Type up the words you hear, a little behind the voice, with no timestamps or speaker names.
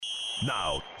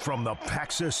Now, from the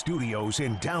Paxa Studios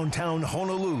in downtown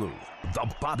Honolulu,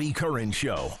 the Bobby Curran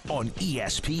Show on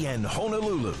ESPN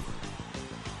Honolulu.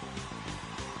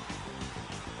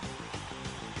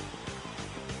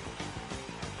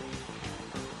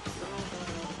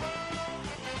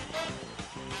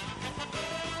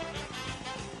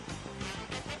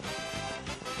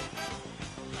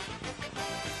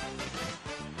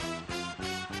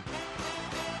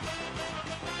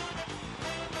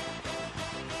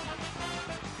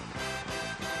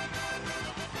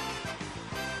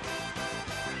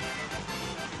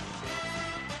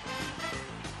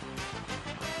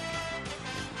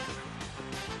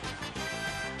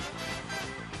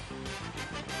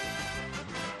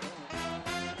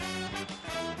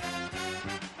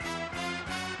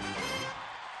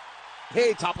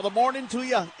 Hey, top of the morning to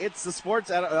you. It's the Sports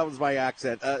that was my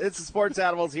accent. It's the Sports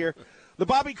Animals here. The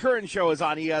Bobby Curran Show is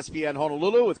on ESPN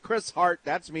Honolulu with Chris Hart,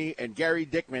 that's me, and Gary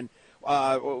Dickman.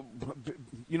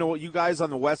 You know what, you guys on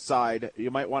the west side,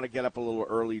 you might want to get up a little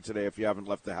early today if you haven't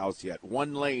left the house yet.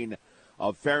 One lane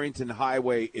of Farrington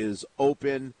Highway is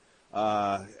open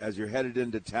as you're headed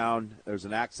into town. There's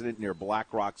an accident near Black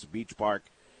Rocks Beach Park.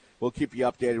 We'll keep you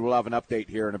updated. We'll have an update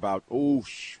here in about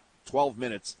 12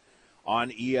 minutes.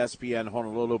 On ESPN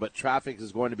Honolulu, but traffic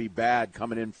is going to be bad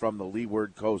coming in from the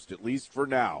leeward coast, at least for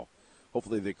now.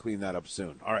 Hopefully they clean that up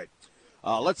soon. All right,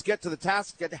 let's get to the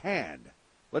task at hand.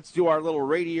 Let's do our little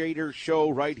Radiator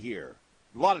show right here.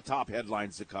 A lot of top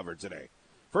headlines to cover today.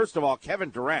 First of all,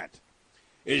 Kevin Durant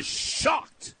is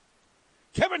shocked.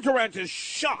 Kevin Durant is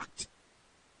shocked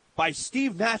by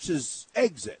Steve Nash's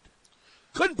exit.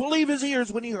 Couldn't believe his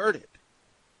ears when he heard it.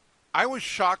 I was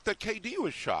shocked that KD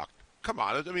was shocked. Come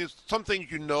on. I mean, some things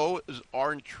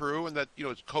aren't true, and that,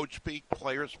 it's coach speak,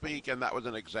 player speak, and that was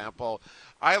an example.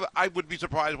 I would be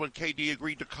surprised when KD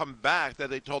agreed to come back that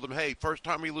they told him, hey, first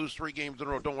time we lose 3 games in a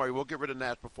row, don't worry, we'll get rid of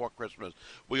Nash before Christmas.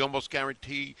 We almost can't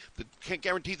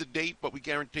guarantee the date, but we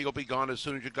guarantee he'll be gone as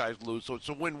soon as you guys lose. So it's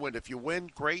a win-win. If you win,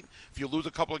 great. If you lose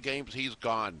a couple of games, he's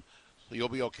gone. So you'll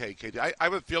be okay, KD. I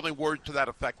have a feeling words to that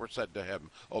effect were said to him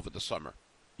over the summer.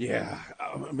 Yeah,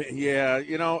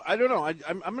 I don't know.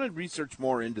 I'm going to research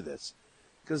more into this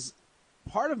because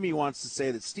part of me wants to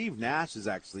say that Steve Nash is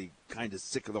actually kind of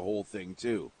sick of the whole thing,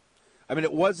 too. I mean,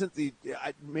 it wasn't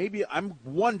maybe I'm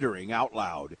wondering out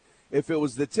loud if it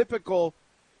was the typical,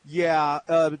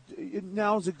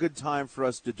 now's a good time for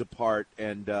us to depart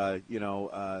and,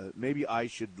 maybe I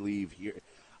should leave here.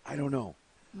 I don't know.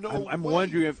 I'm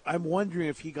wondering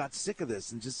if he got sick of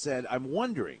this and just said, I'm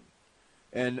wondering.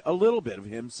 And a little bit of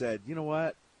him said, you know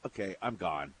what? Okay, I'm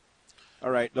gone.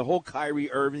 All right, the whole Kyrie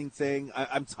Irving thing,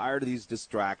 I'm tired of these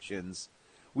distractions.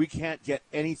 We can't get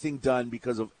anything done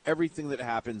because of everything that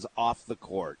happens off the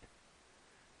court.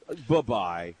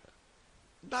 Bye-bye.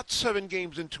 Not 7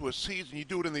 games into a season. You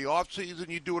do it in the offseason.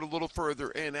 You do it a little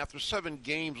further in. After 7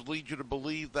 games leads you to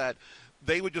believe that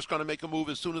they were just going to make a move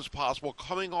as soon as possible,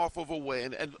 coming off of a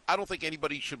win. And I don't think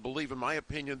anybody should believe, in my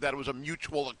opinion, that it was a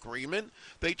mutual agreement.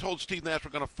 They told Steve Nash, we're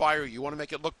going to fire you. You want to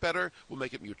make it look better? We'll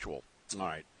make it mutual. All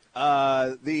right.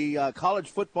 The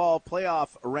college football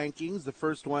playoff rankings, the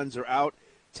first ones are out.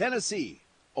 Tennessee,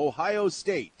 Ohio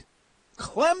State,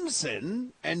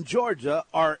 Clemson, and Georgia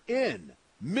are in.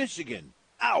 Michigan,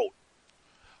 out.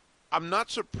 I'm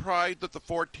not surprised that the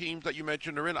 4 teams that you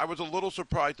mentioned are in. I was a little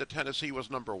surprised that Tennessee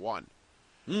was number 1.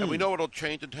 And we know it'll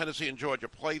change, and Tennessee and Georgia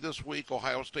play this week,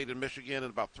 Ohio State and Michigan in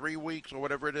about 3 weeks or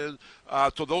whatever it is.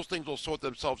 So those things will sort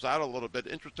themselves out a little bit.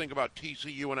 Interesting about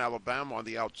TCU and Alabama on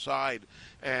the outside.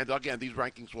 And, again, these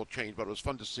rankings will change, but it was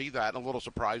fun to see that and a little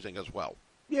surprising as well.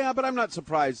 Yeah, but I'm not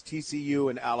surprised TCU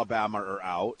and Alabama are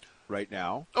out right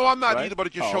now. Oh, I'm not right? either, but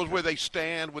it just shows where they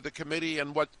stand with the committee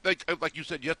and what they, like you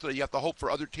said yesterday, you have to hope for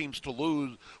other teams to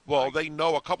lose. Well, they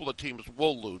know a couple of teams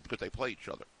will lose because they play each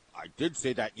other. I did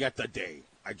say that yesterday.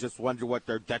 I just wonder what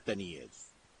their destiny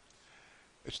is.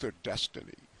 It's their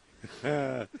destiny.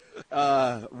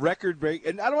 Record break,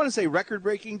 and I don't want to say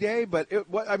record-breaking day, but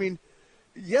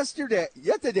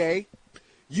yesterday,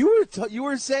 you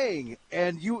were saying,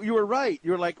 and you were right. You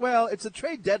were like, well, it's a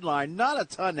trade deadline. Not a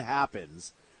ton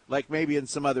happens, like maybe in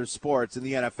some other sports in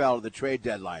the NFL, the trade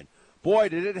deadline. Boy,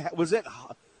 was it?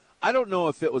 I don't know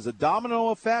if it was a domino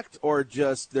effect or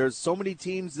just there's so many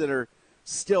teams that are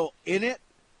still in it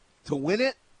to win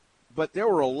it, but there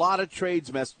were a lot of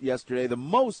trades yesterday, the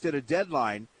most at a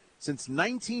deadline since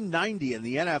 1990 in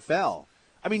the NFL.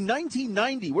 I mean,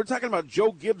 1990, we're talking about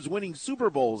Joe Gibbs winning Super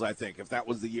Bowls, I think, if that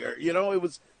was the year.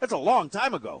 That's a long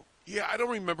time ago. Yeah, I don't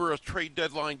remember a trade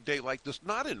deadline day like this.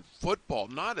 Not in football,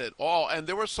 not at all. And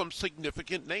there were some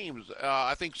significant names.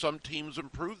 I think some teams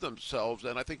improved themselves,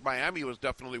 and I think Miami was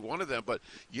definitely one of them. But,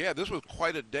 yeah, this was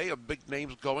quite a day of big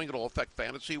names going. It'll affect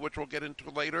fantasy, which we'll get into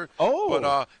later. Oh.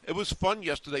 But it was fun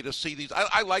yesterday to see these.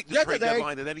 I like the trade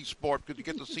deadline in any sport because you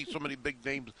get to see so many big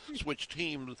names switch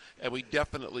teams, and we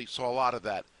definitely saw a lot of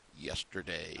that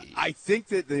yesterday. I think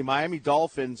that the Miami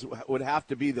Dolphins would have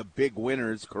to be the big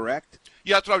winners, correct?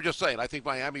 Yeah, that's what I was just saying. I think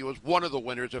Miami was one of the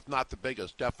winners, if not the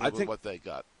biggest, definitely with what they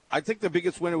got. I think the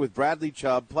biggest winner with Bradley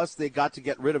Chubb, plus they got to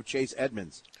get rid of Chase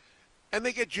Edmonds. And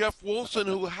they get Jeff Wilson,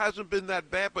 who hasn't been that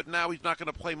bad, but now he's not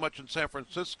going to play much in San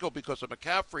Francisco because of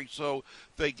McCaffrey, so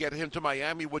they get him to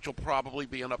Miami, which will probably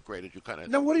be an upgrade, as you kind of...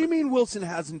 Now, what do you mean Wilson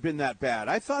hasn't been that bad?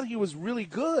 I thought he was really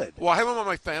good. Well, I have him on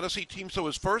my fantasy team, so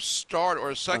his first start or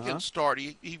his second start,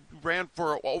 he ran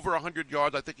for over 100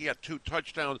 yards. I think he had 2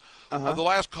 touchdowns. The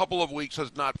last couple of weeks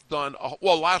has not done...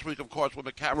 well, last week, of course, with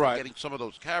McCaffrey getting some of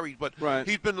those carries, but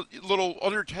he's been a little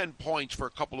under 10 points for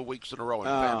a couple of weeks in a row in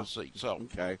fantasy. So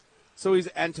okay. So he's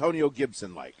Antonio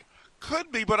Gibson-like.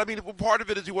 Could be, but I mean, part of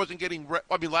it is he wasn't getting.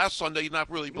 Last Sunday, not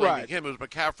really blaming him. It was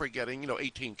McCaffrey getting,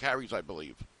 18 carries, I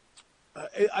believe.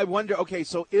 I wonder. Okay,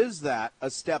 so is that a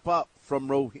step up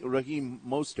from Raheem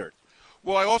Mostert?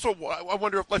 Well, I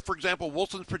wonder if, like, for example,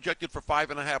 Wilson's projected for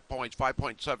 5.5 points,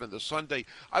 5.7 this Sunday.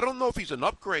 I don't know if he's an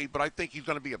upgrade, but I think he's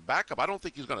going to be a backup. I don't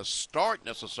think he's going to start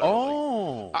necessarily.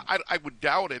 Oh. I would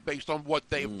doubt it based on what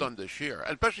they've done this year.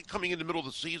 And especially coming in the middle of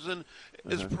the season,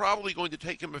 it's probably going to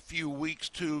take him a few weeks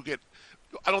to get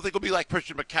 – I don't think it'll be like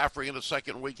Christian McCaffrey in the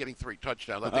second week getting 3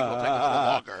 touchdowns. I think it'll take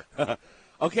a little longer.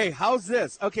 Okay, how's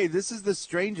this? Okay, this is the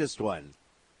strangest one.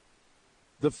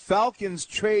 The Falcons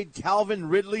trade Calvin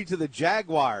Ridley to the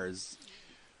Jaguars.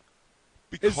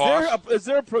 Because Is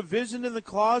there a provision in the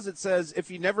clause that says if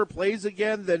he never plays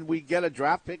again, then we get a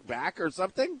draft pick back or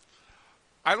something?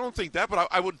 I don't think that, but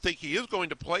I would think he is going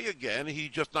to play again. He's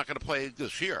just not going to play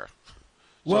this year.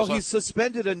 Well, he's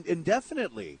suspended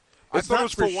indefinitely. I thought it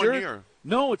was for 1 year.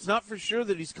 No, it's not for sure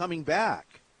that he's coming back.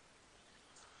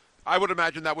 I would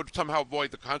imagine that would somehow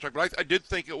void the contract, but I did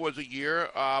think it was a year.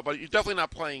 But he's definitely not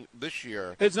playing this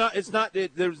year. It's not.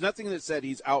 There's nothing that said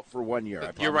he's out for 1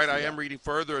 year. You're right. I am reading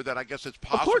further that I guess it's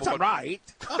possible. Of course, I'm right.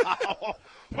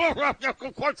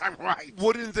 Of course, I'm right.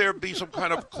 Wouldn't there be some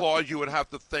kind of clause you would have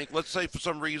to think? Let's say for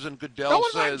some reason Goodell no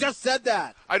says. one just said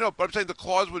that. I know, but I'm saying the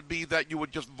clause would be that you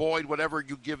would just void whatever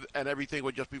you give, and everything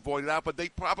would just be voided out. But they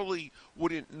probably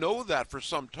wouldn't know that for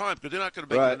some time because they're not going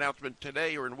to make an announcement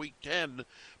today or in Week 10.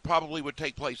 Probably would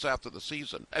take place after the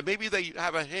season. And maybe they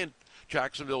have a hint,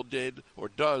 Jacksonville did or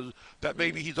does, that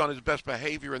maybe he's on his best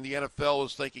behavior and the NFL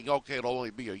is thinking, okay, it'll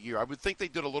only be a year. I would think they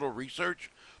did a little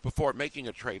research before making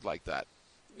a trade like that.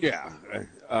 Yeah.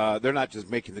 They're not just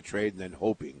making the trade and then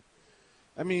hoping.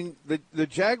 I mean, the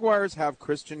Jaguars have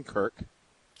Christian Kirk.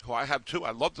 Who I have too.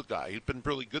 I love the guy. He's been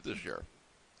really good this year.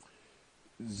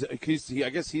 I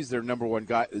guess he's their number one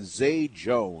guy. Zay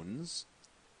Jones.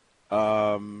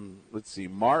 Let's see.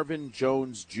 Marvin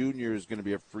Jones Jr. is going to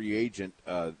be a free agent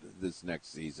this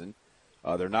next season.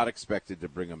 They're not expected to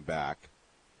bring him back.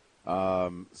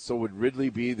 So would Ridley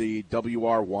be the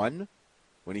WR1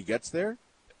 when he gets there?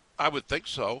 I would think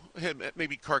so.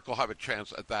 Maybe Kirk will have a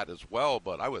chance at that as well,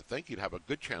 but I would think he'd have a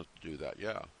good chance to do that,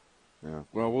 yeah. Yeah.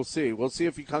 Well, we'll see. We'll see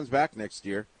if he comes back next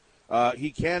year.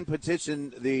 He can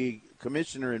petition the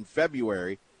commissioner in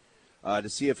February to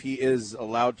see if he is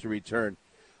allowed to return.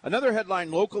 Another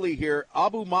headline locally here,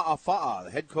 Abu Ma'afa'a,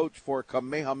 the head coach for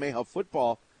Kamehameha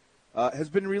football, has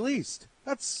been released.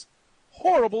 That's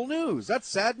horrible news. That's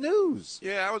sad news.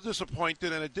 Yeah, I was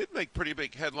disappointed, and it did make pretty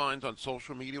big headlines on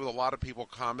social media with a lot of people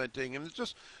commenting. And it's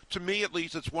just, to me at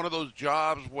least, it's one of those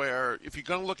jobs where if you're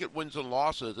going to look at wins and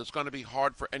losses, it's going to be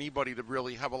hard for anybody to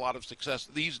really have a lot of success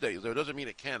these days. It doesn't mean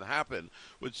it can't happen.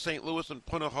 With St. Louis and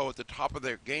Punahou at the top of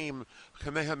their game,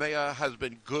 Kamehameha has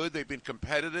been good. They've been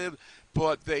competitive.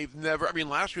 But they've never,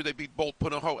 last year they beat both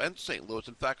Punahou and St. Louis.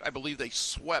 In fact, I believe they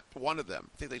swept one of them.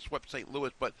 I think they swept St.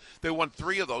 Louis, but they won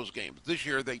 3 of those games. This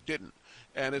year they didn't.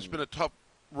 And it's been a tough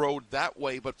road that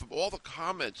way. But from all the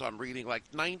comments I'm reading, like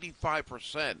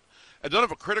 95%, and none of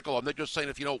them are critical. They're just saying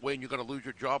if you don't win, you're going to lose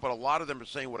your job. But a lot of them are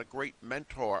saying what a great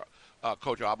mentor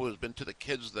Coach Abu has been to the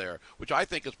kids there, which I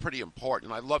think is pretty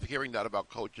important. I love hearing that about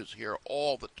coaches here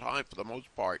all the time for the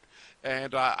most part.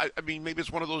 And, maybe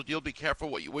it's one of those deals, be careful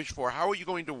what you wish for. How are you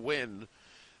going to win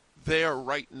there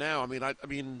right now?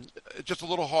 It's just a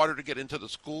little harder to get into the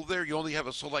school there. You only have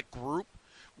a select group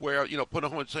where,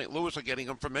 Punahou and St. Louis are getting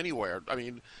them from anywhere.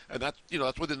 And that's,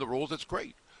 that's within the rules. It's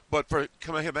great. But for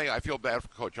Kamehameha, I feel bad for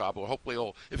Coach Abu.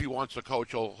 Hopefully, if he wants to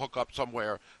coach, he'll hook up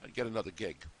somewhere and get another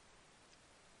gig.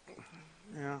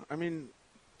 Yeah, I mean,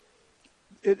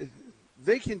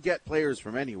 they can get players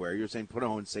from anywhere. You're saying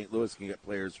Punahou and St. Louis can get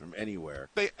players from anywhere.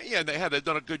 They've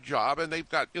done a good job, and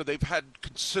they've had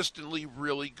consistently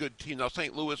really good teams. Now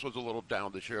St. Louis was a little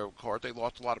down this year, of course. They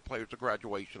lost a lot of players to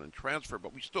graduation and transfer,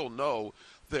 but we still know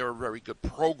they're a very good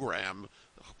program.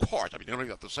 Of course, I mean, you don't even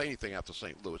have to say anything after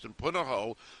St. Louis. And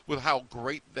Punahou, with how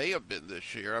great they have been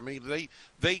this year, I mean,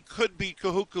 they could beat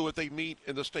Kahuku if they meet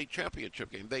in the state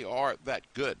championship game. They are that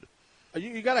good.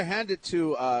 You got to hand it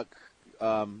to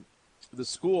the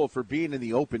school for being in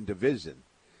the open division.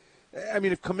 I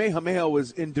mean, if Kamehameha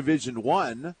was in Division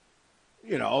 1,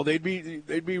 they'd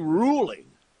be ruling,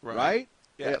 right?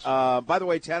 Yes. By the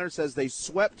way, Tanner says they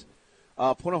swept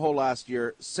Punahou last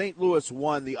year. St. Louis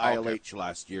won the ILH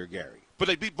last year, Gary. But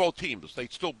they beat both teams. They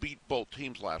still beat both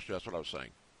teams last year. That's what I was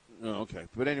saying. Oh, okay.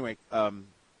 But anyway,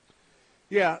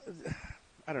 yeah,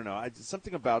 I don't know.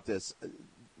 Something about this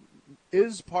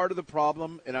is part of the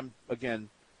problem, and I'm, again,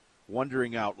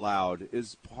 wondering out loud,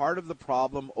 is part of the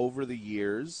problem over the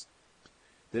years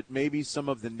that maybe some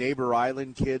of the neighbor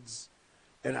island kids,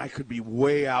 and I could be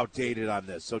way outdated on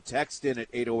this, so text in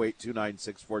at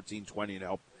 808-296-1420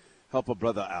 and help a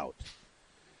brother out,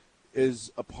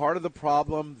 is a part of the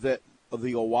problem that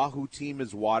the Oahu team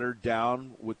is watered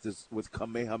down with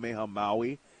Kamehameha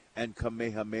Maui and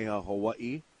Kamehameha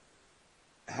Hawaii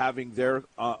having their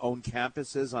own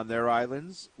campuses on their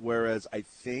islands, whereas I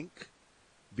think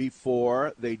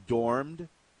before they dormed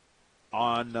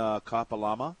on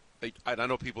Kapalama. I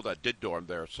know people that did dorm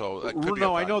there, so that could be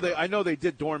I know they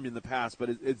did dorm in the past, but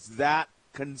it's that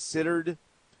considered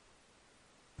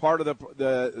part of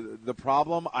the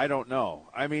problem? I don't know.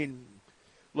 I mean,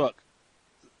 look,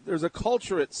 there's a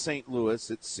culture at St. Louis,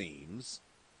 it seems,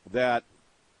 that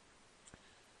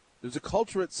there's a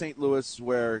culture at St. Louis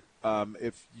where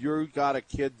if you got a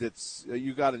kid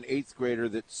you got an 8th grader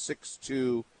that's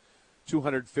 6'2",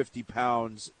 250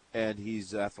 pounds, and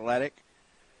he's athletic,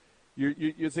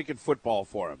 you're thinking football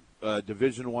for him,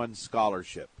 Division I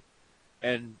scholarship.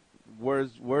 And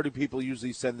where do people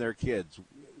usually send their kids?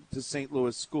 To St.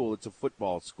 Louis school. It's a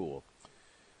football school.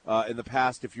 In the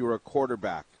past, if you were a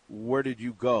quarterback, where did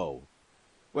you go?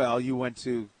 Well, you went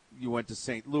to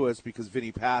St. Louis because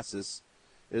Vinny Passis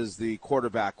is the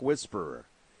quarterback whisperer.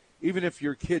 Even if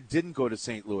your kid didn't go to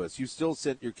St. Louis, you still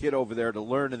sent your kid over there to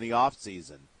learn in the off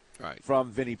season. Right.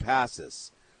 From Vinny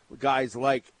Passis. Guys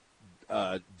like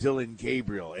Dylan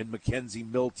Gabriel and Mackenzie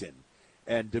Milton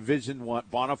and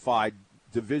bona fide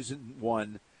Division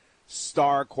I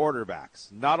star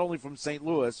quarterbacks, not only from St.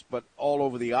 Louis, but all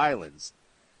over the islands,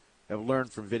 have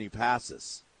learned from Vinny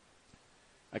Passis.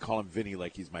 I call him Vinny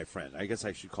like he's my friend. I guess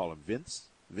I should call him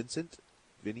Vincent,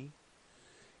 Vinny.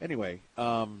 Anyway,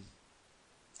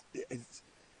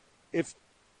 if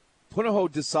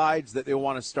Punahou decides that they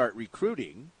want to start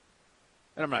recruiting,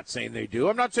 and I'm not saying they do.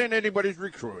 I'm not saying anybody's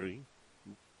recruiting.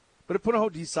 But if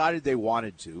Punahou decided they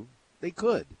wanted to, they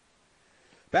could.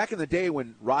 Back in the day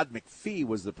when Rod McPhee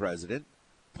was the president,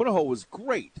 Punahou was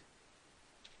great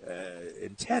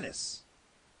in tennis,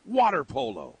 water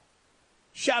polo.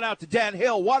 Shout out to Dan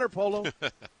Hale, water polo.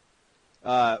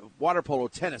 Water polo,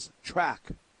 tennis,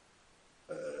 track,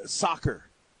 soccer.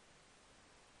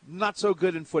 Not so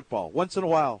good in football. Once in a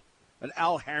while, an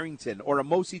Al Harrington or a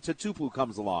Mosi Tatupu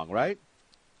comes along, right?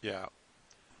 Yeah.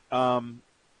 Not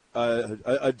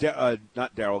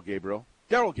Daryl Gabriel.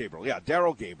 Daryl Gabriel, yeah,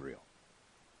 Daryl Gabriel.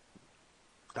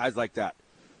 Guys like that.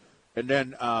 And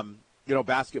then,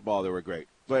 basketball, they were great.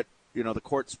 But, the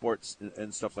court sports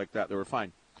and stuff like that, they were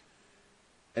fine.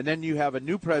 And then you have a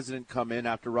new president come in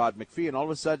after Rod McPhee, and all of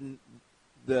a sudden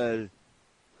the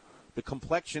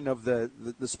complexion of the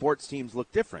sports teams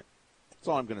look different. That's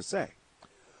all I'm going to say.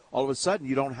 All of a sudden,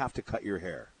 you don't have to cut your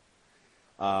hair.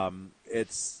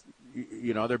 It's,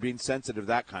 they're being sensitive to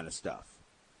that kind of stuff.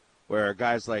 Where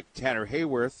guys like Tanner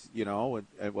Hayworth,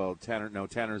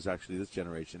 Tanner's actually this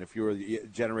generation. If you were the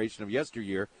generation of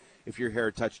yesteryear, if your hair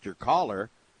touched your collar,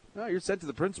 you're sent to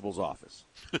the principal's office.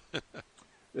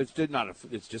 It's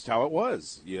just how it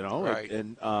was, Right.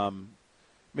 And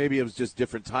maybe it was just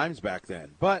different times back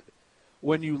then. But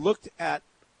when you looked at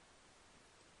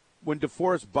when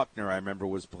DeForest Buckner, I remember,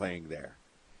 was playing there,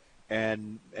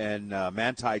 and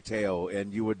Manti Te'o,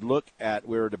 and you would look at,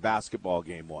 we were at a basketball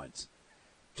game once.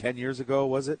 10 years ago,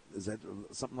 was it? Is that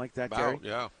something like that, Gary?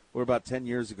 Yeah. We're about 10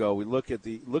 years ago. We look at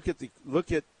the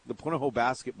Punahou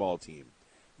basketball team.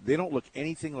 They don't look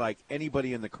anything like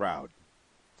anybody in the crowd.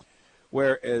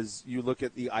 Whereas you look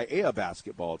at the IAEA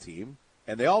basketball team,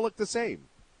 and they all look the same.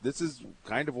 This is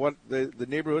kind of what the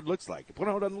neighborhood looks like.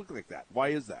 Punahou doesn't look like that. Why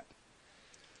is that?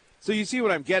 So you see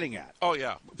what I'm getting at. Oh,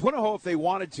 yeah. Punahou, if they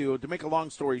wanted to make a long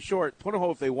story short,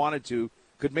 Punahou, if they wanted to,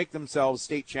 could make themselves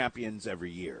state champions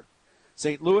every year.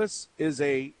 St. Louis is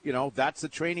that's a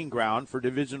training ground for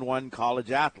Division I college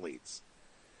athletes.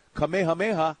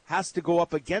 Kamehameha has to go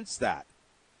up against that.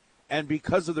 And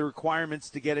because of the requirements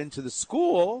to get into the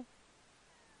school,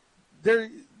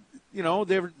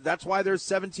 that's why there's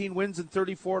 17 wins and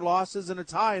 34 losses and a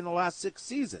tie in the last 6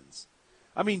 seasons.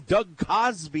 I mean, Doug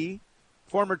Cosby,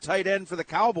 former tight end for the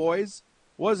Cowboys,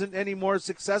 wasn't any more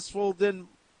successful than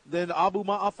Abu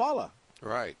Ma'afala.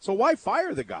 Right. So why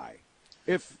fire the guy?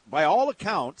 If, by all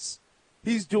accounts,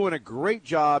 he's doing a great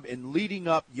job in leading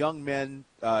up young men,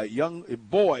 young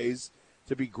boys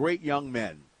to be great young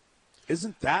men.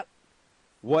 Isn't that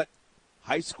what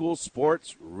high school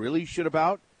sports really should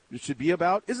be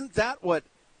about? Isn't that what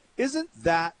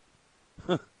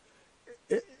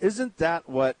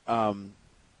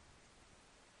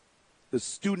the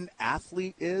student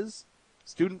athlete is?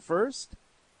 Student first?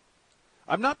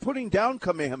 I'm not putting down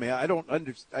Kamehameha. I don't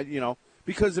understand,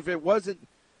 because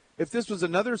if this was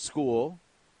another school,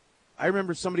 I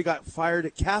remember somebody got fired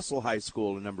at Castle High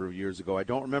School a number of years ago. I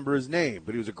don't remember his name,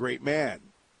 but he was a great man.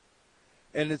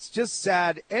 And it's just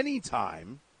sad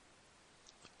anytime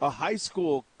a high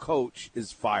school coach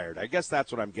is fired. I guess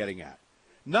that's what I'm getting at.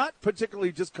 Not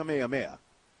particularly just Kamehameha,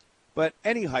 but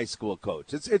any high school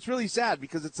coach. It's really sad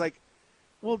because it's like,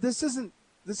 well, this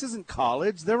isn't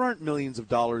college. There aren't millions of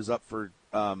dollars up for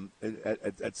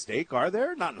at stake, are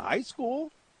there? Not in high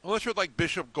school. Unless you're like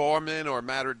Bishop Gorman or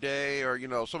Mater Dei or,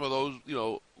 some of those,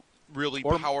 really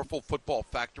powerful football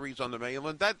factories on the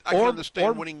mainland. That I can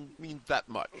understand winning means that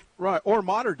much. Right, or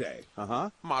Mater Dei.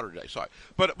 Mater Dei, sorry.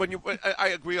 But I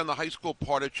agree on the high school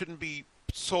part. It shouldn't be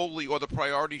solely, or the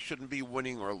priority shouldn't be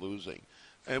winning or losing.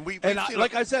 And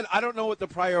I said, I don't know what the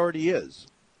priority is.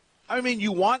 I mean,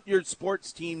 you want your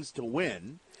sports teams to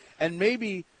win, and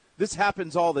maybe this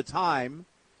happens all the time.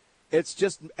 It's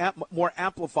just more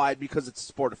amplified because it's a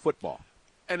sport of football.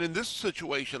 And in this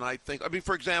situation,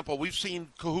 for example, we've seen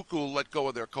Kahuku let go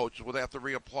of their coaches where they have to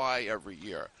reapply every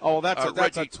year. Oh, that's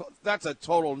a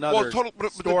total nother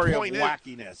story of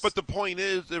wackiness. But the point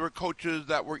is, there were coaches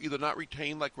that were either not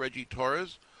retained, like Reggie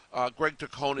Torres, Greg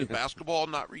Tacone in basketball,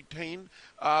 not retained.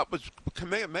 But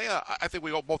Kamehameha, I think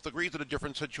we all both agree, is in a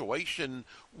different situation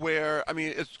where,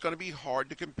 it's going to be hard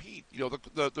to compete.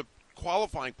 The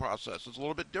qualifying process is a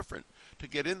little bit different to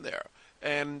get in there.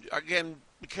 And, again,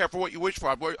 be careful what you wish for.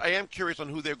 I am curious on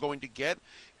who they're going to get.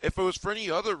 If it was for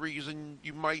any other reason,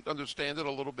 you might understand it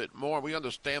a little bit more. We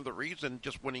understand the reason,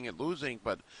 just winning and losing,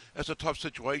 but it's a tough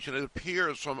situation. It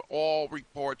appears from all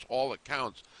reports, all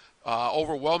accounts,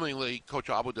 overwhelmingly, Coach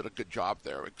Abu did a good job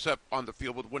there, except on the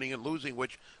field with winning and losing,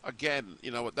 which, again,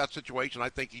 with that situation, I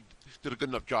think he did a good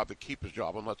enough job to keep his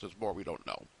job, unless there's more we don't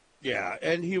know. Yeah,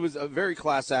 and he was a very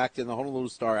class act in the Honolulu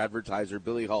Star-Advertiser,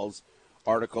 Billy Hull's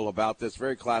article about this.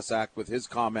 Very class act with his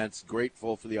comments,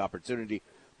 grateful for the opportunity,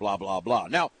 blah, blah, blah.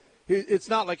 Now, it's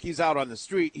not like he's out on the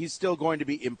street. He's still going to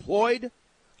be employed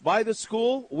by the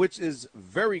school, which is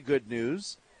very good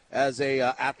news, as a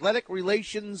athletic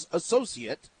relations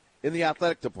associate in the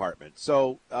athletic department.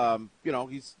 So,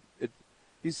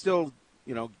 he still,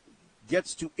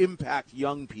 gets to impact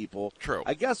young people. True.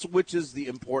 I guess, which is the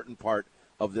important part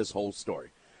of this whole story.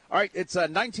 All right, it's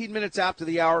 19 minutes after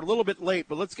the hour, a little bit late,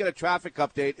 but let's get a traffic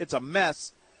update. It's a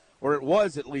mess, or it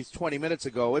was at least 20 minutes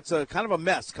ago. It's a kind of a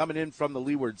mess coming in from the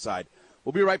leeward side.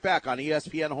 We'll be right back on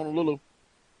ESPN Honolulu.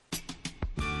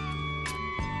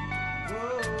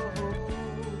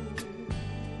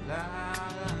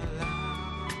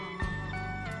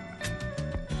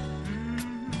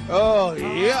 Oh,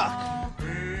 yuck.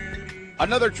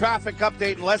 Another traffic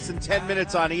update in less than 10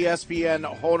 minutes on ESPN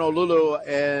Honolulu.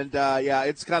 And,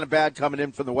 it's kind of bad coming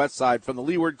in from the west side. From the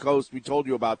leeward coast, we told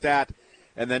you about that.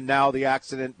 And then now the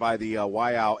accident by the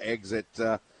Waiau exit.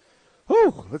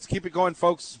 Let's keep it going,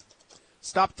 folks.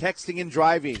 Stop texting and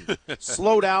driving.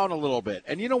 Slow down a little bit.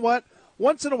 And you know what?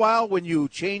 Once in a while, when you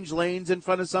change lanes in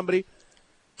front of somebody,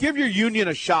 give your union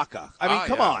a shaka.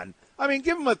 Come on.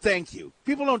 Give them a thank you.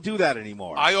 People don't do that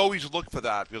anymore. I always look for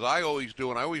that because I always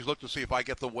do, and I always look to see if I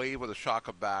get the wave or the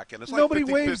shaka back. And it's nobody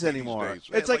like waves anymore.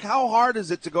 It's like, how hard is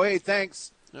it to go, hey,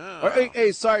 thanks. Yeah. Or,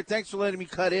 hey, sorry, thanks for letting me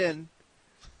cut in.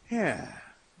 Yeah.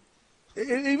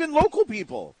 Even local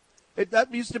people.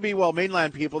 That used to be,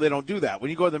 mainland people, they don't do that. When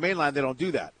you go to the mainland, they don't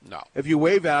do that. No. If you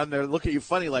wave at them, they look at you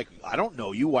funny like, I don't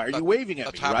know you. Why are you waving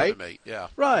at me, right? To me, yeah.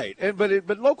 Right.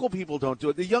 But local people don't do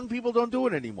it. The young people don't do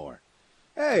it anymore.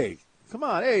 Hey, come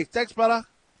on. Hey, thanks, brother.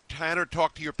 Tanner,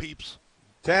 talk to your peeps.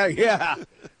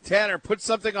 Tanner, put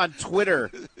something on Twitter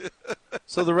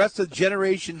so the rest of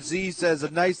Generation Z says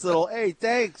a nice little, hey,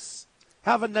 thanks.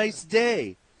 Have a nice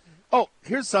day. Oh,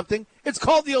 here's something. It's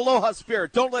called the Aloha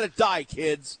Spirit. Don't let it die,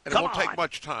 kids. And it won't take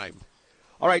much time.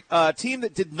 All right, a team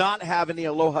that did not have any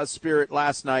Aloha Spirit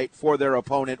last night for their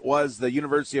opponent was the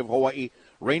University of Hawaii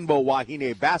Rainbow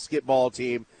Wahine basketball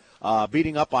team,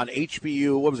 beating up on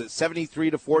HBU. What was it,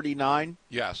 73-49?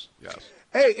 Yes.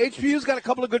 Hey, HBU's got a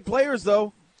couple of good players,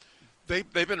 though.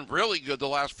 They've been really good the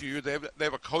last few years. They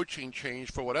have a coaching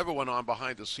change for whatever went on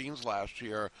behind the scenes last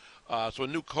year. So a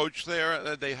new coach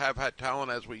there. They have had talent,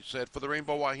 as we said. For the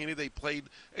Rainbow Wahine, they played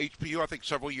HBU, I think,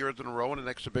 several years in a row in an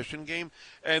exhibition game.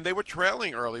 And they were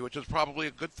trailing early, which is probably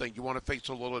a good thing. You want to face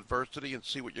a little adversity and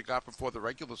see what you got before the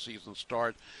regular season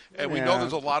starts. And we know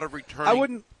there's a lot of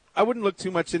returning. I wouldn't look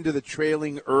too much into the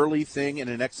trailing early thing in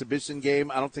an exhibition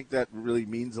game. I don't think that really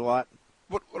means a lot.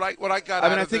 What I got.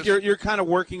 I think you're kind of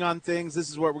working on things. This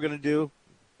is what we're going to do.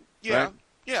 Yeah. Right?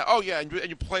 Yeah. Oh, yeah. And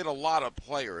you played a lot of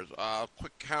players.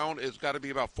 Quick count has got to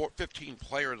be about 15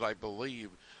 players, I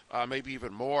believe, maybe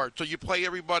even more. So you play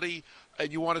everybody,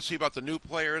 and you want to see about the new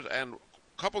players. And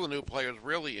a couple of new players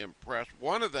really impressed.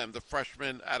 One of them, the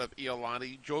freshman out of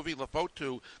Iolani, Jovi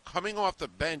Lefotu, coming off the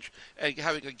bench and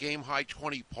having a game-high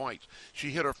 20 points. She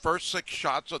hit her first 6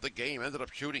 shots of the game, ended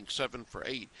up shooting 7 for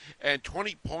 8, and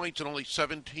 20 points in only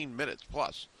 17 minutes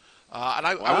plus.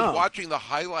 I was watching the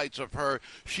highlights of her.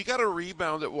 She got a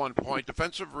rebound at one point,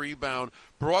 defensive rebound,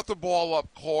 brought the ball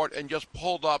up court and just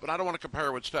pulled up. And I don't want to compare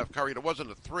her with Steph Curry. It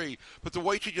wasn't a three, but the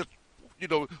way she just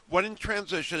went in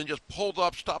transition and just pulled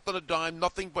up, stopped on a dime,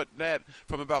 nothing but net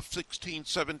from about 16,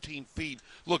 17 feet.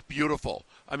 Looked beautiful.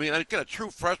 I mean, again, a true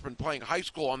freshman playing high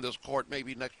school on this court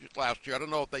maybe last year. I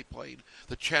don't know if they played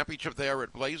the championship there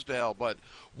at Blaisdell, but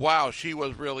wow, she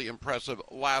was really impressive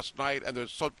last night, and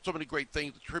there's so many great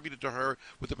things attributed to her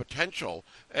with the potential,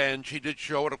 and she did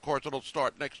show it. Of course, it'll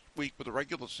start next week with the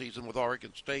regular season with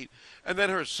Oregon State. And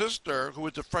then her sister, who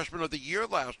was the freshman of the year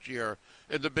last year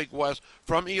in the Big West,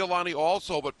 from Iolani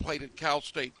also, but played at Cal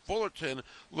State Fullerton,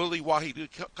 Lily Wahine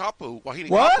Kapu.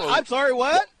 I'm sorry,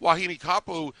 what? Wahine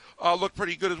Kapu looked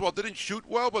pretty good as well. Didn't shoot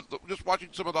well, but just watching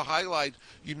some of the highlights,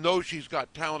 you know she's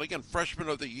got talent. Again, freshman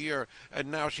of the year, and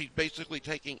now she's basically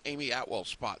taking Amy Atwell's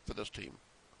spot for this team.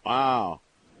 Wow.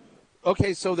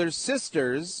 Okay, so they're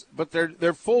sisters, but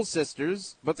they're full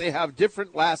sisters, but they have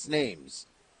different last names.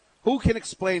 Who can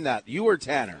explain that? You or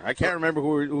Tanner? I can't remember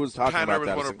who was talking Tanner about that.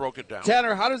 Tanner was one who broke it down.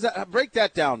 Tanner, how does that break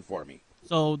that down for me?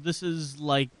 So this is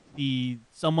like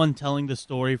someone telling the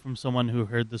story from someone who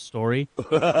heard the story.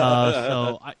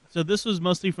 So this was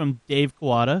mostly from Dave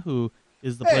Kawada, who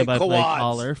is the play-by-play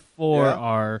caller for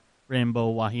our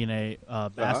Rainbow Wahine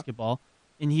basketball,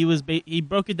 and he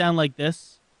broke it down like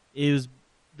this: is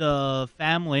the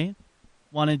family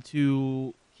wanted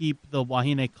to keep the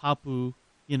Wahine Kapu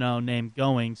name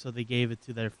going, so they gave it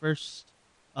to their first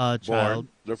child.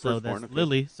 Their so first that's born,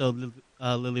 Lily. So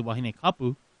Lily Wahine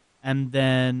Kapu, and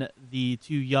then the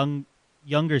two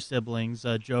younger siblings,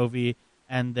 Jovi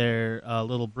and their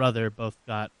little brother, both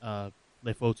got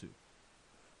Lefotu.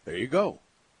 There you go.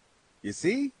 You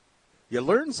see, you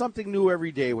learn something new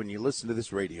every day when you listen to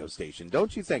this radio station,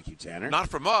 don't you? Thank you, Tanner. Not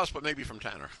from us, but maybe from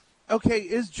Tanner. Okay,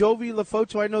 is Jovi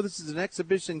Lefotu? I know this is an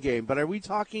exhibition game, but are we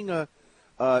talking a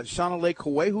Shanale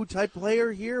Kawehu type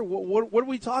player here? What are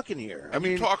we talking here? I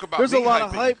mean, talk about there's a lot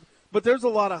of hyping. hype, but there's a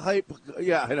lot of hype.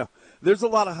 Yeah, I know. There's a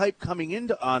lot of hype coming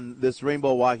into on this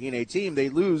Rainbow Wahine team. They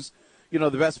lose, the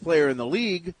best player in the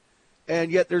league,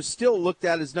 and yet they're still looked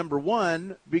at as number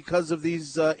one because of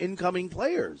these incoming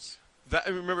players. That,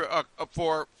 remember,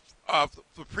 for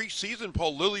the preseason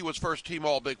poll, Lily was first team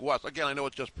All Big West. Again, I know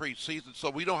it's just preseason, so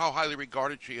we know how highly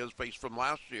regarded she is based from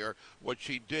last year, what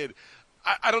she did.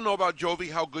 I don't know about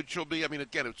Jovi, how good she'll be. I mean,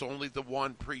 again, it's only the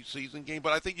one preseason game,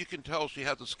 but I think you can tell she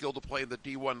has the skill to play in the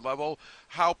D1 level.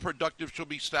 How productive she'll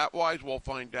be stat-wise, we'll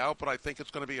find out, but I think it's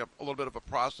going to be a little bit of a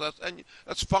process, and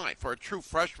that's fine for a true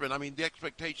freshman. I mean, the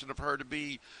expectation of her to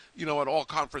be, an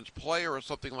all-conference player or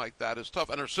something like that is tough,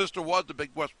 and her sister was the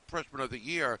Big West Freshman of the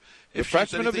Year. The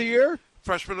Freshman of the Year?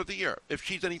 Freshman of the Year. If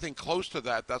she's anything close to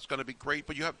that, that's going to be great.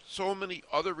 But you have so many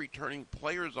other returning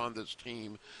players on this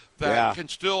team that can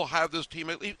still have this team.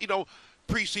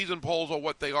 Preseason polls are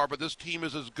what they are, but this team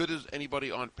is as good as anybody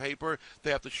on paper.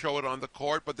 They have to show it on the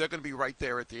court, but they're going to be right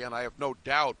there at the end. I have no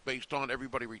doubt, based on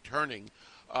everybody returning.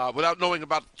 Without knowing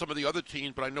about some of the other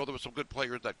teams, but I know there were some good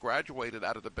players that graduated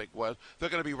out of the Big West. They're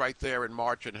going to be right there in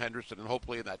March and Henderson, and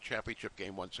hopefully in that championship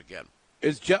game once again.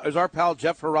 Is our pal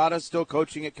Jeff Harada still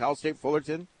coaching at Cal State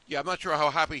Fullerton? Yeah, I'm not sure how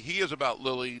happy he is about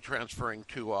Lily transferring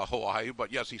to Hawaii,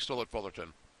 but yes, he's still at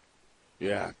Fullerton.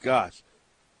 Yeah, gosh.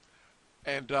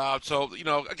 And so,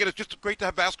 again, it's just great to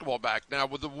have basketball back. Now,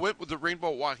 with the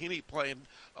Rainbow Wahine playing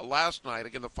last night,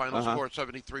 again, the final score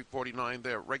 73-49.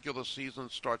 Their regular season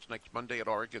starts next Monday at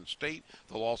Oregon State.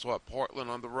 They'll also have Portland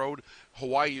on the road.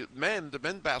 Hawaii men, the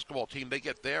men's basketball team, they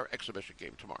get their exhibition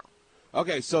game tomorrow.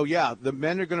 Okay, so, the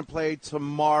men are going to play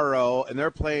tomorrow, and they're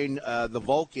playing the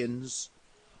Vulcans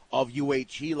of UH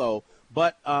Hilo.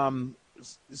 But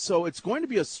so it's going to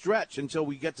be a stretch until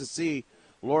we get to see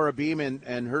Laura Beeman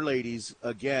and her ladies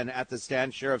again at the Stan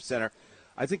Sheriff Center.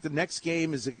 I think the next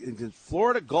game is in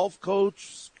Florida Gulf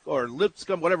Coach or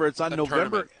Lipscomb, whatever. It's on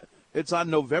November. It's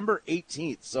on November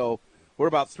 18th. So we're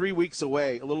about 3 weeks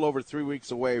away, a little over 3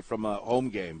 weeks away from a home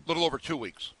game. A little over 2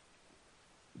 weeks.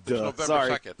 Duh, November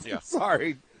sorry. 2nd. Yeah.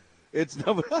 Sorry, it's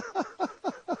November.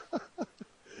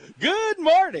 Good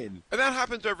morning. And that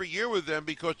happens every year with them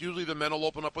because usually the men will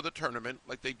open up with a tournament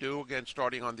like they do, again,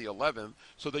 starting on the 11th.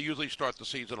 So they usually start the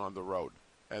season on the road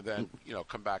and then,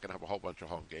 come back and have a whole bunch of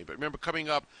home games. But remember, coming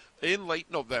up in late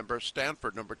November,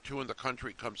 Stanford, number 2 in the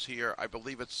country, comes here. I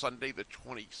believe it's Sunday the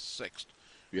 26th.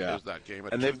 Yeah. Is that game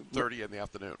at 2:30 in the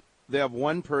afternoon. They have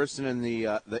one person in the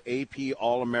AP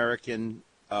All-American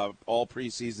all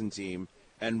preseason team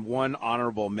and one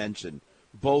honorable mention,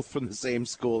 both from the same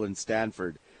school in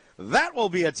Stanford. That will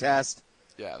be a test.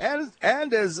 Yes.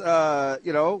 And as,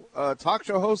 talk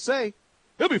show hosts say,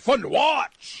 it'll be fun to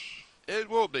watch. It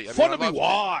will be. Fun to be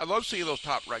watched. I love seeing those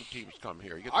top-ranked teams come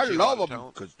here. You get to I see love them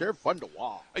them because they're fun to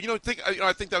watch. I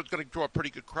think that was going to draw a pretty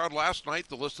good crowd last night.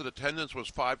 The listed attendance was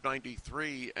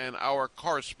 593, and our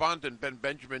correspondent, Ben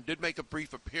Benjamin, did make a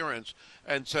brief appearance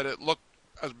and said it looked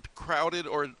as crowded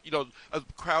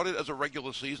as a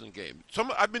regular season game.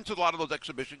 I've been to a lot of those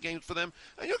exhibition games for them,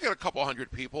 and you'll get a couple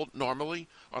hundred people normally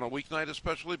on a weeknight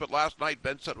especially, but last night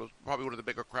Ben said it was probably one of the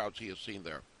bigger crowds he has seen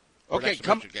there. Okay,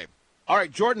 game. All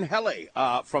right, Jordan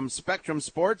Helle from Spectrum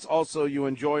Sports. Also, you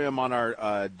enjoy him on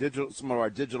our some of our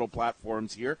digital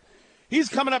platforms here. He's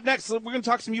coming up next. We're going to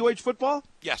talk some UH football?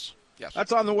 Yes.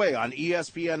 That's on the way on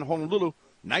ESPN Honolulu.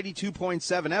 92.7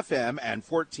 FM and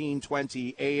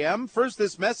 1420 AM. First,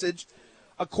 this message.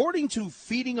 According to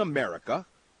Feeding America,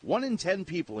 1 in 10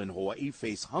 people in Hawaii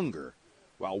face hunger,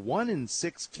 while 1 in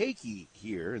 6 keiki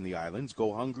here in the islands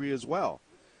go hungry as well.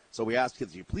 So we ask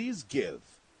that you please give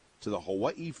to the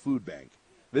Hawaii Food Bank.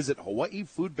 Visit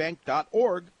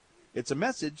hawaiifoodbank.org. It's a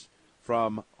message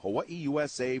from Hawaii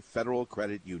USA Federal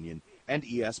Credit Union and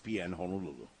ESPN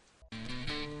Honolulu.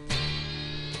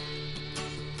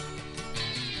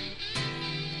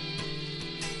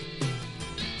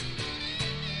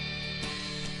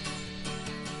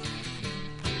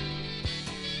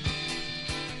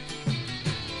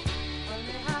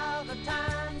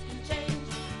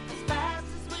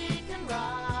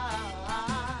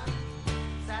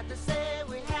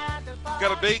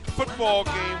 Got a big football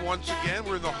game once again.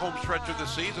 We're in the home stretch of the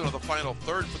season, or the final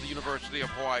third for the University of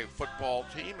Hawaii football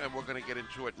team, and we're going to get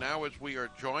into it now as we are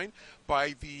joined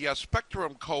by the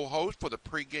Spectrum co-host for the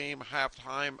pregame,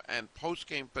 halftime, and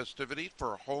postgame festivities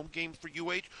for home games for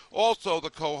UH. Also the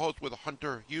co-host with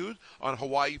Hunter Hughes on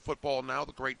Hawaii Football Now,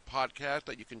 the great podcast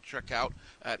that you can check out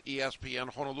at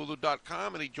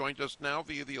ESPNHonolulu.com, and he joins us now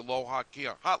via the Aloha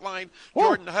Kia hotline.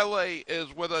 Jordan Helle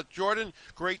is with us. Jordan,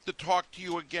 great to talk to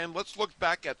you again. Let's look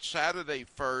back at Saturday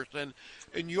first, and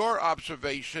in your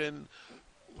observation,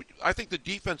 I think the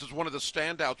defense is one of the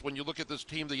standouts when you look at this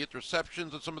team, the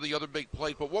interceptions and some of the other big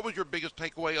plays. But what was your biggest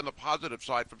takeaway on the positive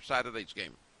side from Saturday's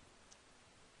game?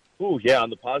 On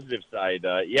the positive side,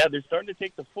 they're starting to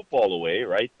take the football away,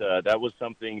 right? That was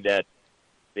something that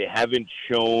they haven't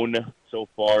shown so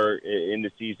far in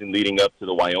the season leading up to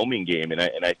the Wyoming game, and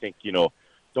I think,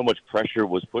 so much pressure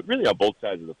was put really on both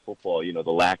sides of the football,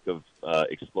 the lack of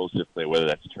explosive play, whether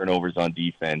that's turnovers on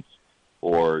defense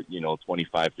or,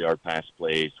 25-yard pass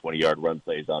plays, 20-yard run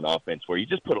plays on offense, where you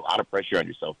just put a lot of pressure on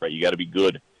yourself, right? You got to be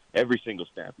good every single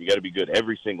snap. You got to be good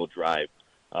every single drive.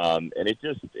 And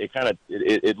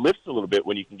it lifts a little bit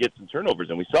when you can get some turnovers.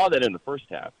 And we saw that in the first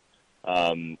half,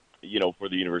 for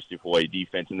the University of Hawaii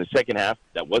defense. In the second half,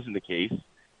 that wasn't the case.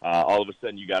 All of a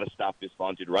sudden, you got to stop this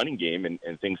vaunted running game,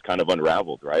 and things kind of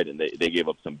unraveled, right? And they gave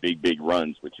up some big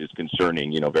runs, which is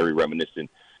concerning, very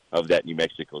reminiscent of that New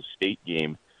Mexico State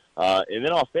game. And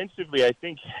then offensively, I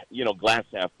think, glass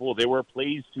half full, there were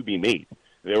plays to be made.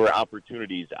 There were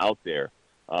opportunities out there.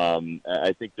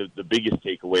 I think the biggest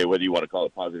takeaway, whether you want to call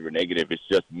it positive or negative, is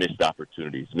just missed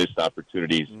opportunities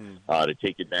to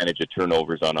take advantage of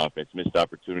turnovers on offense, missed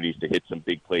opportunities to hit some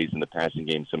big plays in the passing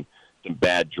game, some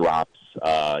bad drops,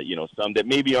 some that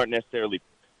maybe aren't necessarily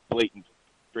blatant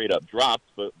straight-up drops,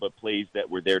 but plays that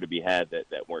were there to be had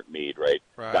that weren't made, right?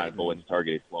 Don Bowen's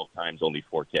targeted 12 times, only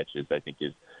 4 catches, I think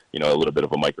is a little bit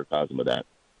of a microcosm of that.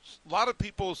 A lot of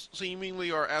people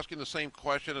seemingly are asking the same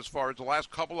question as far as the last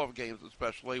couple of games,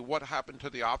 especially. What happened to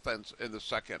the offense in the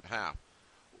second half?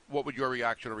 What would your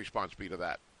reaction or response be to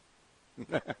that?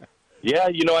 Yeah,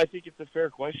 I think it's a fair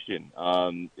question.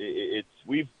 I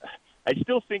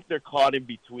still think they're caught in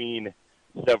between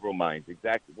several minds.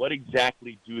 What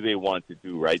exactly do they want to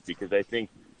do, right? Because I think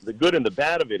the good and the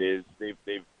bad of it is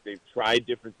they've tried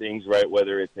different things, right?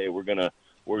 Whether it's, hey, we're gonna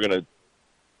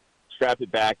strap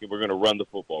it back and we're gonna run the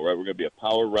football, right? We're gonna be a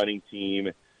power running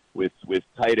team with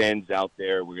tight ends out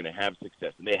there. We're gonna have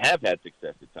success, and they have had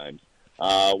success at times.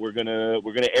 We're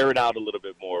gonna air it out a little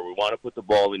bit more. We want to put the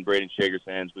ball in Braden Shager's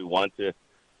hands. We want to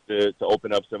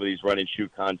open up some of these run and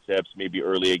shoot concepts, maybe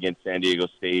early against San Diego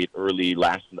State, early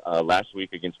last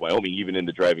week against Wyoming. Even in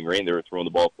the driving rain, they were throwing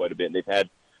the ball quite a bit, and they've had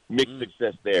mixed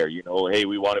success there. Hey,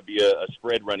 we want to be a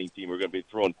spread running team. We're going to be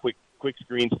throwing quick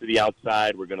screens to the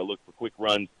outside. We're going to look for quick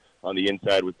runs on the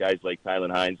inside with guys like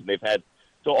Tylen Hines, and they've had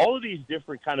so all of these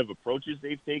different kind of approaches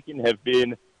they've taken have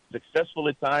been successful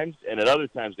at times, and at other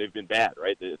times they've been bad,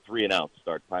 right? The 3 and outs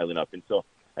start piling up. And so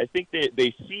I think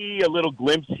they see a little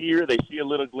glimpse here, they see a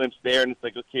little glimpse there, and it's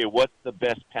like, okay, what's the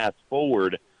best path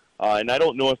forward? And I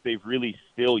don't know if they've really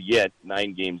still yet,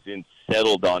 9 games in,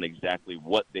 settled on exactly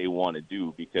what they want to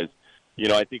do because,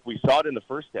 I think we saw it in the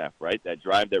first half, right? That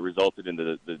drive that resulted in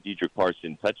the Dedrick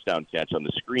Parson touchdown catch on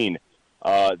the screen.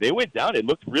 They went down. It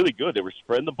looked really good. They were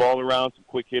spreading the ball around, some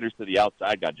quick hitters to the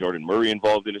outside, got Jordan Murray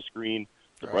involved in a screen,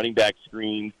 some running back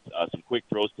screens, some quick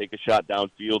throws, take a shot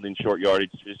downfield in short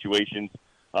yardage situations.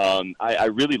 I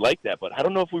really like that, but I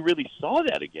don't know if we really saw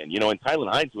that again. And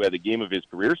Tylen Hines, who had the game of his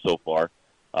career so far,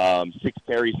 6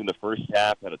 carries in the first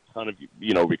half, had a ton of,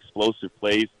 explosive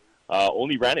plays,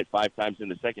 only ran it 5 times in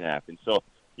the second half. And so,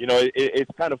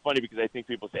 it's kind of funny because I think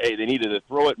people say, hey, they needed to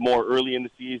throw it more early in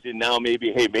the season. Now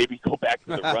maybe go back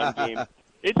to the run game.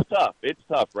 It's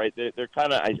tough, right? They're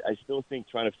kind of, I still think,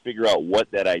 trying to figure out what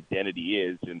that identity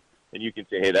is. And you can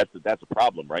say, hey, that's a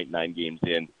problem, right? 9 games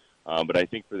in. But I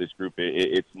think for this group,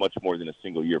 it's much more than a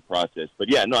single-year process. But,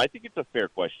 yeah, no, I think it's a fair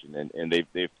question. And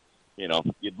they've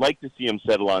you'd like to see them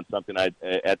settle on something.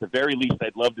 At the very least,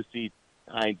 I'd love to see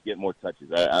Hines get more touches.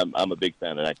 I'm a big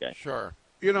fan of that guy. Sure.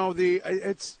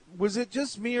 Was it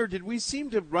just me, or did we seem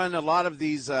to run a lot of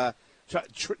these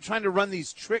trying to run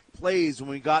these trick plays when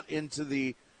we got into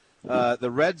the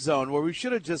red zone, where we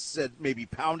should have just said maybe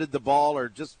pounded the ball or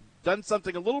just done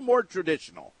something a little more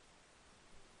traditional?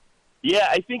 Yeah,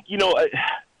 I think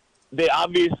they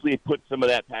obviously put some of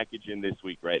that package in this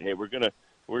week, right? Hey, we're gonna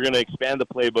expand the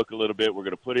playbook a little bit. We're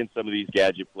gonna put in some of these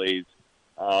gadget plays.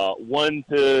 1,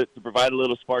 to provide a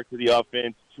little spark to the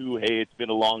offense. 2, hey, it's been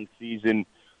a long season.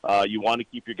 You want to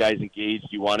keep your guys engaged.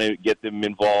 You want to get them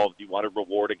involved. You want to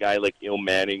reward a guy like Il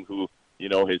Manning, who,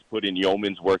 has put in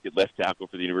yeoman's work at left tackle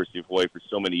for the University of Hawaii for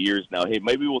so many years now. Hey,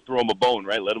 maybe we'll throw him a bone,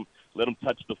 right? Let him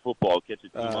touch the football, catch a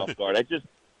team off guard.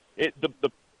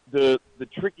 The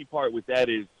tricky part with that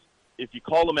is if you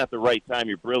call them at the right time,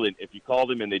 you're brilliant. If you call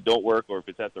them and they don't work, or if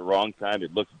it's at the wrong time,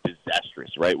 it looks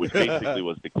disastrous, right? Which basically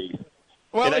was the case.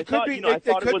 Well, it could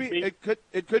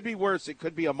be worse. It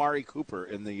could be Amari Cooper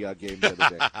in the game the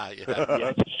other day.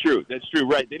 Yeah, that's true. That's true.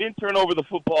 Right. They didn't turn over the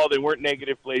football. They weren't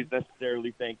negative plays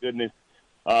necessarily, thank goodness.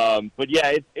 But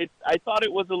yeah, I thought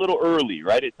it was a little early,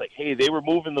 right? It's like, hey, they were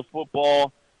moving the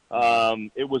football.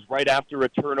 It was right after a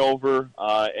turnover,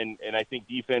 and I think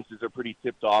defenses are pretty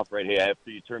tipped off, right? Hey,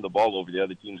 after you turn the ball over, the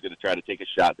other team's going to try to take a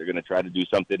shot. They're going to try to do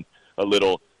something a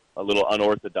little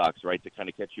unorthodox, right, to kind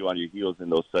of catch you on your heels in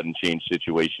those sudden change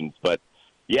situations. But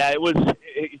yeah,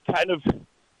 it kind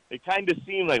of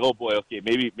seemed like, oh boy, okay,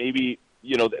 maybe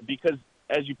because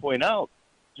as you point out,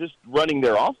 just running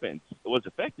their offense was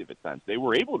effective at times. They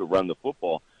were able to run the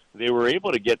football. They were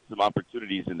able to get some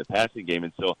opportunities in the passing game,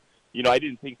 and so. I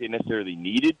didn't think they necessarily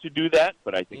needed to do that,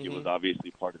 but I think it was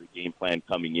obviously part of the game plan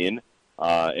coming in,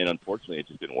 and unfortunately it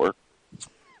just didn't work.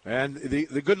 And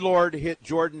the good Lord hit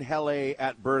Jordan Helle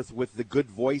at birth with the good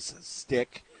voice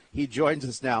stick. He joins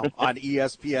us now on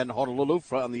ESPN Honolulu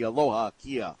from the Aloha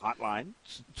Kia hotline.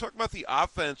 Talk about the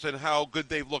offense and how good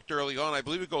they've looked early on. I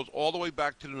believe it goes all the way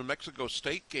back to the New Mexico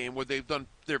State game where they've done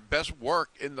their best work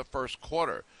in the first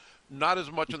quarter. Not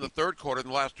as much in the third quarter. In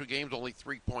the last 2 games, only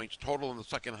 3 points total in the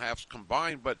second halves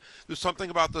combined. But there's something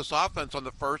about this offense on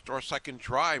the first or second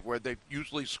drive where they've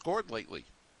usually scored lately.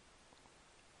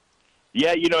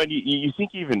 Yeah, and you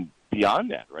think even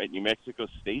beyond that, right? New Mexico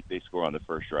State, they score on the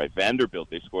first drive. Vanderbilt,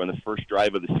 they score on the first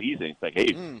drive of the season. It's like,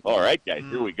 hey, all right, guys,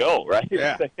 here we go, right?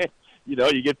 Yeah.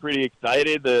 You get pretty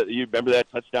excited. You remember that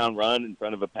touchdown run in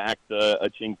front of a packed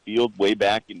Ching Field way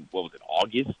back in, what was it,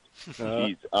 August?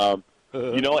 Jeez.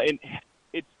 And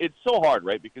it's so hard,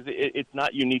 right? Because it's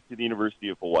not unique to the University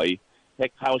of Hawaii.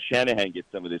 Heck, Kyle Shanahan gets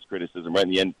some of this criticism right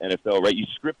in the NFL, right? You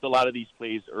script a lot of these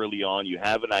plays early on. You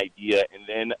have an idea, and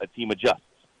then a team adjusts,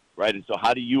 right? And so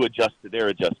how do you adjust to their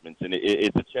adjustments? And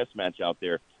it's a chess match out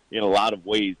there in a lot of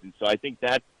ways. And so I think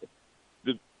that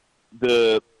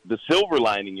the silver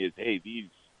lining is, hey,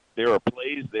 there are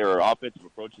plays, there are offensive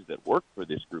approaches that work for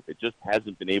this group. It just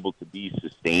hasn't been able to be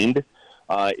sustained.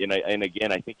 And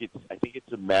again, I think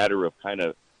it's a matter of kind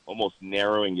of almost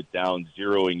narrowing it down,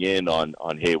 zeroing in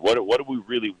on hey, what do we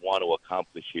really want to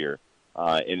accomplish here,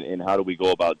 and how do we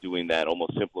go about doing that?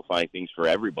 Almost simplifying things for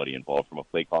everybody involved from a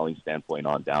play calling standpoint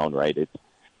on down. Right?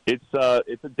 It's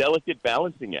a delicate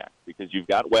balancing act because you've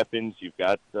got weapons, you've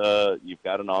got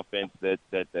an offense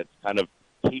that's kind of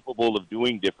capable of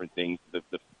doing different things.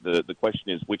 The question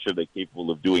is, which are they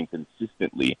capable of doing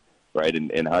consistently, right?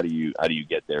 And how do you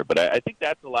get there? But I think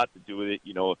that's a lot to do with it.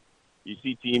 You know, you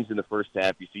see teams in the first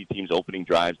half, you see teams opening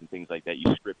drives and things like that.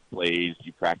 You script plays,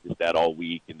 you practice that all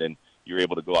week, and then you're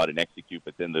able to go out and execute.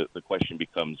 But then the question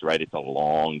becomes, right, it's a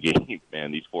long game,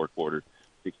 man, these 4-quarter,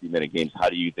 60-minute games. How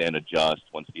do you then adjust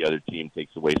once the other team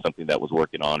takes away something that was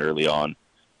working on early on?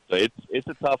 So it's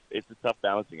a tough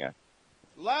balancing act.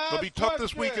 It'll be tough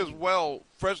this week as well.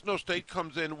 Fresno State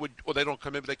comes in with, well, they don't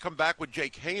come in, but they come back with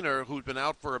Jake Haener, who's been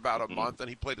out for about a month, and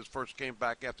he played his first game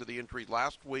back after the injury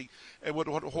last week. And what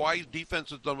Hawaii's defense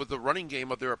has done with the running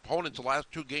game of their opponents, the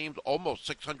last two games, almost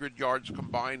 600 yards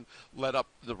combined, led up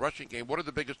the rushing game. What are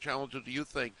the biggest challenges, do you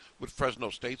think, with Fresno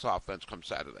State's offense come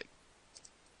Saturday?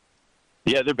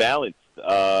 Yeah, they're balanced.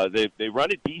 They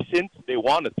run it decent. They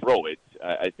want to throw it.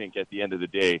 I think at the end of the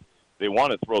day, they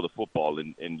want to throw the football,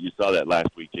 and you saw that last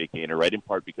week, Jake Haener, right, in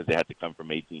part because they had to come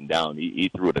from 18 down. He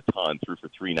threw it a ton, threw for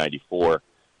 394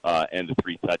 and the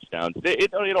 3 touchdowns.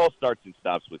 It all starts and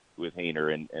stops with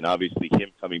Haener, and obviously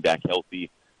him coming back healthy.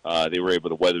 They were able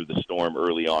to weather the storm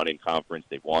early on in conference.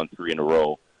 They've won 3 in a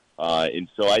row. And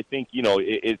so I think, you know,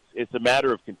 it's a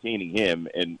matter of containing him,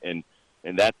 and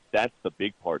that's the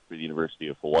big part for the University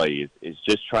of Hawaii is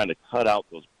just trying to cut out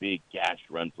those big gash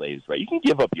run plays, right? You can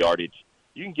give up yardage.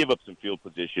 You can give up some field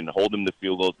position, hold them to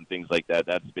field goals and things like that.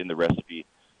 That's been the recipe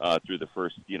through the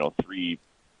first, three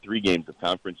games of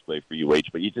conference play for UH.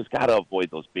 But you just got to avoid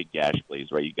those big gash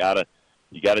plays, right? You got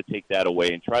to take that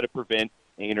away and try to prevent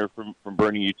Haener from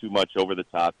burning you too much over the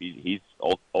top. He's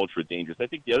ultra dangerous. I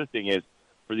think the other thing is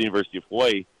for the University of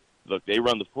Hawaii, look, they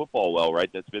run the football well, right?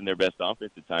 That's been their best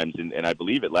offense at times. And I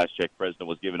believe at last check, Fresno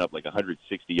was giving up like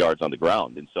 160 yards on the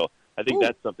ground. And so I think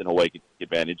that's something Hawaii can take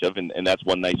advantage of, and that's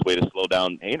one nice way to slow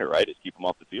down Haener, right, is keep him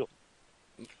off the field.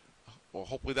 Well,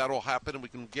 hopefully that will happen, and we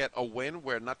can get a win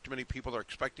where not too many people are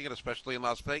expecting it, especially in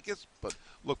Las Vegas. But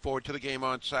look forward to the game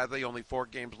on Saturday. Only 4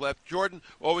 games left. Jordan,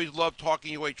 always love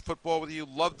talking UH football with you.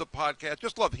 Love the podcast.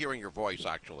 Just love hearing your voice,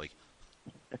 actually.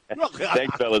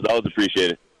 Thanks, fellas. Always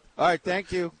appreciate it. All right,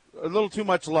 thank you. A little too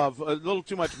much love, a little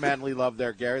too much manly love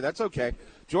there, Gary. That's okay.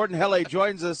 Jordan Helle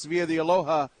joins us via the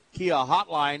Aloha Kia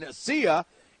hotline. See ya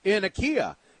in a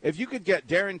Kia. If you could get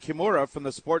Darren Kimura from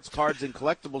the Sports Cards and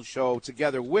Collectibles Show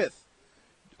together with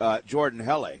Jordan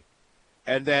Helle,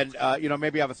 and then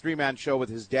maybe have a 3-man show with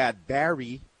his dad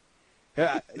Barry.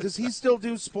 Does he still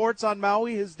do sports on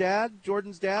Maui? His dad,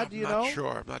 Jordan's dad. Do you know?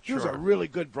 I'm not sure. He was a really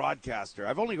good broadcaster.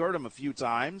 I've only heard him a few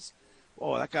times.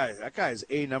 Oh, that guy is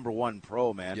a #1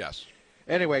 pro, man. Yes.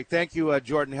 Anyway, thank you,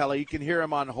 Jordan Helle. You can hear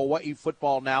him on Hawaii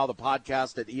Football Now, the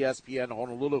podcast at ESPN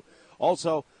Honolulu.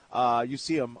 Also, you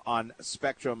see him on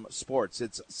Spectrum Sports.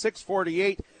 It's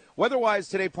 6:48. Weather-wise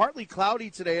today, partly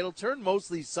cloudy today. It'll turn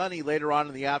mostly sunny later on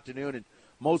in the afternoon and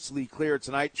mostly clear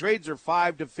tonight. Trades are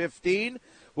 5 to 15.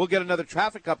 We'll get another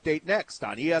traffic update next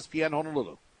on ESPN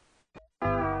Honolulu.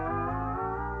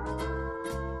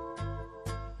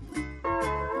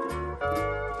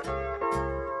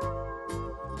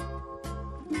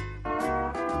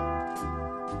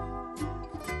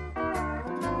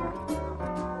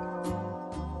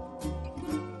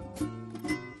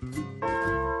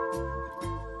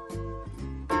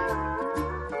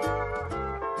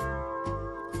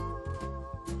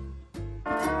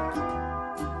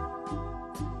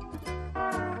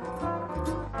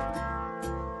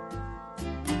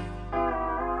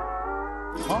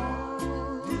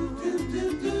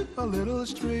 A little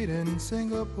street in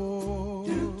Singapore,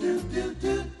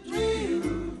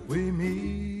 we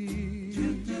meet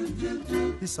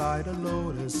beside a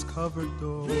lotus-covered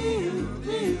door.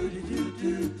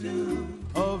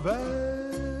 A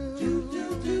veil,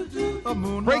 a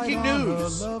moonlight Breaking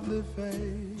news. On her lovely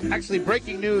face. Actually,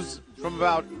 breaking news from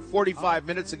about 45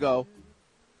 minutes ago.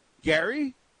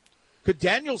 Gary, could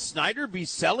Daniel Snyder be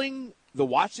selling the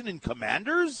Washington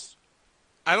Commanders?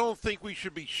 I don't think we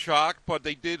should be shocked, but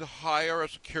they did hire a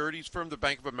securities firm, the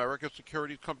Bank of America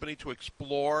Securities Company, to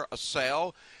explore a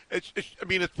sale. It's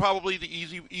probably the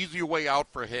easier way out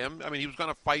for him. I mean, he was going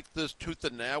to fight this tooth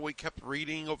and nail. We kept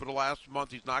reading over the last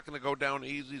month. He's not going to go down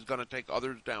easy. He's going to take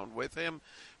others down with him.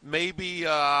 Maybe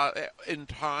in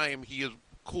time he has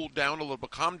calmed down a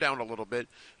little bit,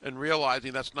 and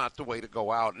realizing that's not the way to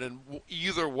go out. And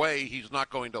either way, he's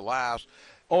not going to last.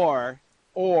 Or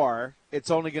it's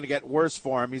only going to get worse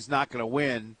for him. He's not going to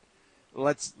win.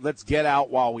 Let's get out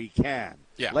while we can.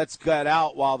 Yeah. Let's get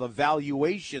out while the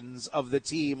valuations of the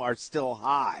team are still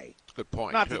high. That's a good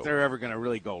point. Not that they're ever going to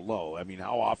really go low. I mean,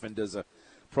 how often does a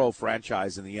pro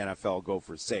franchise in the NFL go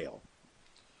for sale?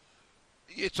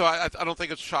 So I don't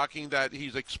think it's shocking that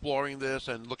he's exploring this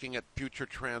and looking at future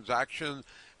transactions,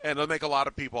 and it'll make a lot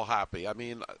of people happy. I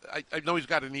mean, I know he's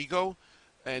got an ego,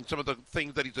 and some of the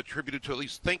things that he's attributed to at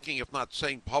least thinking, if not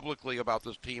saying publicly about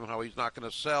this team, how he's not going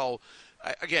to sell.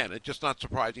 Again, it's just not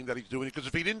surprising that he's doing it, because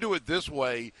if he didn't do it this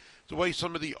way, the way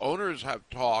some of the owners have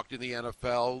talked in the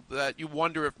NFL, that you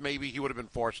wonder if maybe he would have been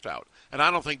forced out. And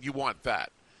I don't think you want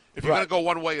that. If you're going to go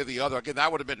one way or the other, again,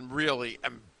 that would have been really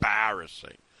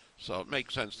embarrassing. So it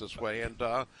makes sense this way, and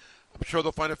I'm sure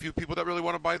they'll find a few people that really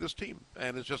want to buy this team,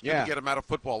 and it's just going to get him out of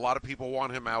football. A lot of people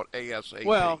want him out ASAP.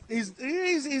 Well,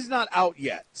 he's not out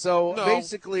yet. So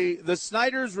basically, the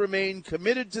Snyders remain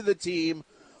committed to the team,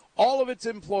 all of its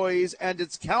employees, and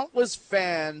its countless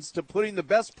fans to putting the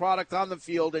best product on the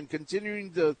field and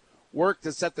continuing to work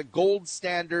to set the gold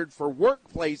standard for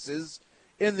workplaces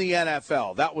in the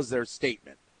NFL. That was their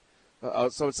statement.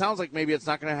 So it sounds like maybe it's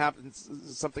not going to happen.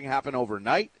 Something happen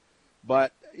overnight.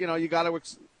 But, you got to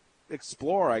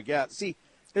explore, I guess. See,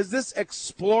 is this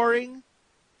exploring?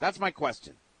 That's my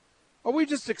question. Are we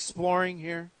just exploring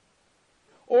here?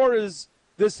 Or is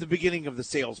this the beginning of the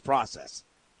sales process?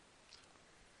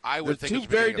 I would think two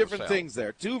very different things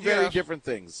there. Two very different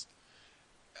things.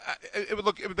 It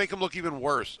would make him look even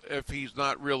worse if he's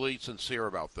not really sincere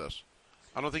about this.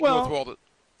 I don't think he'll throw all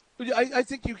the... I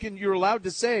think you're allowed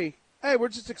to say, hey, we're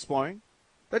just exploring.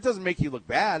 That doesn't make you look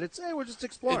bad. It's, hey, we're just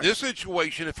exploring. In this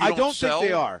situation, if you don't sell...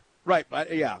 think they are. Right,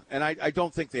 and I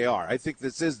don't think they are. I think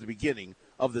this is the beginning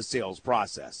of the sales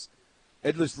process.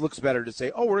 It just looks better to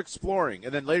say, oh, we're exploring.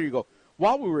 And then later you go,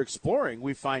 while we were exploring,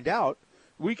 we find out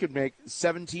we could make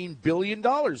 $17 billion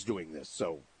doing this.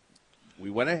 So we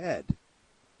went ahead.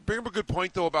 Bring up a good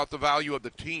point, though, about the value of the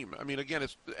team. I mean, again,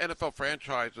 NFL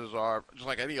franchises are just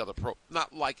like any other pro,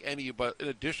 not like any, but in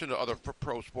addition to other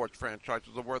pro sports franchises,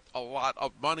 are worth a lot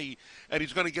of money, and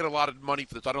he's going to get a lot of money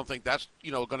for this. I don't think that's,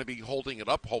 going to be holding it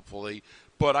up, hopefully,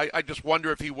 but I just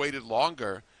wonder if he waited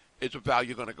longer, is the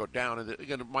value going to go down? And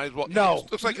again, it might as well. No.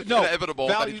 It looks like it's inevitable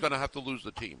that he's going to have to lose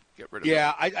the team, get rid of it.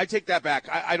 Yeah, I take that back.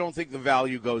 I don't think the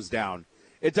value goes down.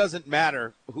 It doesn't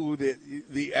matter who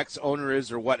the ex-owner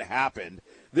is or what happened.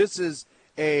 This is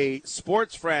a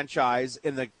sports franchise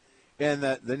in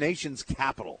the nation's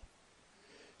capital.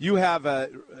 You have a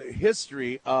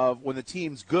history of when the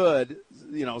team's good,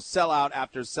 sellout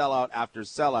after sellout after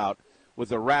sellout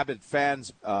with a rabid fan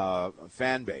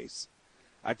base.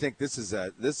 I think this is.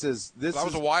 That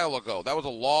was a while ago. That was a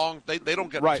long. They don't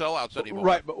get sellouts anymore.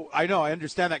 Right, but I know, I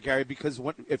understand that, Gary, because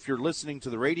if you're listening to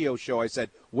the radio show, I said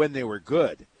when they were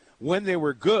good. When they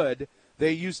were good,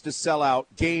 they used to sell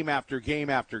out game after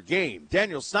game after game.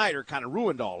 Daniel Snyder kind of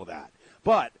ruined all of that.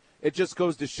 But it just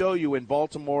goes to show you in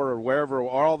Baltimore or wherever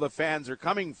all the fans are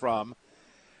coming from,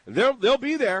 they'll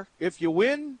be there. If you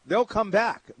win, they'll come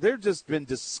back. They've just been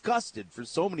disgusted for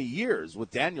so many years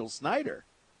with Daniel Snyder.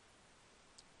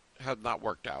 Has not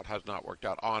worked out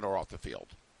on or off the field.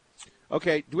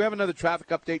 Okay, do we have another traffic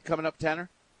update coming up, Tanner?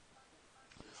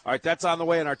 All right, that's on the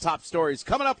way in our top stories.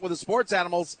 Coming up with the Sports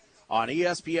Animals on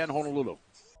ESPN Honolulu.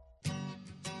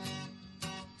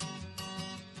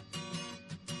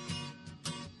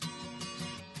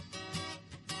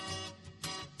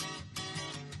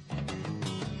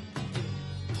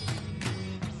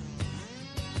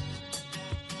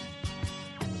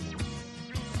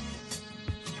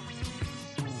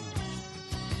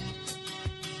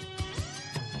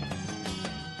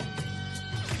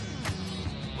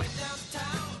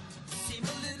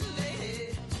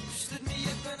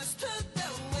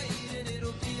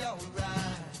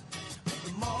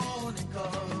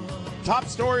 Top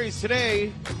stories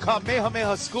today.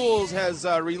 Kamehameha Schools has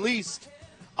released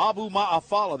Abu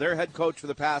Ma'afala, their head coach for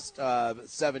the past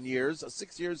 7 years.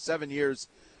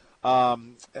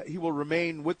 He will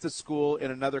remain with the school in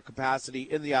another capacity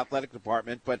in the athletic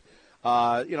department, but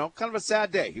kind of a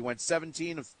sad day. He went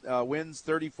 17 wins,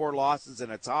 34 losses,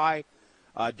 and a tie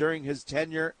during his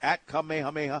tenure at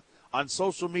Kamehameha. On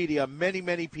social media,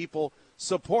 many people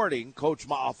supporting Coach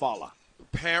Ma'afala?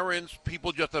 Parents,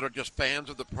 people just that are just fans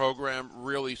of the program,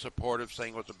 really supportive,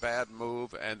 saying it was a bad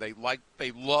move, and they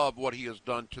love what he has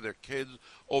done to their kids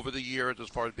over the years as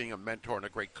far as being a mentor and a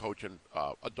great coach and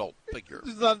adult figure.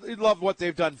 You love what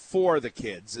they've done for the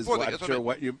kids, is what I'm sure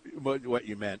what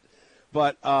you meant.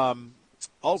 But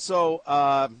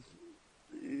also,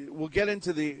 we'll get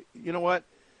into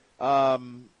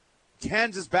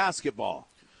Kansas basketball.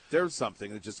 There's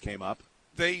something that just came up.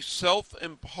 They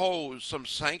self-imposed some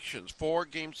sanctions,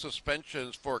 4-game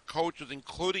suspensions for coaches,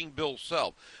 including Bill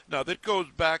Self. Now, that goes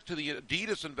back to the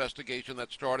Adidas investigation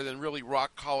that started and really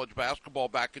rocked college basketball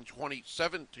back in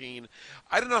 2017.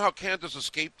 I don't know how Kansas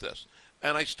escaped this,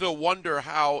 and I still wonder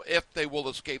if they will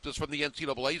escape this from the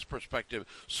NCAA's perspective.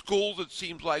 Schools, it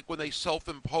seems like, when they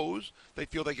self-impose, they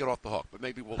feel they get off the hook, but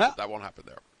maybe that won't happen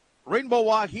there. Rainbow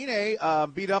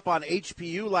Wahine beat up on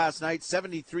HPU last night,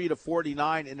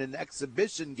 73-49 in an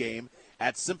exhibition game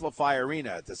at Simplify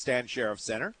Arena at the Stan Sheriff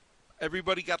Center.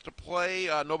 Everybody got to play.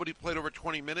 Nobody played over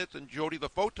 20 minutes, and Jody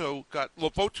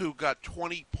Lefotu got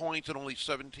 20 points in only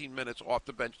 17 minutes off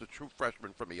the bench, the true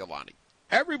freshman from Iolani.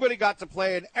 Everybody got to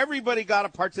play, and everybody got a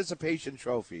participation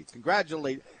trophy.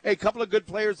 Congratulations. Hey, a couple of good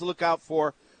players to look out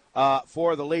for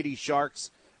the Lady Sharks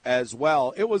as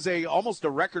well. It was almost a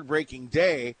record-breaking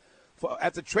day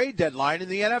at the trade deadline in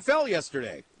the NFL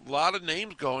yesterday. A lot of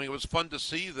names going. It was fun to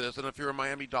see this, and if you're a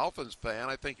Miami Dolphins fan,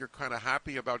 I think you're kind of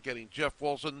happy about getting Jeff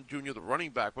Wilson Jr., the running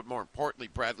back, but more importantly,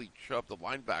 Bradley Chubb, the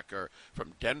linebacker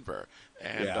from Denver.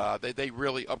 And they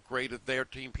really upgraded their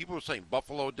team. People were saying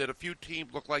Buffalo did. A few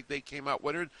teams looked like they came out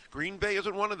winners. Green Bay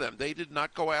isn't one of them. They did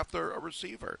not go after a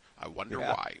receiver. I wonder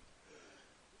why.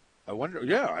 I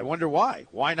wonder why.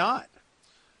 Why not?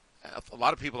 A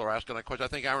lot of people are asking that question. I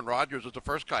think Aaron Rodgers is the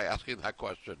first guy asking that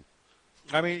question.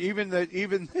 I mean, even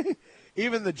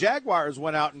the Jaguars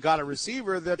went out and got a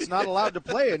receiver that's not allowed to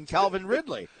play in Calvin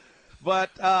Ridley.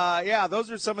 But, those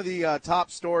are some of the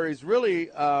top stories. Really,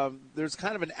 there's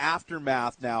kind of an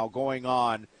aftermath now going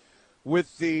on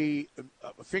with the,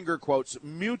 finger quotes,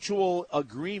 mutual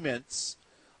agreements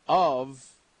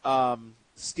of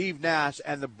Steve Nash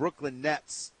and the Brooklyn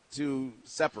Nets to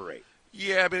separate.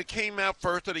 Yeah, I mean, it came out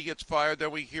first that he gets fired.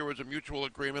 Then we hear it was a mutual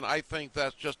agreement. I think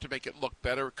that's just to make it look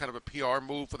better, kind of a PR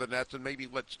move for the Nets, and maybe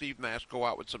let Steve Nash go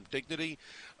out with some dignity.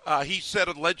 He said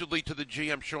allegedly to the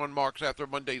GM, Sean Marks, after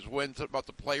Monday's win about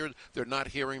the players, they're not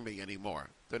hearing me anymore.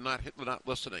 They're not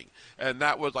listening. And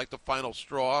that was like the final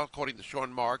straw, according to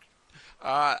Sean Marks.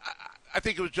 I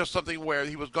think it was just something where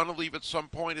he was going to leave at some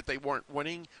point if they weren't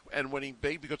winning and winning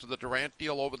big because of the Durant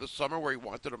deal over the summer where he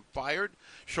wanted him fired.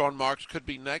 Sean Marks could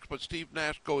be next, but Steve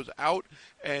Nash goes out.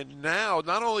 And now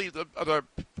not only the other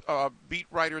beat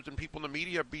writers and people in the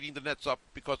media are beating the Nets up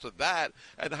because of that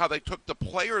and how they took the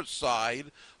player's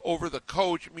side over the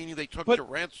coach, meaning they took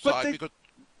Durant's side.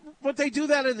 But they do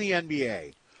that in the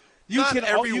NBA. Not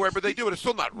everywhere, but they do it. It's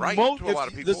still not right to a lot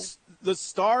of people. The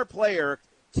star player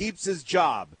keeps his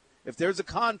job. If there's a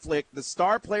conflict, the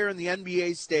star player in the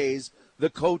NBA stays,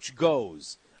 the coach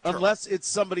goes. Sure. Unless it's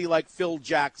somebody like Phil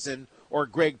Jackson or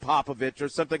Greg Popovich or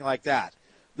something like that.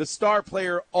 The star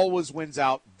player always wins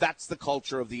out. That's the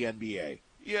culture of the NBA.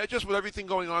 Yeah, just with everything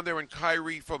going on there in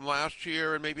Kyrie from last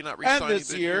year and maybe not re-signing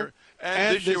this year.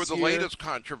 And this year with the latest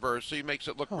controversy makes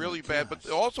it look really bad. But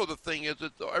also the thing is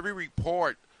that every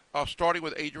report, starting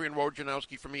with Adrian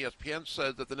Wojnarowski from ESPN,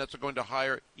 says that the Nets are going to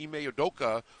hire Ime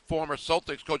Udoka, former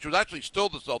Celtics coach, who's actually still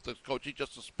the Celtics coach. He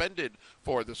just suspended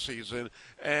for the season,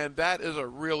 and that is a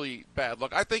really bad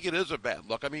look. I think it is a bad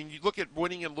look. I mean, you look at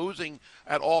winning and losing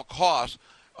at all costs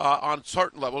on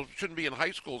certain levels. It shouldn't be in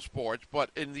high school sports, but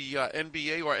in the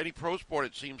NBA or any pro sport,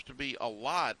 it seems to be a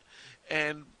lot.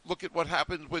 And look at what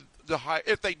happens with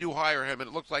if they do hire him, and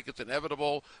it looks like it's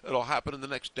inevitable. It'll happen in the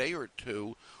next day or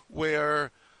two,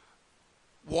 where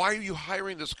why are you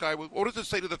hiring this guy? What does it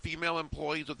say to the female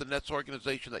employees of the Nets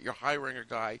organization that you're hiring a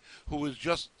guy who was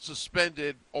just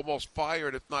suspended, almost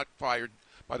fired, if not fired,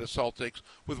 by the Celtics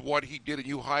with what he did, and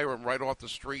you hire him right off the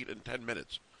street in 10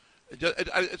 minutes?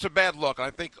 It's a bad look. I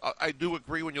think I do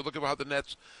agree when you look at how the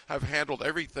Nets have handled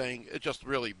everything. It's just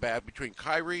really bad between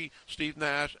Kyrie, Steve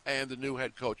Nash, and the new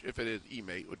head coach, if it is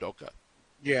Ime Udoka.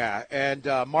 Yeah, and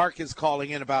Mark is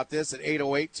calling in about this at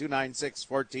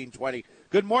 808-296-1420.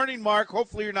 Good morning, Mark.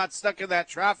 Hopefully you're not stuck in that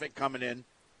traffic coming in.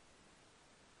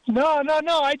 No.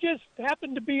 I just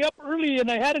happened to be up early, and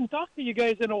I hadn't talked to you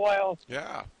guys in a while.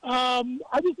 Yeah.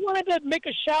 I just wanted to make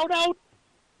a shout-out.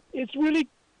 It's really,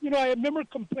 I remember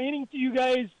complaining to you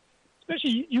guys,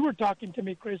 especially you were talking to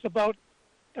me, Chris, about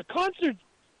the concerts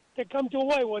that come to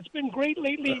Hawaii. Well, it's been great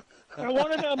lately. I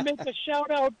wanted to make a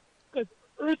shout-out because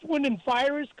Earth, Wind, and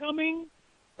Fire is coming.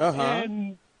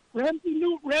 And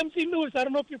Ramsey Lewis, I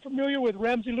don't know if you're familiar with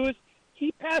Ramsey Lewis.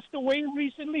 He passed away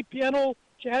recently,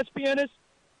 jazz pianist.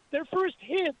 Their first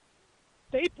hit,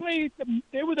 they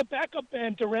were the backup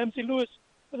band to Ramsey Lewis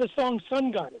for the song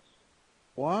Sun Goddess.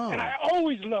 Wow. And I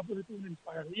always love Earth, Wind and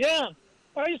Fire. Yeah.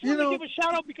 But I just want to give a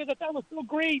shout out because I thought it was so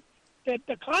great that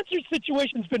the concert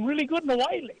situation's been really good in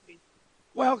Hawaii lately.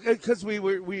 Well, because we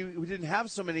didn't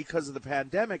have so many because of the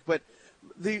pandemic, but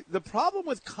the problem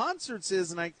with concerts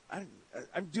is, and I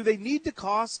do they need to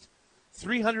cost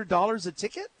 $300 a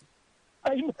ticket?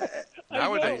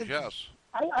 Nowadays, yes.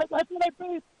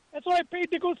 That's what I paid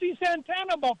to go see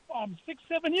Santana about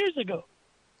 6-7 years ago.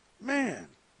 Man,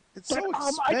 it's so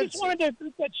expensive. I just wanted to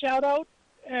give that shout out,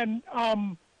 and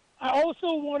I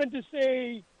also wanted to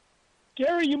say,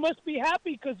 Gary, you must be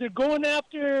happy because they're going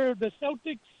after the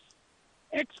Celtics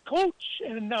ex-coach,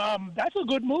 and that's a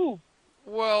good move.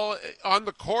 Well, on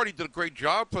the court, he did a great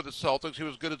job for the Celtics. He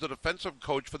was good as a defensive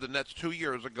coach for the Nets 2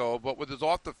 years ago. But with his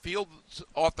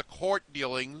off-the-court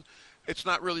dealings, it's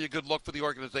not really a good look for the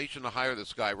organization to hire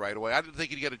this guy right away. I didn't think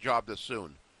he'd get a job this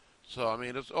soon. So, I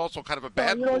mean, it's also kind of a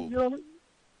bad move.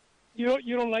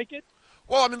 You don't like it?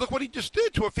 Well, I mean, look what he just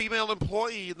did to a female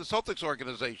employee in the Celtics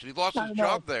organization. He lost his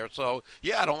job there. So,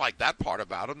 yeah, I don't like that part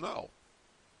about him, no.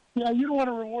 Yeah, you don't want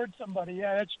to reward somebody.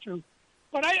 Yeah, that's true.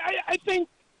 But I think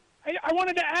I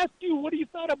wanted to ask you, what do you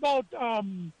thought about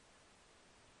the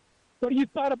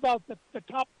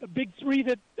big three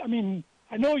that, I mean,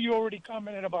 I know you already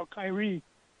commented about Kyrie,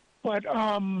 but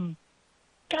God,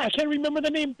 I can't remember the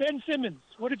name, Ben Simmons.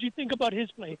 What did you think about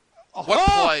his play? What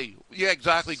play? Yeah,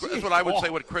 exactly. That's what I would say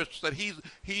with Chris, that he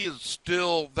is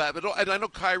still that. And I know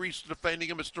Kyrie's defending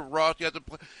him, Mr. Ross.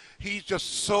 He's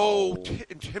just so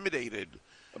intimidated.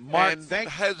 Mark, and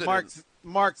hesitant.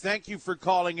 Mark, thank you for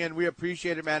calling in. We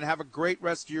appreciate it, man. Have a great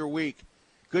rest of your week.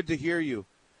 Good to hear you.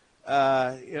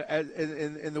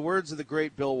 In the words of the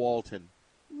great Bill Walton,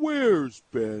 where's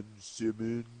Ben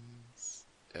Simmons?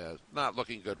 Yeah, not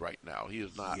looking good right now. He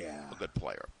is not a good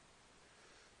player.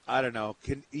 I don't know.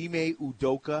 Can Ime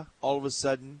Udoka all of a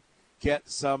sudden get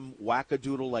some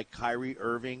wackadoodle like Kyrie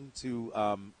Irving to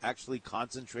actually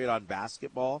concentrate on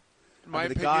basketball? In my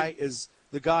opinion,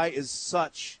 the guy is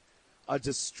such a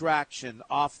distraction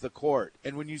off the court.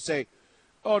 And when you say,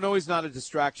 oh, no, he's not a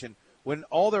distraction, when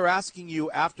all they're asking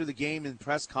you after the game in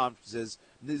press conferences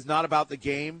is not about the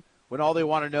game, when all they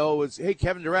want to know is, hey,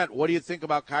 Kevin Durant, what do you think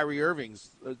about Kyrie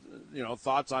Irving's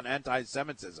thoughts on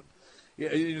anti-Semitism?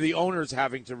 The owners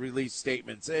having to release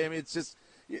statements. I mean, it's just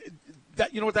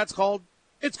that. You know what that's called?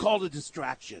 It's called a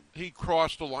distraction. He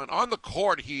crossed the line. On the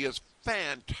court, he is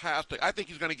fantastic. I think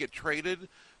he's going to get traded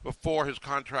before his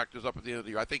contract is up at the end of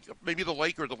the year. I think maybe the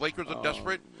Lakers. The Lakers are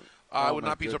desperate. I would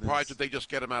not be surprised if they just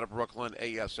get him out of Brooklyn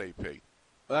ASAP.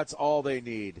 That's all they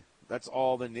need. That's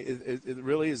all they need. It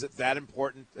really is it that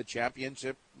important? A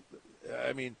championship?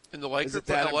 I mean, in the Lakers, is it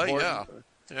that LA, important?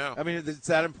 Yeah. I mean, it's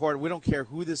that important. We don't care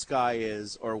who this guy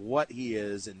is or what he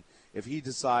is, and if he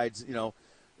decides,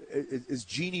 is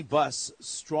Jeannie Buss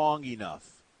strong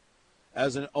enough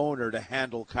as an owner to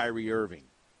handle Kyrie Irving?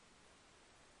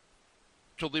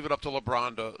 She'll leave it up to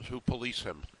LeBron to police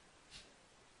him.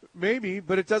 Maybe,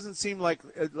 but it doesn't seem like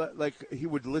he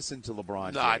would listen to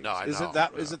LeBron. No,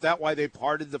 Isn't that why they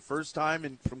parted the first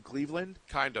time from Cleveland?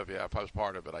 Kind of, yeah. That was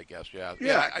part of it, I guess. Yeah.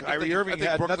 Kyrie Irving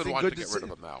had Brooklyn nothing wants good to get rid of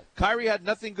him now. Kyrie had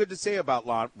nothing good to say about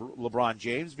LeBron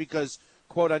James because,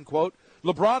 quote unquote,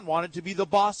 LeBron wanted to be the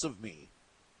boss of me.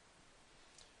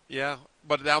 Yeah,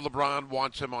 but now LeBron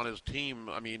wants him on his team.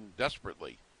 I mean,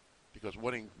 desperately. Because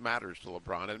winning matters to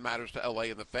LeBron. It matters to LA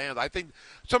and the fans. I think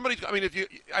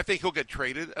I think he'll get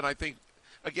traded, and I think,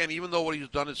 again, even though what he's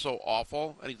done is so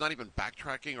awful, and he's not even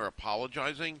backtracking or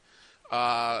apologizing,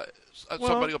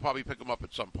 somebody will probably pick him up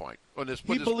at some point when this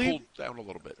cools down a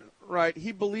little bit. Right.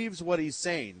 He believes what he's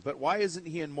saying, but why isn't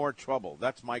he in more trouble?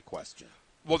 That's my question.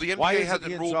 Well, the NBA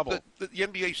hasn't ruled the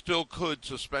NBA still could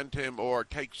suspend him or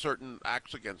take certain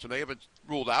acts against him. They haven't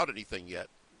ruled out anything yet.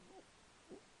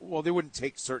 Well, they wouldn't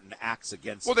take certain acts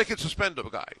against him. Well, they could suspend a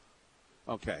guy.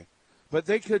 Okay. But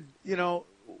they could,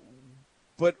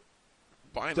 but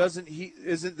doesn't he?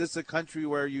 Isn't this a country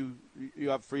where you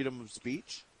have freedom of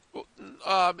speech? Well,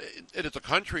 it is a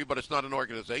country, but it's not an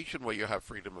organization where you have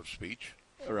freedom of speech.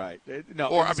 Right. No.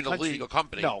 Or, a league, a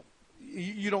company. No.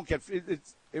 You don't get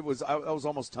 – I was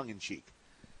almost tongue-in-cheek.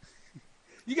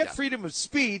 You get freedom of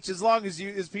speech as long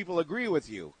as people agree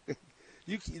with you.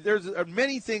 There's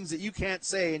many things that you can't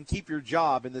say and keep your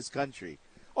job in this country.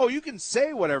 Oh, you can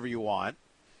say whatever you want,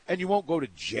 and you won't go to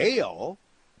jail,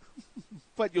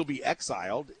 but you'll be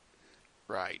exiled.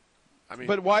 Right. I mean,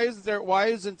 but why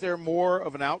isn't there more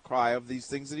of an outcry of these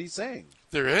things that he's saying?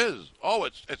 There is. Oh,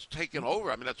 it's taken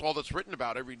over. I mean, that's all that's written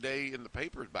about every day in the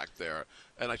papers back there,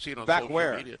 and I see it on Back social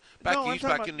where? media. Back No, I'm east,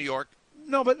 talking back about- in New York.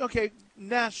 No, but okay,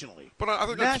 nationally. But I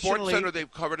think at Sports Center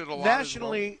they've covered it a lot.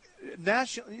 Nationally,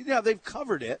 yeah, they've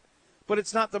covered it, but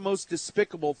it's not the most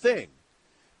despicable thing.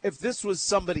 If this was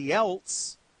somebody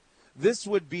else, this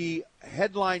would be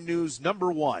headline news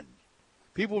number one.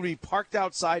 People would be parked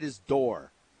outside his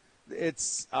door.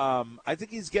 It's, I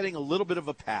think he's getting a little bit of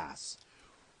a pass.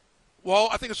 Well,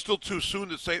 I think it's still too soon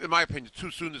to say, in my opinion,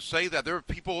 too soon to say that. There are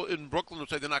people in Brooklyn who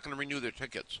say they're not going to renew their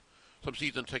tickets, some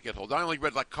season ticket holders. I only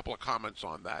read like a couple of comments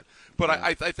on that. But Yeah.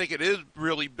 I think it is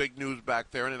really big news back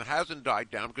there, and it hasn't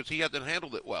died down because he hasn't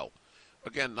handled it well.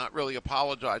 Again, not really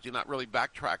apologizing, not really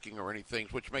backtracking or anything,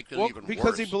 which makes it even because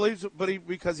worse. he believes,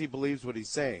 because he believes what he's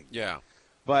saying. Yeah.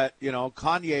 But, you know,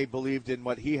 Kanye believed in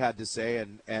what he had to say,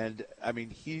 and I mean,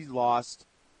 he lost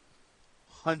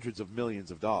hundreds of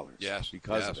millions of dollars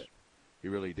because of it. He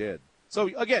really did.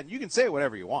 So, again, you can say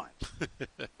whatever you want.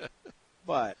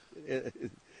 But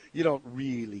you don't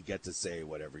really get to say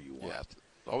whatever you want.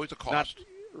 Yeah, always a cost.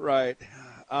 Right.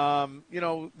 You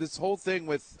know, this whole thing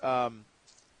with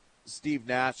Steve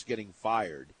Nash getting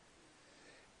fired,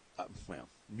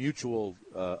 mutual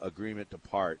agreement to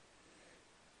part.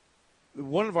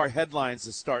 One of our headlines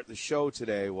to start the show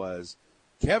today was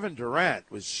Kevin Durant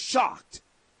was shocked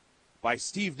by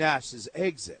Steve Nash's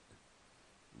exit.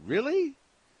 Really?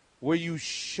 Were you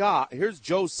shocked? Here's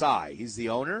Joe Tsai. He's the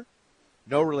owner.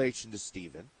 No relation to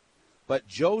Steven. But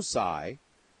Joe Tsai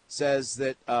says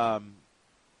that,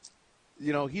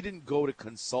 you know, he didn't go to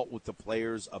consult with the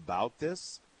players about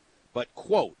this. But,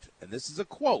 quote, and this is a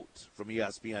quote from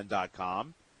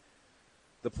ESPN.com,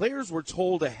 the players were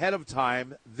told ahead of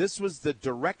time this was the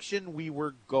direction we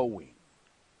were going.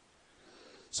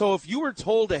 So if you were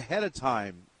told ahead of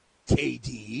time,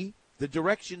 KD, the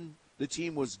direction the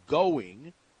team was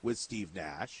going with Steve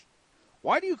Nash,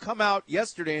 why do you come out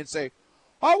yesterday and say,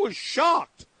 I was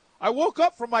shocked. I woke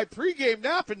up from my pregame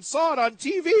nap and saw it on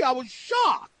TV. I was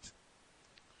shocked.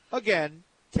 Again,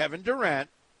 Kevin Durant,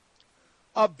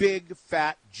 a big,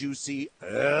 fat, juicy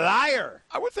liar.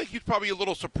 I would think he's probably a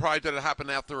little surprised that it happened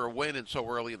after a win and so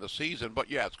early in the season. But,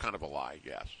 yeah, it's kind of a lie.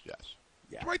 Yes. Yeah.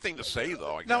 It's the right thing to say,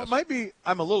 though, I guess. Now, it might be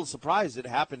I'm a little surprised it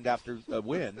happened after a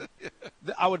win.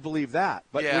 I would believe that.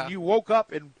 But when you woke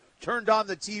up and turned on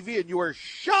the TV and you were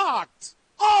shocked,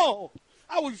 I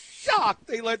was shocked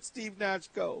they let Steve Nash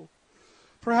go.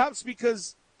 Perhaps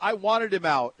because I wanted him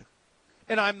out,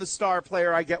 and I'm the star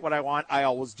player. I get what I want. I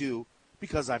always do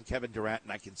because I'm Kevin Durant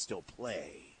and I can still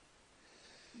play.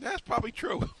 That's probably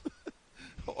true.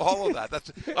 All of that.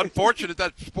 That's unfortunate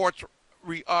that sports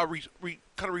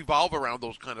kind of revolve around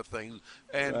those kind of things.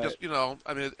 And right. just, you know,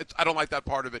 I mean, I don't like that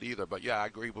part of it either. But, yeah, I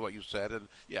agree with what you said. And,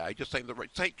 yeah, I just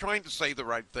trying to say the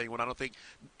right thing when I don't think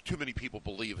too many people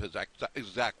believe his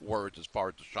exact words as far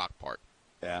as the shock part.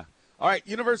 Yeah. All right,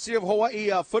 University of Hawaii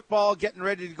football getting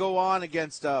ready to go on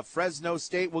against Fresno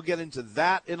State. We'll get into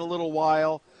that in a little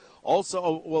while.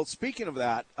 Also, well, speaking of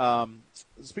that,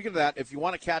 if you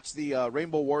want to catch the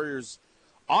Rainbow Warriors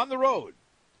on the road,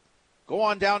 go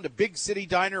on down to Big City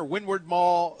Diner, Windward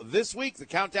Mall this week. The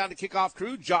Countdown to Kickoff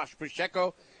crew, Josh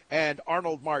Pacheco and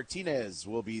Arnold Martinez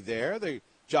will be there.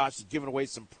 Josh is giving away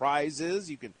some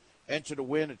prizes. You can enter to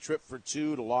win a trip for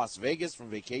two to Las Vegas from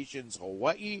Vacations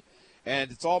Hawaii.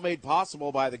 And it's all made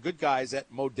possible by the good guys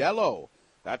at Modelo.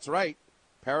 That's right.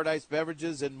 Paradise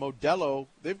Beverages and Modelo.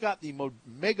 They've got the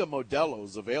Mega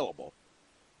Modelos available.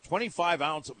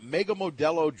 25-ounce Mega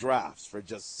Modelo drafts for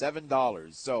just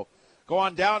 $7. So go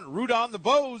on down, root on the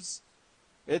Bows.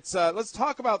 Let's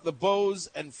talk about the Bows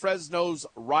and Fresno's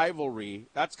rivalry.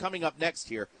 That's coming up next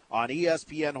here on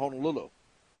ESPN Honolulu.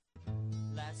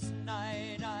 Last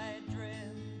night I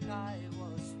dreamt I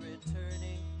was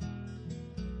returning,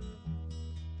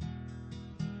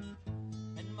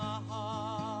 and my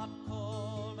heart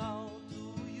called out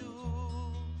to you,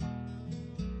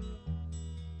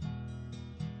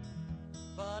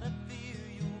 but I fear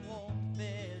you won't be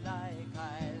like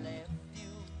I left you.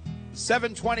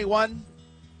 7:21.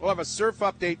 We'll have a surf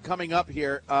update coming up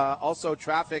here. Also,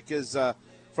 traffic is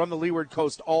from the Leeward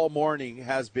Coast all morning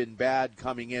has been bad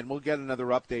coming in. We'll get another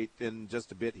update in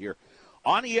just a bit here.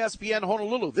 On ESPN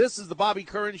Honolulu, this is the Bobby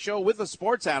Curran Show with the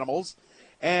Sports Animals.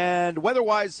 And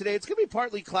weather-wise today, it's going to be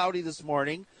partly cloudy this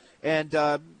morning and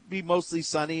be mostly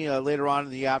sunny later on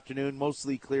in the afternoon,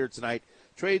 mostly clear tonight.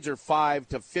 Trades are 5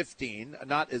 to 15,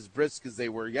 not as brisk as they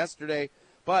were yesterday,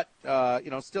 but,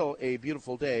 still a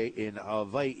beautiful day in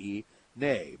Hawaii.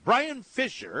 Bryan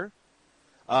Fischer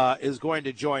is going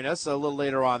to join us a little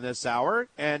later on this hour.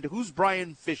 And who's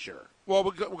Bryan Fischer? Well,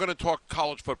 we're going to talk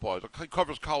college football. It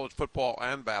covers college football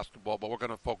and basketball, but we're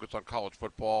going to focus on college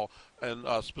football and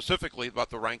specifically about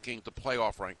the rankings, the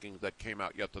playoff rankings that came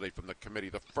out yesterday from the committee,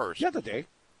 the first Yesterday.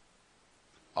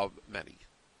 of many.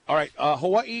 All right,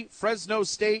 Hawaii, Fresno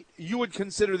State. You would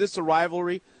consider this a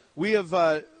rivalry? We have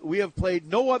played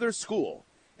no other school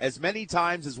as many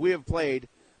times as we have played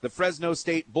the Fresno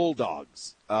State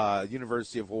Bulldogs.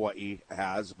 University of Hawaii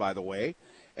has, by the way.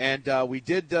 And we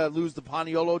did lose the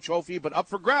Paniolo Trophy, but up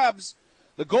for grabs,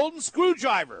 the Golden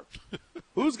Screwdriver.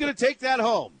 Who's going to take that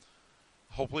home?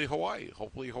 Hopefully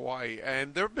Hawaii.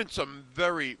 And there have been some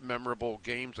very memorable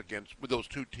games with those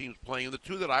two teams playing. The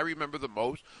two that I remember the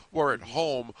most were at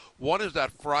home. One is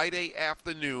that Friday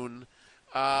afternoon,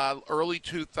 early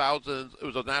 2000s. It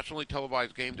was a nationally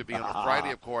televised game to be on a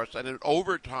Friday, of course. And in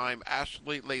overtime,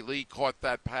 Ashley Lee caught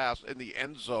that pass in the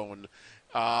end zone.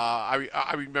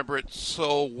 I remember it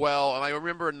so well, and I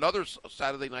remember another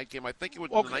Saturday night game. I think it was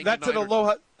in the 1990s. That's at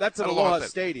Aloha. That's at Aloha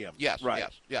Stadium. Yes, right.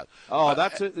 Yes. Oh,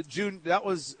 that's June. That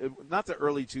was not the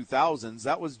early 2000s.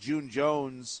 That was June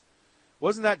Jones.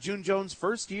 Wasn't that June Jones'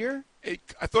 first year?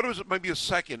 I thought it was maybe a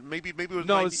second. Maybe it was.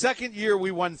 No, the second year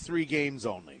we won 3 games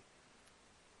only.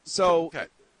 So okay.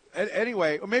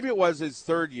 Anyway, or maybe it was his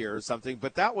third year or something.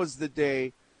 But that was the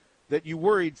day that you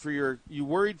worried for your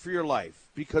life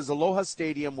because Aloha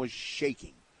Stadium was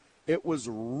shaking. It was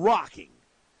rocking,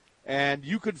 and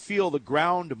you could feel the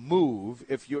ground move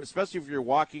especially if you're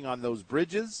walking on those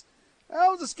bridges. That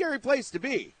was a scary place to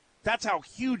be. That's how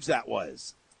huge that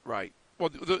was. Right. Well,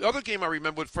 the other game I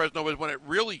remember with Fresno was when it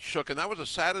really shook, and that was a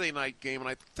Saturday night game, and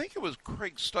I think it was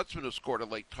Craig Stutzman who scored a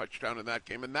late touchdown in that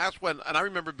game. And that's when, and I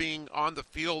remember being on the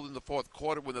field in the fourth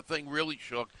quarter when the thing really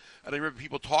shook, and I remember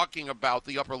people talking about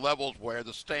the upper levels where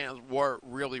the stands were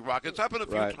really rocking. It's happened a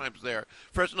few times there.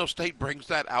 Fresno State brings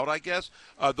that out, I guess.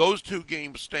 Those two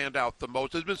games stand out the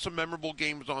most. There's been some memorable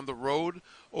games on the road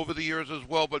over the years as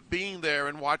well, but being there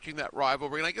and watching that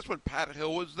rivalry, and I guess when Pat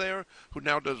Hill was there, who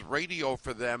now does radio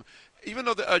for them, even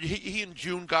though he and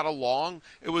June got along,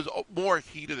 it was more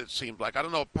heated, it seemed like. I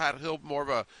don't know if Pat Hill more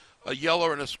of a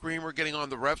yeller and a screamer getting on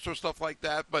the refs or stuff like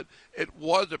that, but it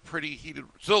was a pretty heated,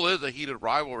 still is a heated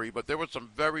rivalry, but there were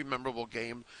some very memorable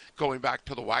games going back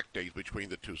to the WAC days between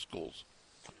the two schools.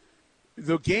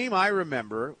 The game I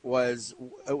remember was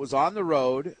on the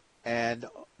road, and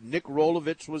Nick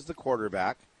Rolovich was the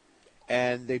quarterback,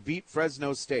 and they beat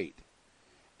Fresno State.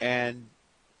 And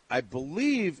I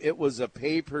believe it was a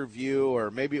pay-per-view, or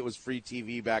maybe it was free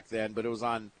TV back then, but it was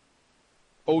on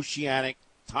Oceanic,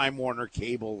 Time Warner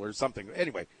Cable, or something.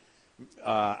 Anyway,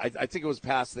 I think it was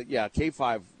past that. Yeah,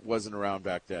 K5 wasn't around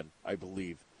back then, I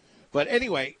believe. But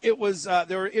anyway, it was.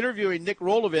 They were interviewing Nick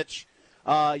Rolovich,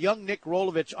 young Nick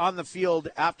Rolovich, on the field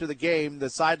after the game, the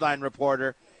sideline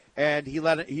reporter, and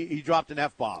he dropped an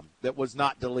F-bomb that was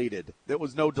not deleted. There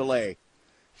was no delay.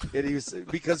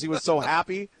 Because he was so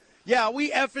happy. Yeah, we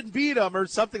effing beat them or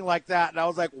something like that. And I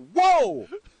was like, whoa,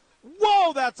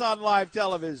 that's on live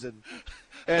television.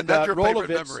 And that's your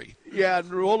favorite memory. Yeah, and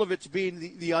Rolovich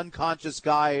being the unconscious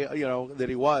guy, that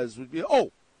he was, would be,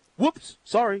 whoops,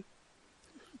 sorry.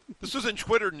 This isn't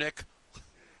Twitter, Nick.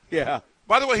 Yeah.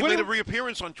 By the way, he made a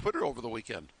reappearance on Twitter over the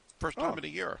weekend. First time in a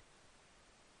year.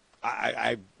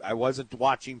 I wasn't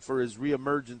watching for his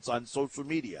reemergence on social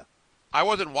media. I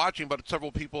wasn't watching, but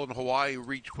several people in Hawaii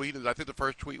retweeted. I think the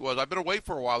first tweet was, I've been away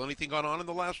for a while. Anything gone on in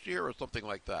the last year or something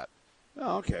like that?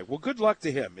 Oh, okay. Well, good luck to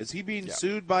him. Is he being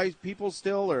sued by people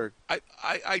still? Or I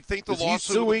think the lawsuit. Is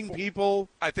he suing people?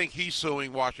 I think he's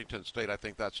suing Washington State. I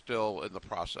think that's still in the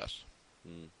process.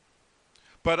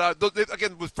 But,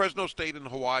 again, with Fresno State and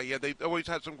Hawaii, they've always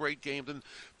had some great games. And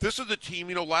this is a team,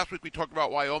 last week we talked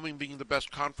about Wyoming being the best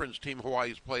conference team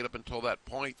Hawaii's played up until that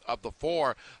point of the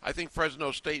 4. I think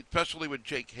Fresno State, especially with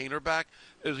Jake Haener back,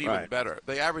 is even better.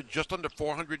 They average just under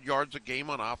 400 yards a game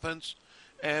on offense,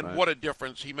 and what a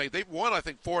difference he made. They've won, I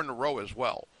think, 4 in a row as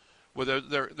well. Where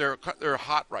they're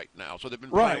hot right now, so they've been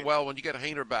playing well. When you get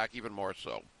Haener back, even more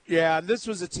so. Yeah, and this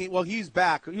was a team. Well, he's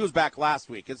back. He was back last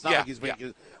week. It's not like he's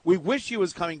making. We wish he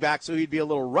was coming back so he'd be a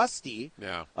little rusty.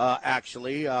 Yeah.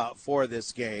 Actually, for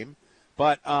this game,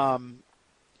 but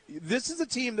this is a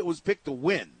team that was picked to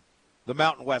win the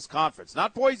Mountain West Conference,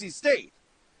 not Boise State.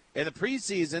 In the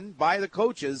preseason, by the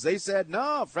coaches, they said,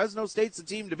 "No, Fresno State's the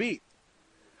team to beat."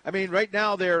 I mean, right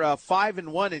now they're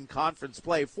 5-1 in conference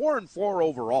play, 4-4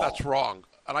 overall. That's wrong.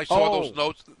 And I saw those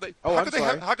notes. How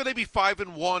could they be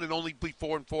 5-1 and only be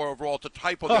 4-4 overall? It's a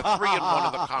typo. They're 3-1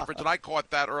 in the conference, and I caught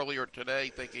that earlier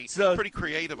today, thinking pretty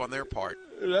creative on their part.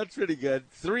 That's pretty good.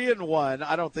 3-1.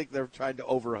 I don't think they're trying to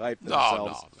overhype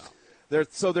themselves. No. They're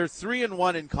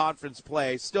 3-1 in conference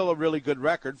play. Still a really good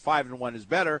record. 5-1 is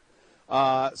better.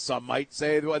 Some might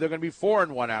say they're going to be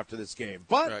 4-1 after this game.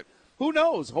 But Right. who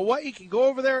knows? Hawaii can go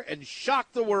over there and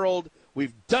shock the world.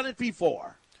 We've done it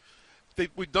before.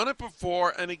 We've done it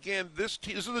before, and again, this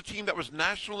is a team that was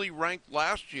nationally ranked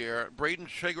last year. Braden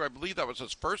Shager, I believe that was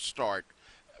his first start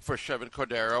for Chevin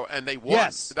Cordero, and they won.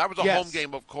 Yes. That was a Yes. home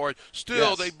game, of course. Still,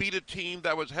 Yes. they beat a team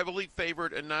that was heavily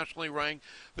favored and nationally ranked.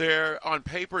 They're, on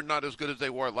paper, not as good as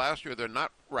they were last year. They're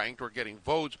not ranked or getting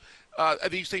votes.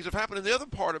 These things have happened. And the other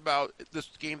part about this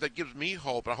game that gives me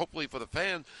hope, and hopefully for the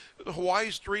fans,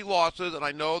 Hawaii's 3 losses, and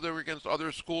I know they were against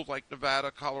other schools like Nevada,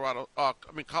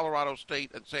 Colorado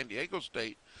State, and San Diego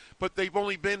State, but they've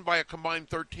only been by a combined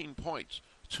 13 points.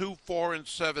 2, 4, and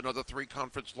 7 are the 3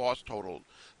 conference loss total.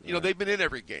 You know, they've been in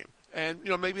every game. And, you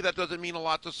know, maybe that doesn't mean a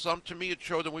lot to some. To me, it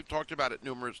shows, and we've talked about it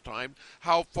numerous times,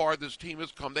 how far this team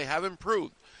has come. They have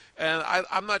improved. And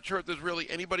I'm not sure if there's really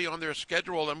anybody on their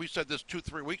schedule, and we said this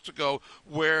 2-3 weeks ago,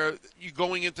 where you're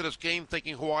going into this game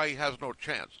thinking Hawaii has no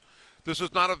chance. This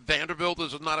is not a Vanderbilt.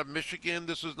 This is not a Michigan.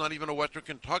 This is not even a Western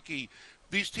Kentucky.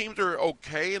 These teams are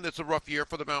okay, and it's a rough year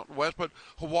for the Mountain West, but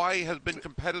Hawaii has been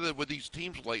competitive with these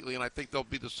teams lately, and I think they'll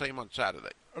be the same on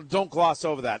Saturday. Don't gloss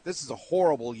over that. This is a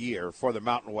horrible year for the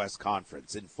Mountain West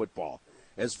Conference in football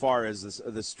as far as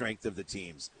the strength of the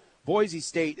teams. Boise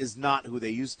State is not who they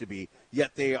used to be,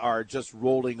 yet they are just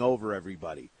rolling over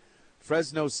everybody.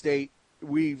 Fresno State,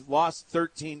 we've lost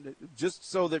 13, just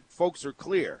so that folks are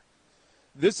clear.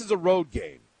 This is a road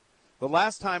game. The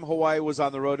last time Hawaii was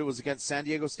on the road, it was against San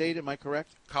Diego State, am I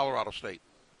correct? Colorado State.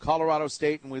 Colorado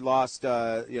State, and we lost,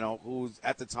 who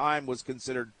at the time was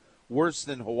considered worse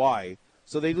than Hawaii.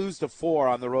 So they lose to 4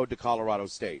 on the road to Colorado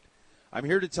State. I'm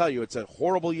here to tell you it's a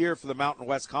horrible year for the Mountain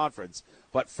West Conference,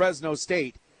 but Fresno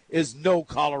State is no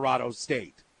Colorado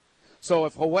State. So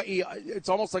if Hawaii, it's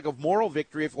almost like a moral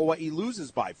victory if Hawaii loses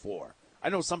by 4. I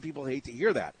know some people hate to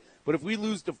hear that, but if we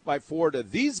lose by 4 to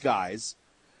these guys,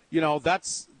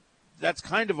 that's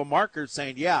kind of a marker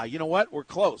saying, yeah, you know what, we're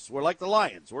close. We're like the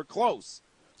Lions. We're close.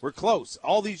 We're close.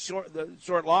 All these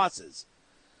short losses.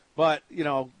 But,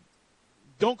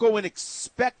 don't go in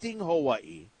expecting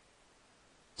Hawaii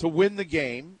to win the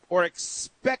game or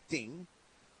expecting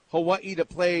Hawaii to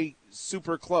play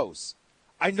super close.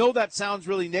 I know that sounds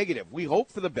really negative. We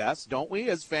hope for the best, don't we,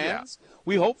 as fans? Yeah.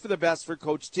 We hope for the best for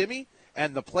Coach Timmy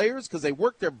and the players because they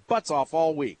work their butts off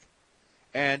all week.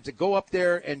 And to go up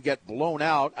there and get blown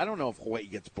out, I don't know if Hawaii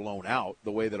gets blown out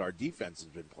the way that our defense has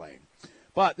been playing.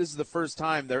 But this is the first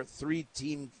time their 3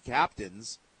 team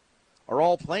captains are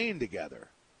all playing together.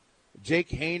 Jake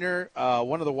Hayner,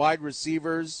 one of the wide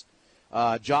receivers,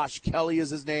 Josh Kelly is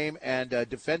his name, and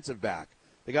defensive back.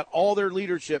 They got all their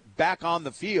leadership back on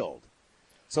the field.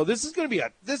 So this is going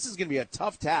to be a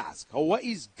tough task.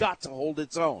 Hawaii's got to hold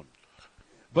its own.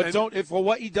 But if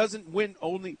Hawaii doesn't win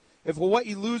only if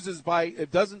Hawaii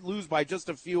doesn't lose by just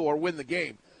a few or win the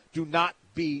game, do not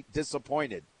be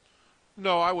disappointed.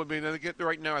 No, I would mean, and again,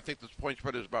 right now I think this point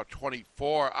spread is about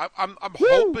 24. I'm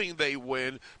hoping they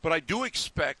win, but I do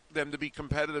expect them to be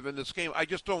competitive in this game. I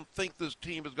just don't think this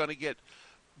team is going to get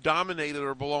dominated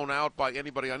or blown out by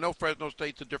anybody. I know Fresno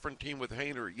State's a different team with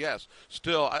Hayner, yes.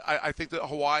 Still, I think that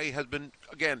Hawaii has been,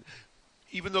 again,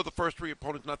 even though the first 3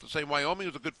 opponents not the same, Wyoming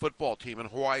was a good football team, and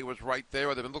Hawaii was right there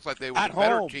with them. It looks like they were a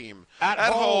better team. At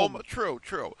home. True.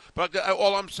 But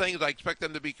all I'm saying is I expect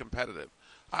them to be competitive.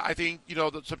 I think,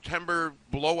 the September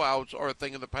blowouts are a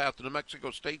thing in the past. The New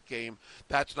Mexico State game,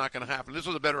 that's not going to happen. This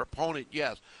is a better opponent,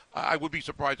 yes. I would be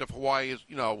surprised if Hawaii is,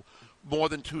 more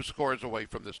than 2 scores away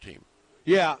from this team.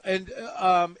 Yeah, and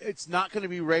it's not going to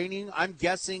be raining. I'm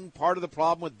guessing part of the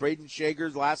problem with Braden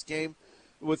Shager's last game,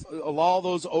 with all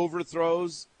those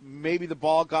overthrows, maybe the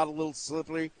ball got a little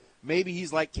slippery. Maybe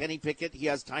he's like Kenny Pickett. He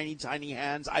has tiny, tiny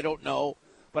hands. I don't know.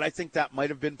 But I think that might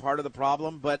have been part of the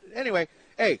problem. But anyway,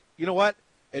 hey, you know what?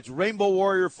 It's Rainbow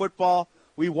Warrior football.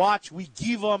 We watch. We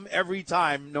give them every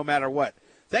time, no matter what.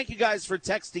 Thank you guys for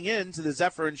texting in to the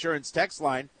Zephyr Insurance text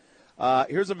line.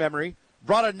 Here's a memory.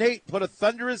 Brada Nate put a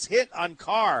thunderous hit on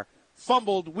Carr.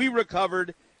 Fumbled. We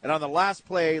recovered. And on the last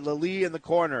play, Lali in the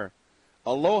corner.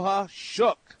 Aloha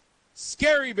shook.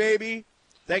 Scary, baby.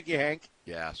 Thank you, Hank.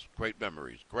 Yes, great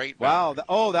memories. Great memories.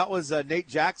 Wow. That was Nate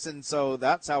Jackson, so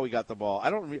that's how we got the ball.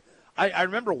 I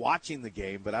remember watching the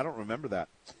game, but I don't remember that.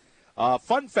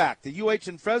 Fun fact, the UH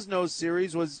and Fresno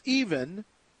series was even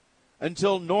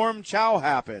until Norm Chow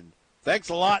happened. Thanks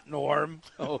a lot, Norm.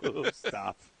 Oh,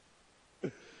 stop.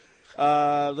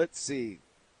 Let's see.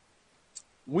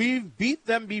 We've beat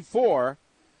them before,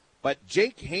 but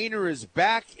Jake Hayner is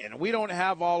back, and we don't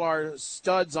have all our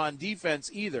studs on defense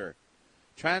either.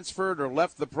 Transferred or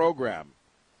left the program.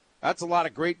 That's a lot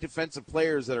of great defensive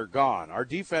players that are gone. Our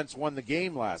defense won the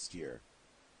game last year.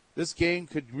 This game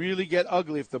could really get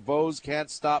ugly if the Bows can't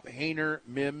stop Hayner,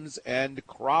 Mims, and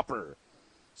Cropper.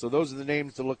 So those are the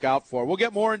names to look out for. We'll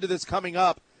get more into this coming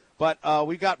up, but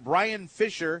we got Bryan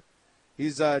Fischer.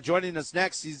 He's joining us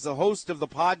next. He's the host of the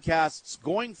podcasts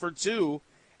Going for Two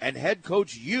and Head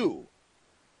Coach U.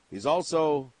 He's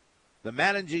also the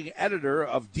managing editor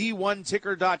of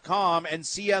D1Ticker.com and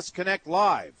CS Connect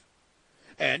Live.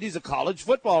 And he's a college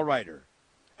football writer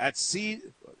at CF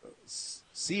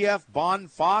Bond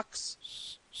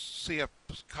Fox. CF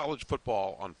College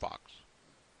Football on Fox.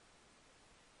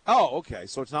 Oh, okay.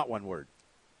 So it's not one word.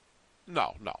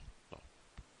 No.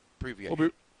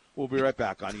 Abbreviation. We'll be right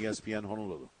back on ESPN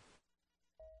Honolulu.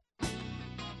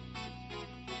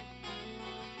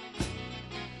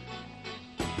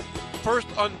 First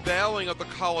unveiling of the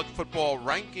college football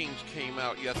rankings came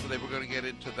out yesterday. We're going to get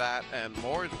into that and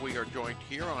more as we are joined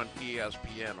here on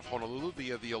ESPN Honolulu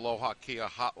via the Aloha Kia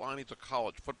hotline. He's a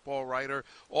college football writer,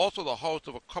 also the host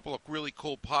of a couple of really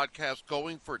cool podcasts,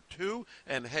 Going for Two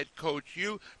and Head Coach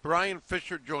U. Bryan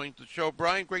Fischer joins the show.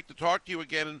 Bryan, great to talk to you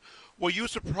again. And were you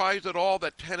surprised at all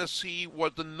that Tennessee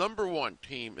was the number one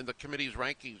team in the committee's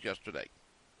rankings yesterday?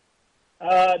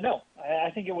 No,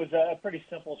 I think it was a pretty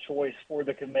simple choice for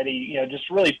the committee, just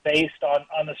really based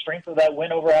on the strength of that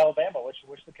win over Alabama,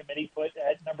 which the committee put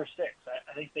at number 6.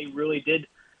 I think they really did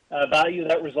value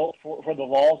that result for the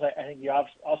Vols. I think you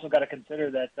also got to consider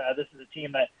that this is a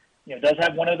team that does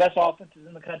have one of the best offenses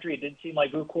in the country. It did seem like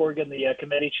Drew Corrigan, the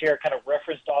committee chair, kind of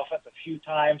referenced offense a few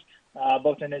times,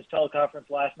 both in his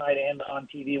teleconference last night and on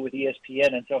TV with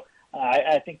ESPN. And so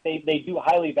I think they do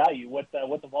highly value what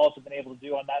the Vols have been able to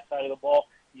do on that side of the ball.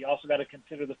 You also got to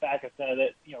consider the fact that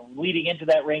leading into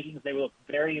that rankings, they look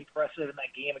very impressive in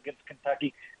that game against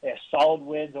Kentucky. They have solid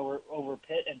wins over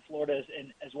Pitt and Florida,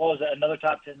 as well as another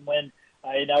top 10 win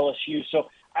in LSU. So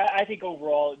I think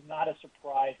overall, not a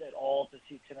surprise at all to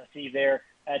see Tennessee there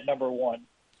at number 1.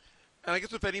 And I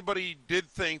guess if anybody did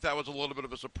think that was a little bit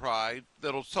of a surprise,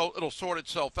 it'll sort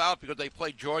itself out because they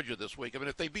play Georgia this week. I mean,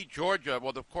 if they beat Georgia,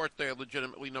 well, of course they're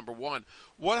legitimately number 1.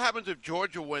 What happens if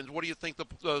Georgia wins? What do you think the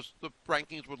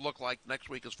rankings would look like next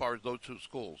week as far as those two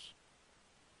schools?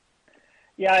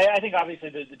 Yeah, I think obviously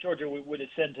the Georgia would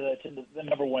ascend to the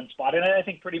number 1 spot, and I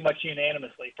think pretty much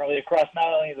unanimously, probably across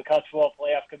not only the College Football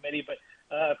Playoff Committee, but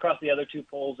across the other 2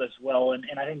 polls as well. And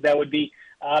I think that would be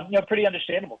pretty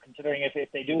understandable, considering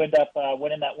if they do end up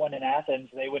winning that one in Athens,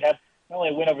 they would have not only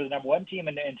a win over the number 1 team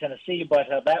in Tennessee, but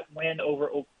that win over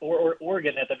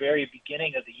Oregon at the very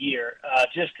beginning of the year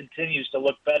just continues to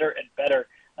look better and better,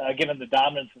 given the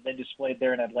dominance that they displayed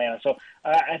there in Atlanta. So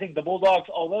I think the Bulldogs,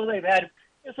 although they've had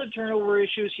some turnover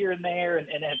issues here and there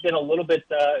and have been a little bit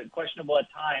questionable at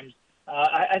times,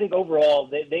 I think overall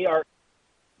they are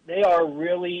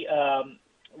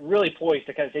really poised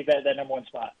to kind of take that number 1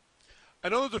 spot. I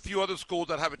know there's a few other schools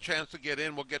that have a chance to get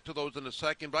in. We'll get to those in a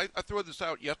second. But I threw this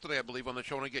out yesterday, I believe, on the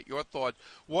show, and I get your thoughts.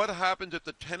 What happens if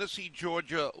the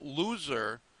Tennessee-Georgia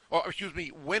winner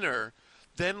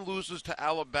then loses to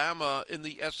Alabama in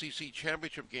the SEC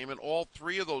championship game, and all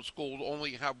 3 of those schools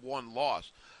only have 1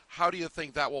 loss? How do you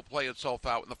think that will play itself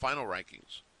out in the final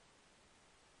rankings?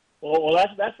 Well,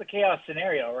 that's the chaos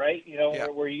scenario, right?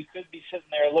 Where you could be sitting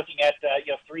there looking at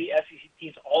 3 SEC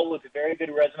teams, all with very good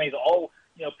resumes, all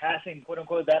passing quote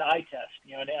unquote that eye test.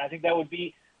 And I think that would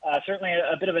be certainly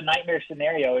a bit of a nightmare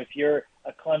scenario if you're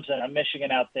a Clemson, a Michigan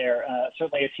out there,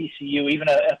 certainly a TCU, even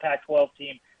a Pac-12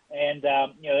 team. And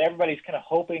everybody's kind of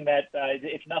hoping that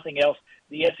if nothing else,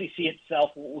 the SEC itself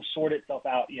will sort itself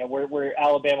out. Where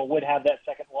Alabama would have that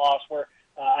second loss, where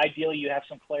ideally you have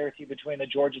some clarity between the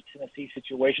Georgia-Tennessee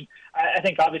situation. I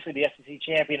think obviously the SEC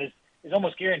champion is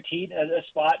almost guaranteed a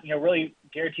spot. Really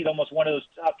guaranteed almost one of those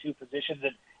top 2 positions,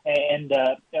 and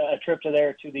a trip to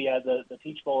the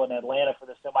Peach Bowl in Atlanta for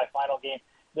the semifinal game.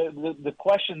 The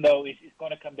question though is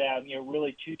going to come down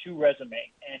really to resume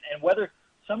and whether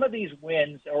some of these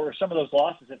wins or some of those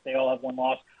losses, if they all have 1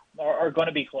 loss, are going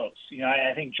to be close.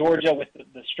 I think Georgia, with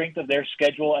the strength of their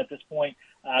schedule at this point,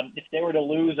 if they were to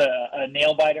lose a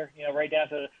nail biter, right down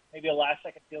to maybe a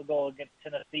last-second field goal against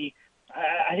Tennessee,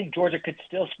 I think Georgia could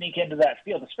still sneak into that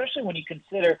field, especially when you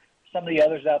consider some of the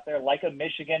others out there, like a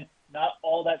Michigan, not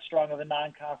all that strong of a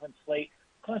non-conference slate.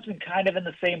 Clemson kind of in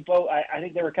the same boat. I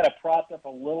think they were kind of propped up a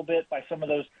little bit by some of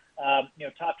those,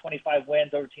 top 25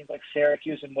 wins over teams like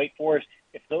Syracuse and Wake Forest.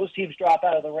 If those teams drop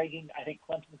out of the ranking, I think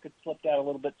Clemson could slip down a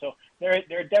little bit. So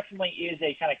there definitely is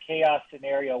a kind of chaos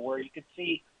scenario where you could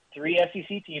see 3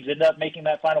 SEC teams end up making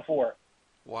that Final Four.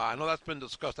 Wow, I know that's been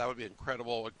discussed. That would be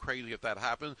incredible and crazy if that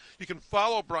happens. You can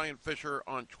follow Bryan Fischer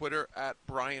on Twitter at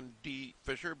Bryan D.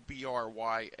 Fischer,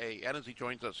 B-R-Y-A-N, as he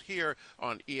joins us here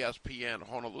on ESPN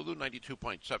Honolulu,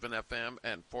 92.7 FM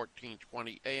and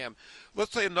 1420 AM.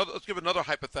 Let's give another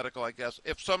hypothetical, I guess.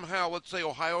 If somehow, let's say,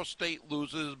 Ohio State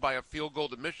loses by a field goal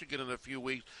to Michigan in a few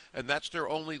weeks, and that's their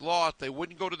only loss, they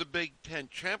wouldn't go to the Big Ten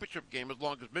championship game as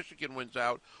long as Michigan wins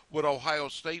out. Would Ohio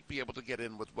State be able to get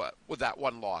in with that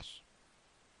one loss?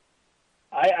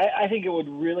 I think it would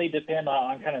really depend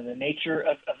on kind of the nature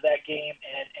of that game.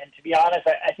 And to be honest,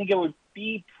 I think it would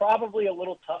be probably a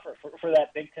little tougher for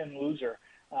that Big Ten loser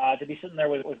to be sitting there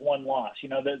with one loss. You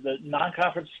know, the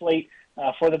non-conference slate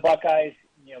for the Buckeyes,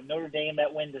 you know, Notre Dame,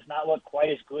 that win does not look quite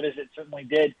as good as it certainly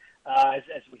did as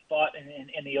we thought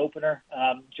in the opener,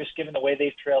 just given the way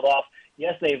they've trailed off.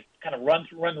 Yes, they've kind of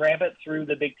run rampant through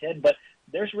the Big Ten, but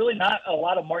there's really not a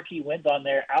lot of marquee wins on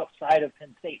there outside of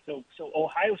Penn State. So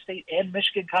Ohio State and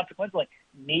Michigan, consequently,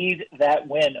 need that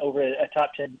win over a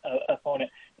top 10 opponent.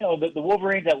 You know, the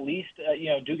Wolverines at least,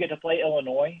 do get to play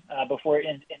Illinois before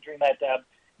entering that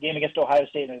game against Ohio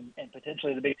State and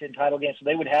potentially the Big Ten title game. So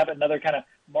they would have another kind of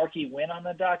marquee win on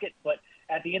the docket. But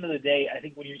at the end of the day, I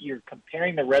think when you're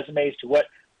comparing the resumes to what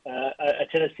a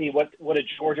Tennessee, what a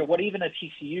Georgia, what even a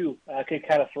TCU could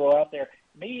kind of throw out there,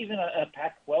 maybe even a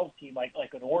Pac-12 team like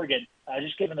an Oregon,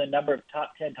 just given the number of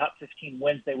top 10, top 15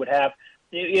 wins they would have,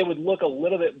 it would look a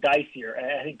little bit dicier,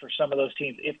 I think, for some of those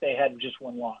teams if they had just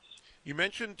one loss. You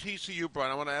mentioned TCU,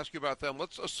 Brian. I want to ask you about them.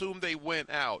 Let's assume they went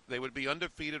out. They would be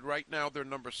undefeated. Right now, they're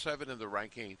number 7 in the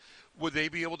ranking. Would they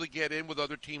be able to get in with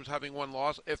other teams having one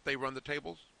loss if they run the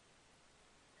tables?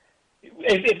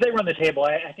 If they run the table,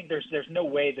 I think there's no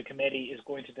way the committee is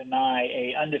going to deny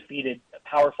a undefeated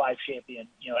Power 5 champion,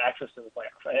 access to the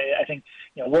playoffs. I think,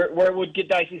 where it would get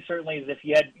dicey certainly is if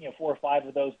you had, 4 or 5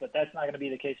 of those, but that's not going to be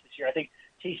the case this year. I think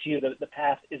TCU, the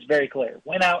path is very clear.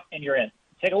 Win out and you're in.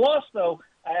 Take a loss, though,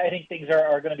 I think things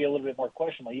are going to be a little bit more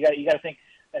questionable. You got to think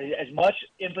as much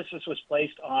emphasis was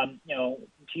placed on,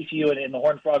 TCU and the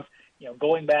Horned Frogs,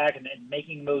 going back and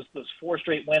making those 4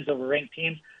 straight wins over ranked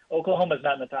teams. Oklahoma's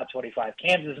not in the top 25.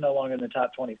 Kansas is no longer in the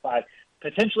top 25.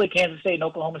 Potentially Kansas State and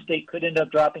Oklahoma State could end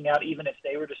up dropping out even if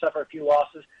they were to suffer a few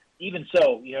losses. Even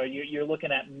so, you're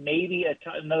looking at maybe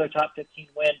another top 15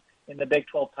 win in the Big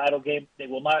 12 title game. They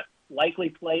will not likely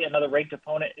play another ranked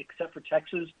opponent except for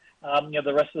Texas,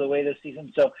 the rest of the way this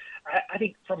season. So I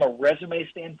think from a resume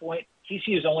standpoint,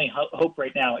 TCU's only hope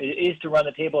right now is to run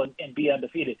the table and be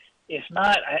undefeated. If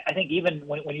not, I think even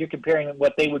when you're comparing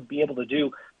what they would be able to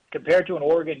do compared to an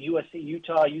Oregon, USC,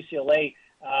 Utah, UCLA,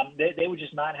 they would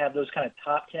just not have those kind of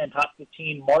top 10, top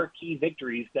 15 marquee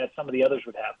victories that some of the others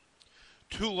would have.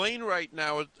 Tulane right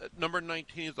now, at number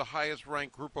 19, is the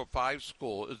highest-ranked Group of 5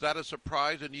 school. Is that a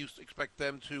surprise, and you expect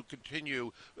them to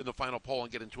continue in the final poll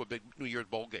and get into a big New Year's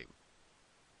Bowl game?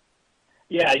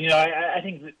 Yeah, I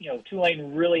think that,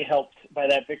 Tulane really helped by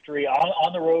that victory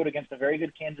on the road against a very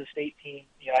good Kansas State team.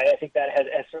 I think that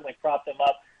has certainly propped them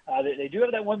up. They do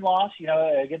have that one loss,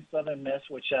 against Southern Miss,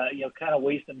 which kind of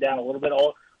weighs them down a little bit.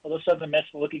 Although Southern Miss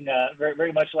looking very,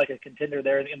 very much like a contender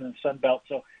there in the Sun Belt,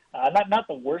 so not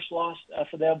the worst loss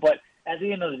for them. But at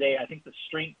the end of the day, I think the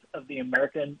strength of the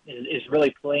American is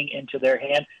really playing into their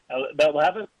hand. They'll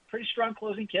have a pretty strong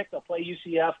closing kick. They'll play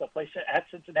UCF. They'll play at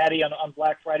Cincinnati on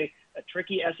Black Friday, a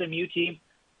tricky SMU team.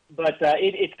 But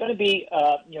it's going to be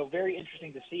very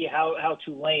interesting to see how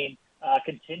Tulane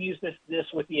continues this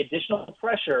with the additional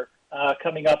pressure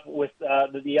coming up with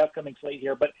the upcoming slate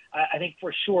here. But I think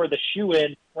for sure the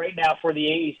shoe-in right now for the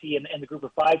AAC and the Group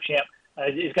of 5 champ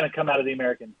is going to come out of the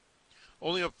American.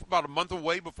 Only about a month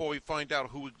away before we find out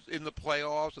who's in the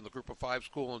playoffs and the Group of 5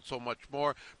 school and so much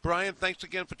more. Brian, thanks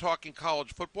again for talking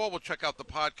college football. We'll check out the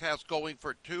podcast Going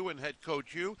for 2 and Head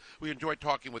Coach U. We enjoyed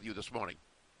talking with you this morning.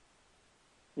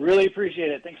 Really appreciate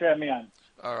it. Thanks for having me on.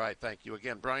 All right, thank you.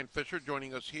 Again, Bryan Fischer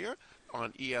joining us here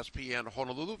on ESPN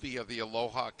Honolulu via the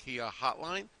Aloha Kia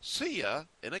hotline. See ya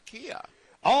in a Kia.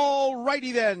 All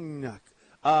righty then.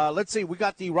 Let's see. We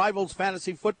got the Rivals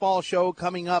Fantasy Football Show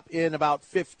coming up in about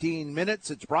 15 minutes.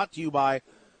 It's brought to you by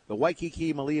the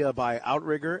Waikiki Malia by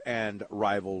Outrigger and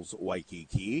Rivals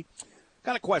Waikiki.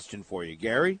 Got a question for you,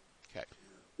 Gary. Okay.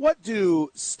 What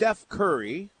do Steph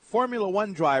Curry, Formula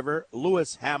One driver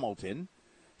Lewis Hamilton,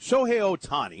 Shohei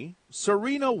Ohtani,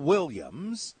 Serena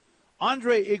Williams,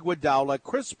 Andre Iguodala,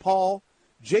 Chris Paul,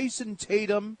 Jason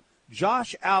Tatum,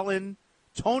 Josh Allen,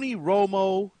 Tony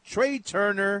Romo, Trey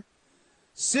Turner,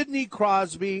 Sidney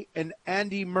Crosby, and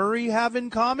Andy Murray have in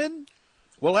common?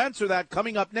 We'll answer that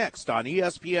coming up next on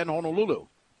ESPN Honolulu.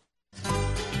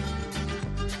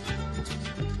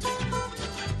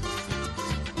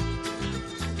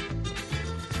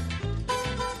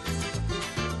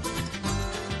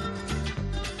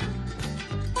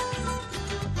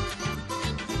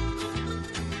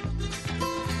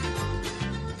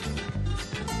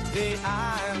 The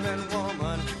island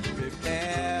woman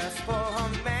prepares for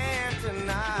her man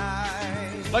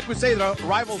tonight. Like we say, the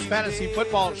Rivals Fantasy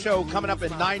Football Show coming up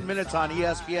in 9 minutes on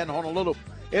ESPN Honolulu.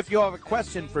 If you have a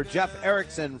question for Jeff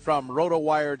Erickson from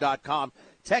Rotowire.com,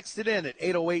 text it in at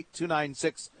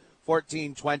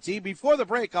 808-296-1420. Before the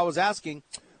break, I was asking,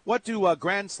 what do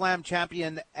Grand Slam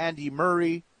champion Andy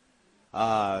Murray,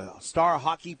 star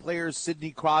hockey players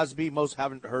Sidney Crosby, most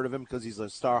haven't heard of him because he's a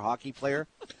star hockey player,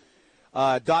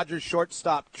 Dodgers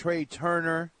shortstop Trey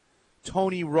Turner,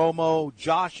 Tony Romo,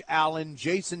 Josh Allen,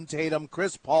 Jason Tatum,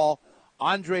 Chris Paul,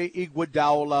 Andre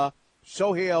Iguodala,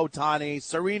 Shohei Ohtani,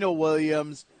 Serena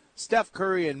Williams, Steph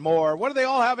Curry, and more. What do they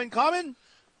all have in common?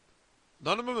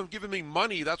 None of them have given me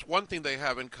money. That's one thing they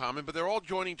have in common, but they're all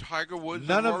joining Tiger Woods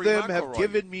None and of Rory them McIlroy. have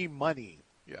given me money.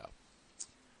 Yeah.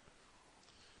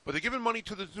 But they're giving money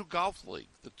to the new golf league,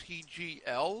 the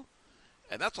TGL,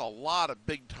 and that's a lot of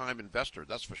big-time investors,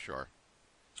 that's for sure.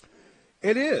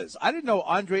 It is. I didn't know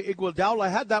Andre Iguodala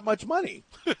had that much money.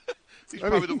 He's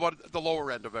probably the one at the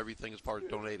lower end of everything as far as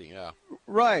donating, yeah.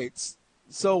 Right.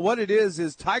 So what it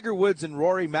is Tiger Woods and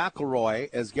Rory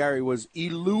McIlroy, as Gary was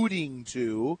alluding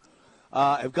to,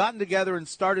 have gotten together and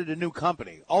started a new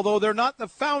company, although they're not the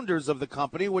founders of the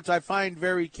company, which I find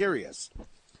very curious.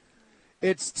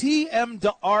 It's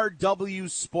TMRW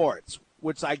Sports,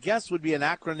 which I guess would be an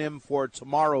acronym for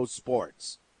Tomorrow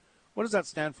Sports. What does that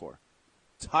stand for?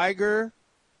 Tiger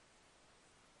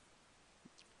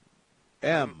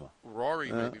M.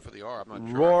 Rory, maybe for the R, I'm not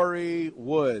sure. Rory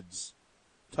Woods.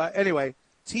 Anyway,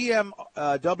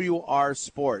 TMWR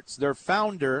Sports. Their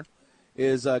founder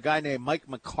is a guy named Mike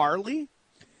McCarley.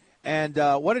 And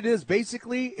what it is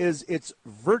basically is it's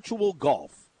virtual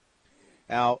golf.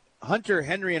 Now, Hunter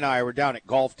Henry and I were down at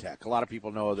Golf Tech. A lot of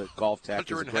people know that Golf Tech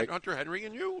is a great... Hunter Henry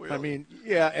and you? Really? I mean,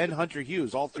 yeah, and Hunter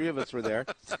Hughes. All three of us were there.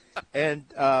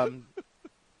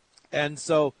 And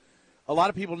so a lot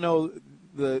of people know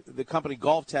the company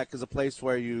Golf Tech is a place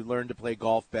where you learn to play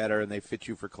golf better, and they fit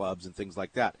you for clubs and things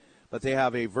like that. But they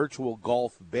have a virtual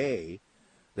golf bay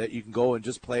that you can go and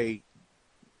just play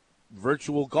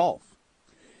virtual golf.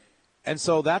 And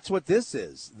so that's what this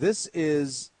is. This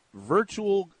is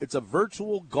virtual. It's a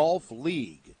virtual golf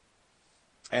league,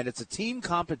 and it's a team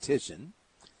competition.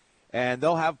 And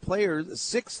they'll have players,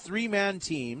 6 3-man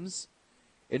teams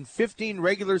in 15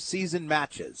 regular season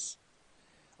matches.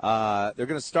 They're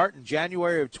going to start in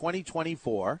January of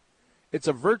 2024. It's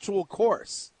a virtual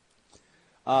course.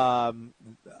 It's going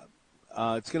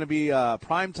to be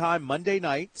primetime Monday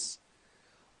nights.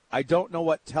 I don't know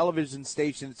what television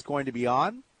station it's going to be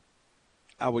on.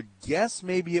 I would guess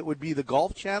maybe it would be the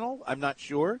Golf Channel. I'm not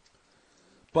sure.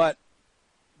 But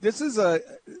this is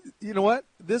you know what?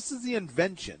 This is the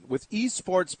invention with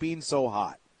esports being so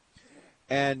hot.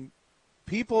 And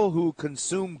people who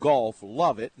consume golf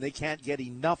love it, and they can't get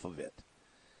enough of it.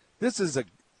 This is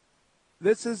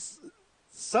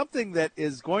something that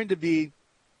is going to be,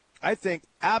 I think,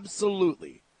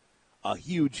 absolutely a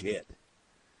huge hit.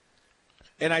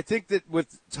 And I think that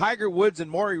with Tiger Woods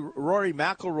and Rory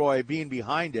McIlroy being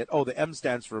behind it, the M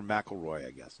stands for McIlroy,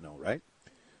 I guess. No, right?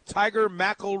 Tiger,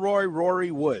 McIlroy, Rory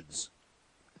Woods.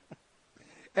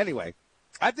 Anyway,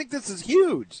 I think this is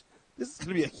huge. This is going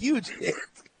to be a huge hit.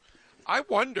 I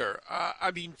wonder. I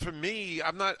mean, for me,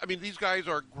 these guys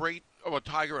are great. Well,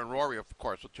 Tiger and Rory, of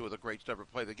course, are two of the greats to ever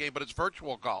play the game, but it's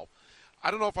virtual golf.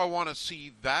 I don't know if I want to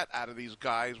see that out of these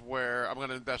guys where I'm going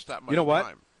to invest that much time. You know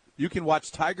what? You can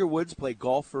watch Tiger Woods play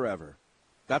golf forever.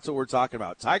 That's what we're talking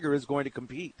about. Tiger is going to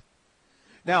compete.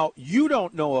 Now, you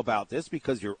don't know about this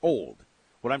because you're old.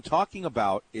 What I'm talking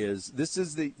about is this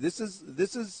is a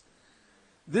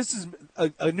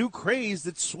new craze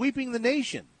that's sweeping the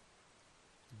nation.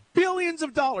 Billions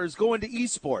of dollars go into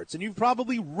esports, and you've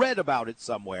probably read about it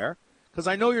somewhere because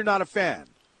I know you're not a fan.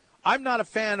 I'm not a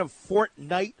fan of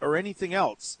Fortnite or anything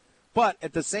else, but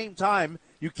at the same time,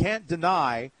 you can't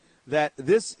deny that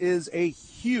this is a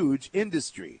huge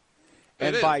industry.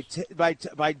 And by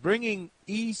bringing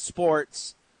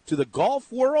esports to the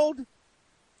golf world,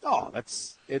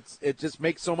 it just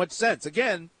makes so much sense.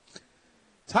 Again,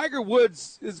 Tiger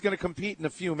Woods is going to compete in a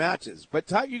few matches,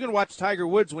 but you're going to watch Tiger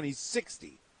Woods when he's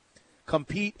 60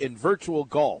 compete in virtual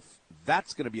golf.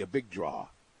 That's going to be a big draw.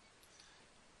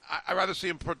 I'd rather see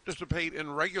him participate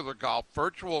in regular golf.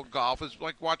 Virtual golf is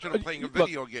like watching him playing a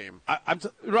video game.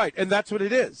 Right, and that's what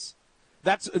it is.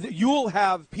 You'll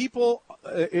have people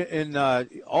in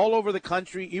all over the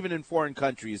country, even in foreign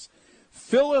countries,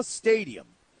 fill a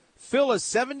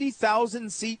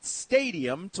 70,000-seat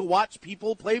stadium to watch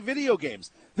people play video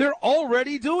games. They're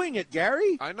already doing it,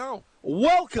 Gary. I know.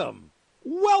 Welcome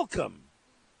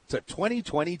to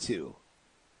 2022.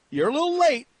 You're a little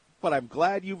late, but I'm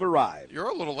glad you've arrived. You're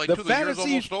a little late, The too. The year's fantasy-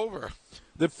 almost over.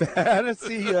 The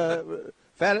fantasy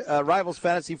Rivals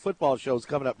Fantasy Football show is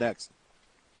coming up next.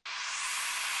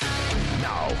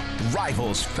 Now,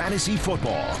 Rivals Fantasy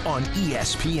Football on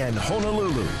ESPN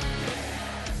Honolulu.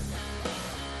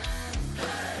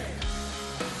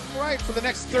 All right, for the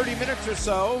next 30 minutes or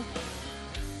so,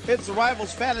 it's the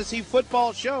Rivals Fantasy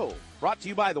Football show, brought to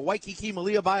you by the Waikiki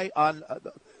Malia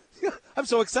I'm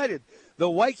so excited. The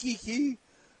Waikiki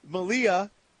Malia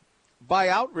by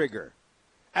Outrigger.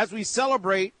 As we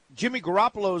celebrate Jimmy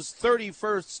Garoppolo's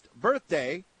 31st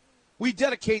birthday, we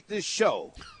dedicate this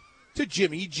show to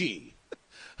Jimmy G.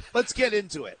 Let's get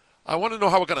into it. I want to know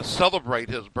how we're going to celebrate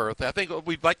his birthday. I think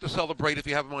we'd like to celebrate, if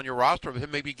you have him on your roster, of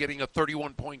him maybe getting a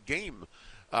 31-point game,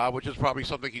 which is probably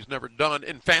something he's never done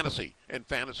in fantasy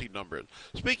numbers.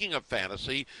 Speaking of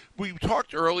fantasy, we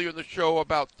talked earlier in the show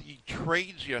about the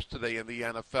trades yesterday in the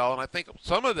NFL, and I think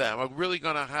some of them are really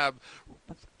going to have,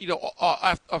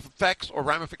 effects or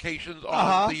ramifications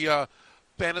on the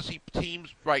fantasy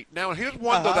teams right now. And here's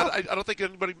one, though, that I don't think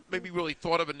anybody maybe really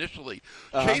thought of initially.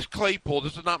 Chase Claypool,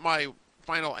 this is not my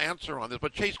final answer on this,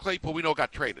 but Chase Claypool, we know,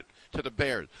 got traded to the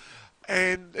Bears.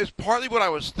 And it's partly what I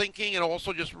was thinking, and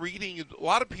also just reading. A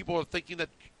lot of people are thinking that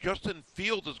Justin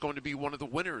Fields is going to be one of the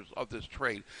winners of this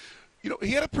trade.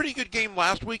 He had a pretty good game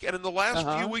last week, and in the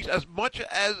last few weeks, as much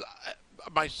as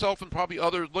myself and probably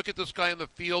others look at this guy in the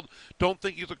field, don't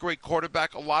think he's a great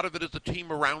quarterback, a lot of it is the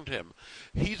team around him.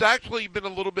 He's actually been a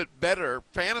little bit better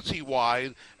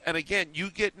fantasy-wise, and again, you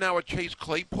get now a Chase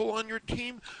Claypool on your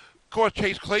team. Of course,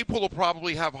 Chase Claypool will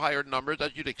probably have higher numbers,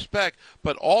 as you'd expect,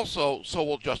 but also so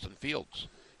will Justin Fields.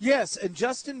 Yes, and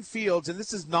Justin Fields, and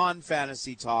this is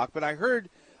non-fantasy talk, but I heard,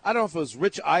 I don't know if it was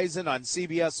Rich Eisen on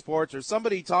CBS Sports or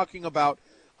somebody talking about,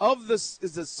 is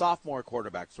the sophomore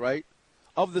quarterbacks, right?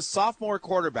 Of the sophomore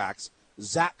quarterbacks,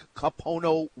 Zach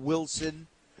Capono Wilson,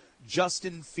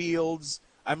 Justin Fields,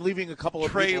 I'm leaving a couple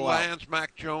of Trey people Lance, out.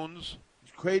 Mac Jones.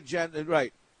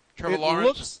 Right. Trevor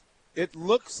Lawrence. It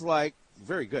looks like,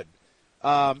 very good.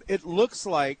 It looks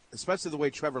like, especially the way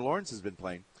Trevor Lawrence has been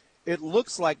playing, it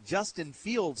looks like Justin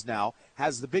Fields now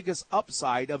has the biggest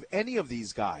upside of any of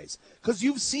these guys. Because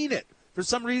you've seen it. For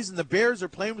some reason, the Bears are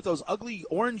playing with those ugly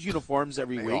orange uniforms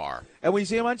every week. They are. And we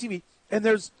see them on TV. And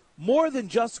there's more than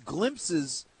just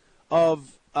glimpses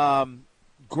of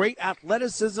great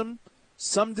athleticism,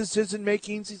 some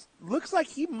decision-making. Looks like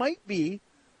he might be,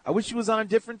 I wish he was on a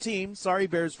different team, sorry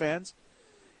Bears fans,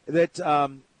 that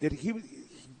he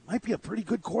might be a pretty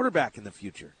good quarterback in the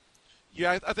future.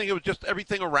 Yeah, I think it was just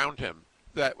everything around him.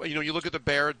 That, you look at the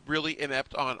Bears really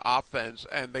inept on offense,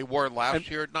 and they were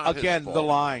last year. Not again, his fault. the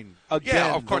line.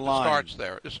 Yeah, of course, the line. It starts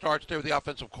there. It starts there. The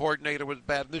offensive coordinator was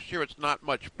bad. This year, it's not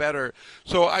much better.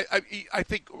 So I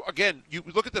think, again, you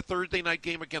look at the Thursday night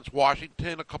game against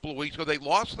Washington a couple of weeks ago. They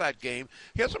lost that game.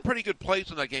 He had some pretty good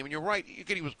plays in that game, and you're right.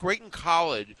 Again, he was great in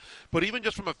college, but even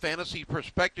just from a fantasy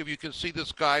perspective, you can see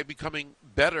this guy becoming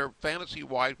better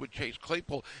fantasy-wise with Chase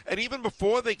Claypool. And even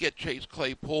before they get Chase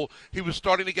Claypool, he was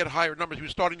starting to get higher numbers. He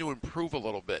was starting to improve a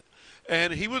little bit.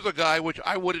 And he was a guy which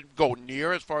I wouldn't go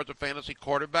near as far as a fantasy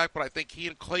quarterback, but I think he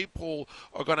and Claypool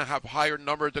are going to have higher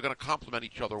numbers. They're going to complement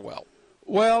each other well.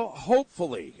 Well,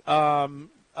 hopefully. Claypool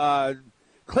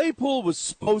was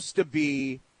supposed to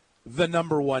be the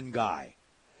number one guy.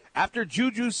 After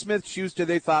Juju Smith-Schuster,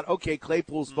 they thought, okay,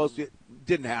 Claypool's supposed to.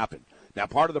 Didn't happen. Now,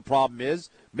 part of the problem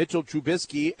is Mitchell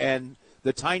Trubisky and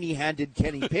the tiny-handed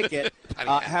Kenny Pickett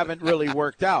haven't really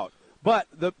worked out. But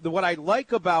what I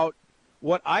like about,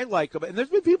 and there's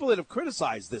been people that have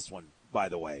criticized this one, by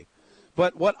the way,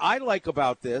 but what I like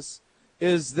about this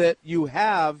is that you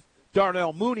have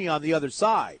Darnell Mooney on the other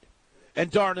side.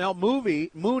 And Darnell Mooney,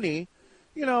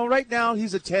 right now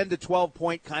he's a 10 to 12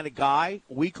 point kind of guy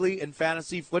weekly in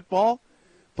fantasy football.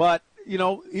 But,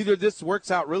 either this works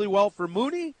out really well for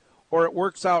Mooney or it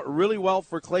works out really well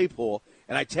for Claypool.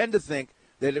 And I tend to think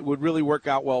that it would really work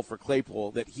out well for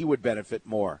Claypool, that he would benefit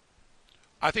more.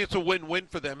 I think it's a win-win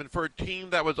for them. And for a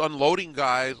team that was unloading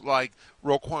guys like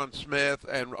Roquan Smith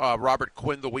and Robert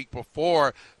Quinn the week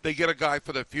before, they get a guy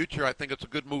for the future. I think it's a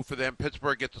good move for them.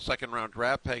 Pittsburgh gets a second-round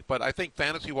draft pick. But I think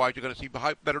fantasy-wise, you're going to see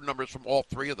better numbers from all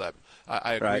three of them.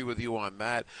 I agree with you on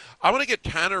that. I want to get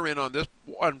Tanner in on this,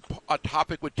 on a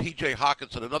topic with T.J.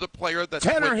 Hawkinson, another player that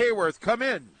Tanner Hayworth, come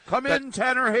in.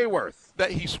 Tanner Hayworth.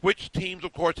 That he switched teams,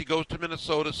 of course. He goes to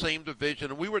Minnesota, same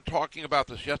division. And we were talking about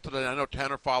this yesterday. I know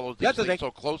Tanner follows these things so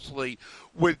closely.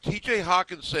 With T.J.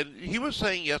 Hawkinson, he was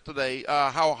saying yesterday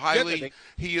how highly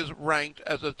he is ranked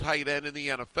as a tight end in the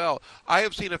NFL. I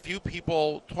have seen a few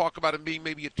people talk about him being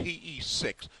maybe a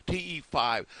TE6,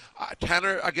 TE5.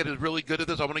 Tanner, again, is really good at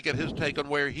this. I want to get his take on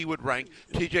where he would rank.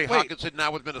 T.J. Hockenson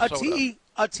now with Minnesota.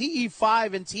 A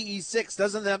TE5 and TE6,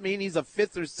 doesn't that mean he's a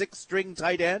fifth or sixth string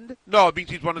tight end? No, it means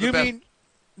he's one of the best.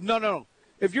 No.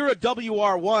 If you're a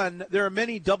WR1, there are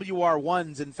many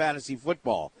WR1s in fantasy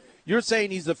football. You're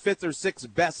saying he's the fifth or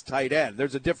sixth best tight end.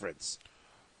 There's a difference.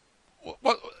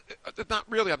 Well, not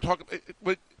really. I'm talking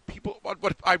what people.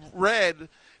 What I've read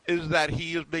is that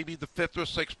he is maybe the fifth or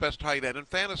sixth best tight end in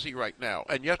fantasy right now.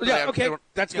 And yesterday,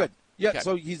 that's good. Yeah,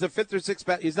 so he's the fifth or sixth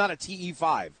best. He's not a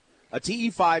TE5. A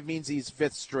TE5 means he's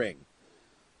fifth string.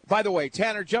 By the way,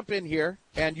 Tanner, jump in here,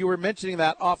 and you were mentioning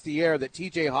that off the air that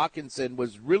T.J. Hockenson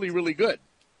was really, really good.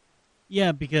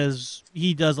 Yeah, because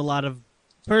he does a lot of,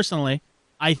 personally,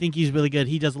 I think he's really good.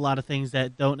 He does a lot of things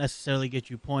that don't necessarily get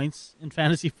you points in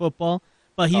fantasy football,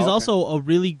 but he's also a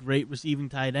really great receiving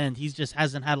tight end. He just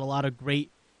hasn't had a lot of great,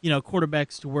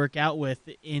 quarterbacks to work out with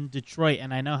in Detroit,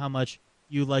 and I know how much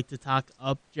you like to talk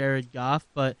up Jared Goff,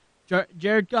 but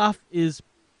Jared Goff is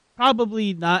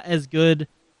probably not as good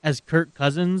as Kirk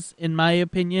Cousins, in my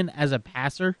opinion, as a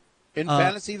passer. In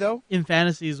fantasy, though? In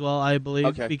fantasy as well, I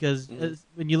believe, because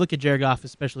when you look at Jared Goff,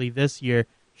 especially this year,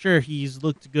 sure, he's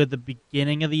looked good the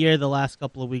beginning of the year. The last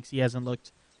couple of weeks, he hasn't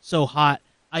looked so hot.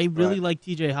 I really like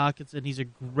T.J. Hockenson. He's a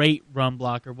great run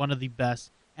blocker, one of the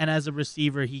best. And as a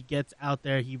receiver, he gets out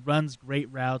there. He runs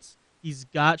great routes. He's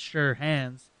got sure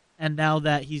hands. And now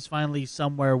that he's finally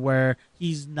somewhere where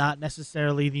he's not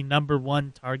necessarily the number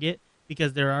one target,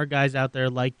 because there are guys out there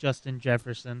like Justin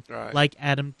Jefferson, like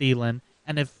Adam Thielen,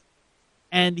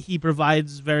 and he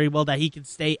provides very well that he can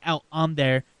stay out on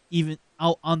there, even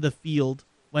out on the field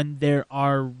when there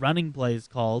are running plays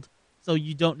called. So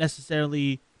you don't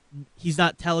necessarily, he's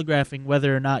not telegraphing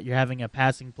whether or not you're having a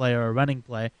passing play or a running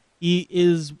play. He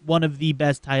is one of the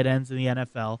best tight ends in the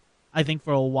NFL. I think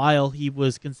for a while he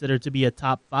was considered to be a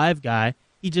top 5 guy.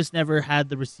 He just never had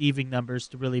the receiving numbers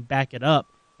to really back it up.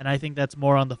 And I think that's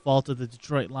more on the fault of the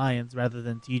Detroit Lions rather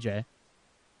than TJ.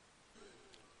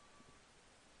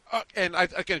 And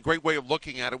again, great way of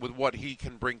looking at it with what he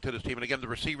can bring to this team. And again, the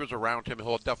receivers around him,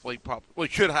 he'll definitely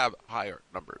should have higher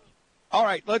numbers. All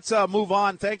right, let's move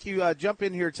on. Thank you. Jump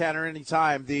in here, Tanner,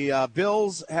 anytime. The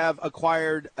Bills have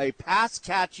acquired a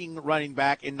pass-catching running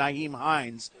back in Nyheim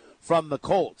Hines from the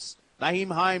Colts.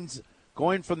 Nyheim Hines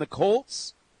going from the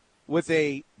Colts with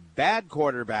a bad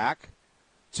quarterback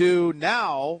to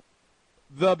now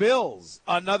the Bills,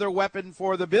 another weapon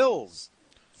for the Bills.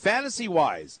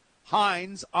 Fantasy-wise,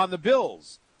 Hines on the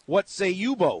Bills. What say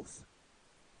you both?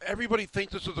 Everybody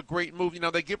thinks this is a great move.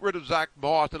 They get rid of Zach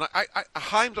Moss, and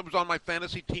Hines was on my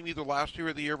fantasy team either last year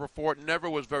or the year before. It never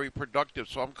was very productive,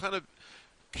 so I'm kind of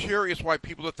curious why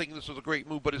people are thinking this is a great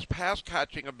move, but his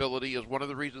pass-catching ability is one of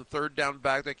the reasons, third down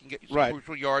back that can get you some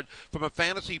crucial yards. From a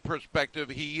fantasy perspective,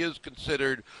 he is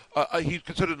considered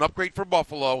an upgrade for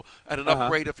Buffalo and an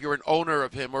upgrade if you're an owner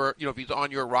of him or if he's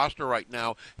on your roster right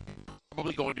now.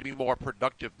 Probably going to be more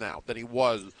productive now than he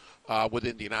was with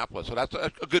Indianapolis. So that's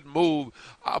a good move.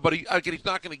 But he's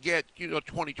not going to get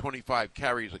 20, 25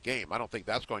 carries a game. I don't think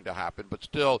that's going to happen. But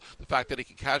still, the fact that he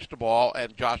can catch the ball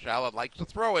and Josh Allen likes to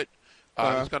throw it,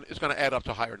 it's going to add up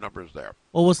to higher numbers there.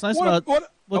 Well, what's nice about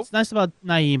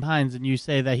Nyheim Hines, and you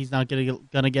say that he's not going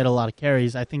to get a lot of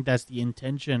carries. I think that's the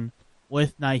intention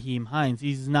with Nyheim Hines.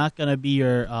 He's not going to be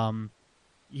your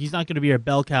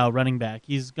bell cow running back.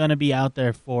 He's going to be out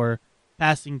there for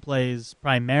passing plays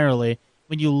primarily.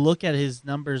 When you look at his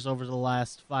numbers over the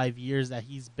last 5 years that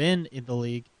he's been in the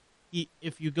league,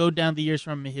 if you go down the years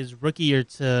from his rookie year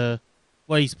to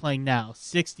what he's playing now,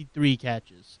 63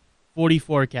 catches,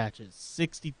 44 catches,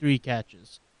 63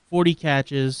 catches, 40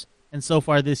 catches, and so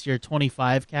far this year,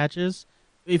 25 catches.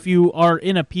 If you are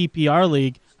in a PPR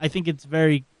league, I think it's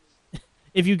very...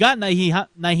 If you got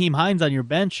Nyheim Hines on your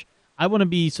bench, I wouldn't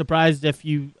be surprised if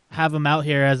you have him out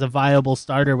here as a viable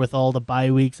starter with all the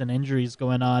bye weeks and injuries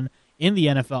going on in the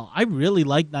NFL. I really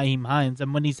like Nyheim Hines,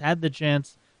 and when he's had the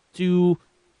chance to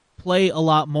play a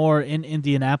lot more in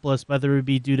Indianapolis, whether it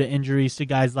be due to injuries to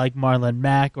guys like Marlon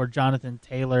Mack or Jonathan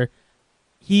Taylor,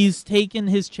 he's taken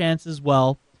his chances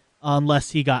well,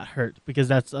 unless he got hurt, because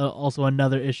that's also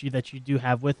another issue that you do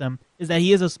have with him, is that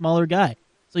he is a smaller guy.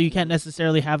 So you can't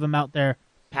necessarily have him out there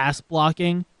pass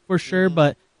blocking for sure,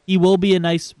 but he will be a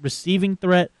nice receiving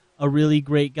threat, a really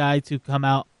great guy to come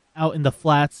out in the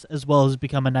flats, as well as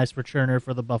become a nice returner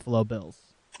for the Buffalo Bills.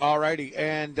 All righty,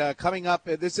 and coming up,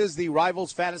 this is the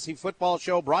Rivals Fantasy Football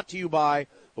Show brought to you by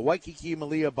the Waikiki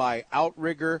Malia by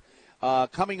Outrigger.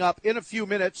 Coming up in a few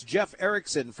minutes, Jeff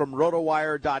Erickson from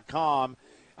Rotowire.com.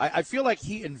 I feel like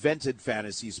he invented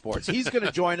fantasy sports. He's going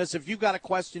to join us. If you've got a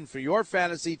question for your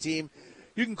fantasy team,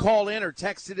 you can call in or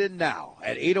text it in now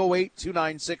at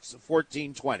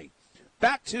 808-296-1420.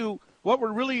 Back to what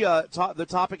we're really the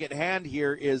topic at hand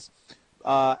here is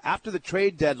after the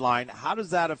trade deadline, how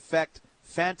does that affect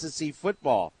fantasy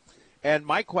football? And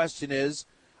my question is,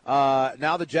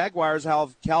 now the Jaguars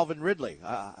have Calvin Ridley.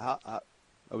 That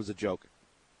was a joke.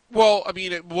 Well, I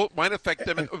mean, might affect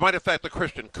them. It might affect the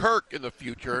Christian Kirk in the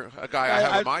future, a guy I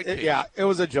have on my team. Yeah, it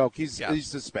was a joke. He's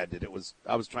suspended.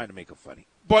 I was trying to make it funny.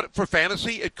 But for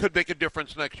fantasy, it could make a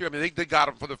difference next year. I mean, they got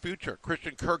him for the future.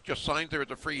 Christian Kirk just signed there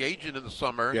as a free agent in the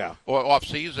summer or off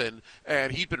season,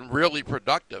 and he's been really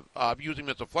productive. Using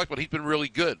him as a flex, but he's been really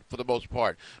good for the most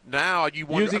part. Now you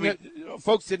wonder,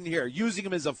 folks didn't hear. Using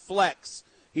him as a flex,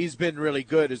 he's been really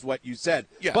good, is what you said.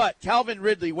 Yeah. But Calvin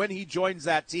Ridley, when he joins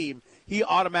that team, he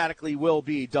automatically will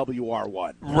be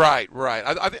WR1. Right.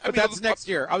 But that's next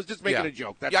year. I was just making a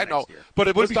joke. That's I know. Next year. But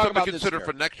it would be something to consider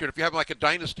for next year. If you have like a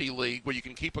dynasty league where you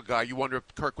can keep a guy, you wonder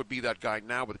if Kirk would be that guy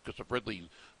now because of Ridley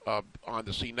on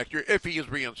the scene next year, if he is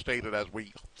reinstated as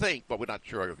we think, but we're not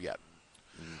sure of yet.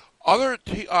 Other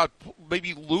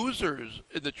maybe losers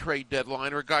in the trade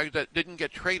deadline are guys that didn't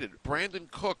get traded. Brandon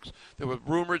Cooks, there were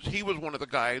rumors he was one of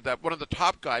the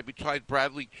top guys besides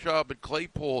Bradley Chubb and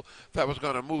Claypool that was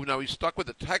going to move. Now he's stuck with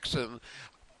the Texans.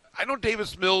 I know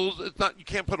Davis Mills. You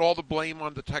can't put all the blame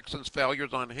on the Texans'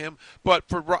 failures on him. But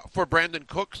for Brandon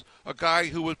Cooks, a guy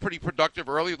who was pretty productive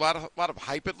early, a lot of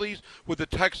hype at least with the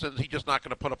Texans, he's just not going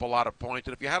to put up a lot of points.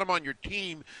 And if you had him on your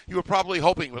team, you were probably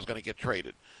hoping he was going to get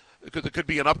traded, because it could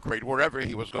be an upgrade wherever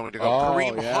he was going to go.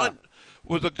 Kareem Hunt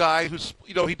was a guy who's,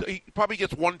 he probably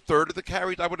gets 1/3 of the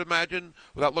carries, I would imagine,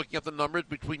 without looking at the numbers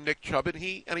between Nick Chubb and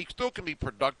and he still can be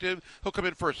productive. He'll come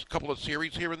in for a couple of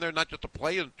series here and there, not just to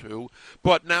play into.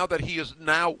 But now that he is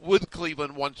now with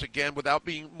Cleveland once again without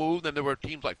being moved, and there were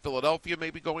teams like Philadelphia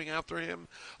maybe going after him,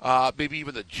 maybe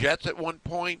even the Jets at one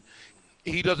point.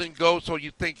 He doesn't go, so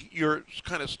you think you're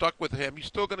kind of stuck with him. He's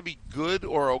still going to be good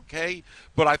or okay,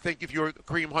 but I think if you're a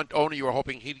Kareem Hunt owner, you were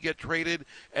hoping he'd get traded,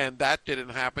 and that didn't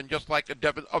happen. Just like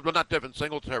not Devin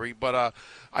Singletary, but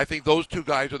I think those two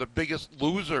guys are the biggest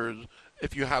losers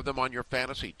if you have them on your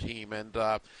fantasy team. And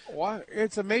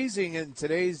it's amazing in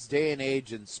today's day and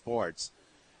age in sports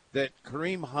that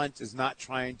Kareem Hunt is not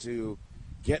trying to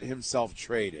get himself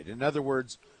traded. In other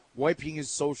words, wiping his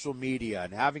social media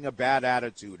and having a bad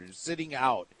attitude and sitting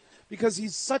out, because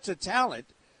he's such a talent,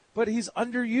 but he's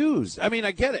underused. I mean,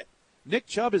 I get it. Nick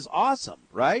Chubb is awesome,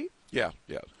 right? Yeah.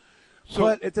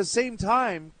 But at the same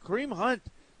time, Kareem Hunt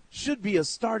should be a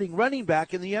starting running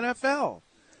back in the NFL.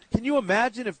 Can you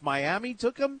imagine if Miami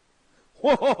took him?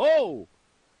 Whoa!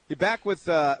 You're back with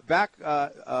oh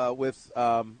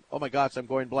my gosh, I'm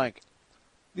going blank.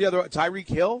 The other, Tyreek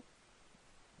Hill?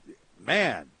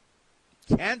 Man.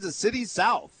 Kansas City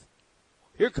South.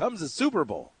 Here comes the Super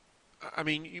Bowl. I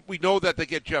mean, we know that they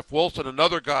get Jeff Wilson,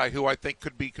 another guy who I think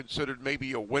could be considered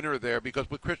maybe a winner there, because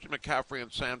with Christian McCaffrey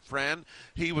in San Fran,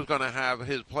 he was going to have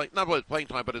his not only his playing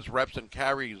time, but his reps and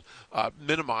carries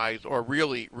minimized or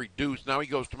really reduced. Now he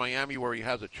goes to Miami where he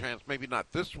has a chance, maybe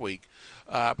not this week,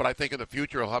 but I think in the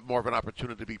future he'll have more of an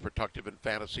opportunity to be productive in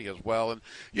fantasy as well. And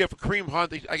yeah, for Kareem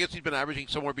Hunt, I guess he's been averaging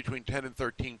somewhere between 10 and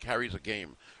 13 carries a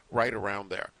game, right around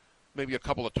there. Maybe a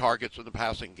couple of targets in the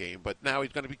passing game, but now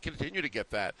he's going to continue to get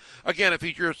that. Again, if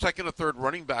he's your second or third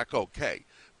running back, okay.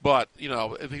 But,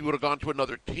 if he would have gone to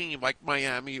another team like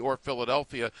Miami or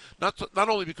Philadelphia, not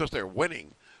only because they're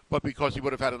winning, but because he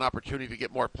would have had an opportunity to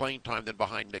get more playing time than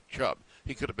behind Nick Chubb.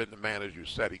 He could have been the man, as you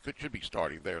said. He should be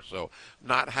starting there, so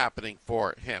not happening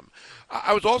for him.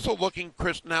 I was also looking,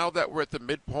 Chris, now that we're at the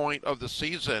midpoint of the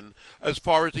season, as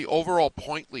far as the overall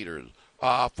point leaders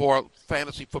for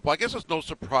fantasy football. I guess it's no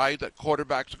surprise that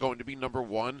quarterbacks are going to be number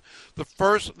one. The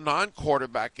first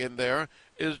non-quarterback in there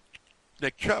is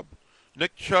Nick Chubb.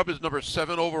 Nick Chubb is number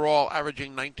 7 overall,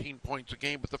 averaging 19 points a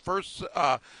game. But the first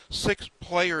 6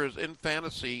 players in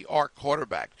fantasy are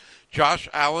quarterbacks. Josh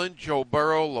Allen, Joe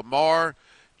Burrow, Lamar,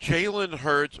 Jalen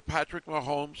Hurts, Patrick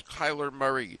Mahomes, Kyler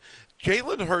Murray.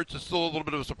 Jalen Hurts is still a little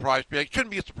bit of a surprise. It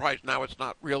shouldn't be a surprise now. It's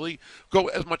not really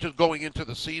as much as going into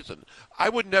the season. I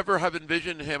would never have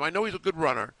envisioned him. I know he's a good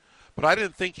runner, but I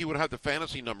didn't think he would have the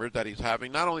fantasy numbers that he's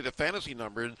having. Not only the fantasy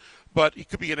numbers, but he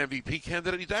could be an MVP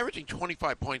candidate. He's averaging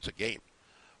 25 points a game.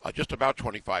 Just about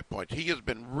 25 points. He has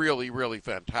been really, really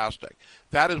fantastic.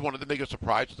 That is one of the biggest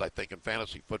surprises, I think, in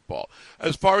fantasy football.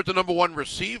 As far as the number one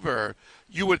receiver,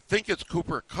 you would think it's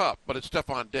Cooper Kupp, but it's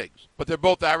Stephon Diggs. But they're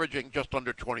both averaging just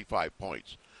under 25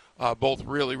 points. Both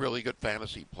really, really good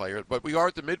fantasy players. But we are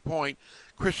at the midpoint.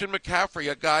 Christian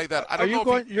McCaffrey, a guy that I don't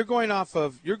know. You're going off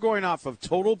of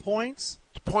total points?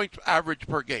 Points average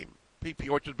per game. PPR,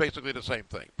 which is basically the same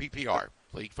thing. PPR,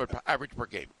 league for average per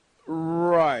game.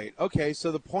 Right. Okay,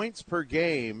 so the points per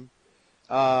game,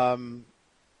 the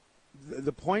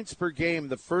points per game,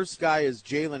 the first guy is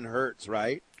Jalen Hurts,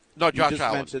 right? No, Josh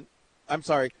Allen. I'm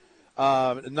sorry,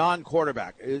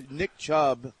 non-quarterback. Nick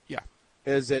Chubb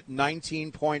is at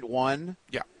 19.1.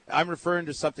 Yeah. I'm referring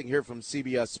to something here from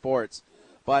CBS Sports.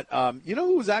 But you know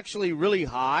who's actually really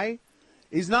high?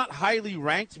 He's not highly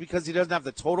ranked because he doesn't have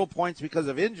the total points because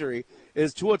of injury,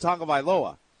 is Tua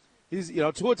Tagovailoa.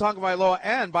 Tua Tagovailoa,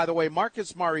 and by the way,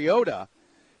 Marcus Mariota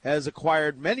has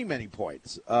acquired many, many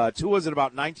points. Tua's at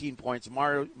about 19 points.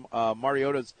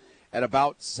 Mariota's at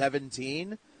about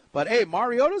 17. But hey,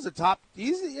 Mariota's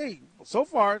so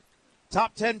far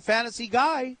top 10 fantasy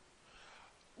guy.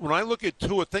 When I look at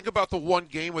Tua, think about the one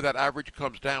game where that average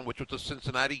comes down, which was the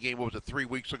Cincinnati game. What was it, 3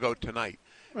 weeks ago tonight?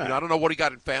 Right. I don't know what he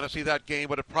got in fantasy that game,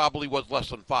 but it probably was less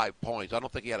than 5 points. I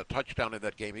don't think he had a touchdown in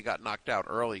that game. He got knocked out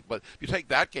early. But if you take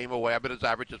that game away, I bet his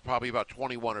average is probably about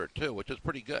 21 or 2, which is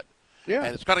pretty good. Yeah.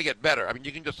 And it's going to get better. I mean,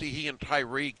 you can just see he and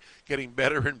Tyreek getting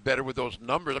better and better with those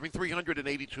numbers. I mean,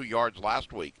 382 yards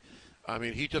last week. I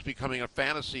mean, he's just becoming a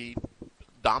fantasy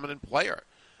dominant player.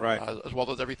 Right. As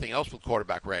well as everything else with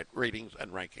quarterback ratings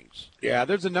and rankings. Yeah,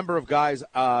 there's a number of guys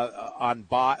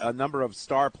a number of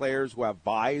star players who have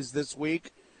buys this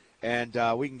week, and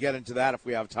we can get into that if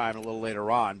we have time a little later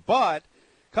on. But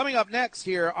coming up next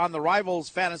here on the Rivals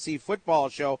Fantasy Football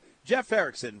Show, Jeff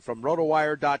Erickson from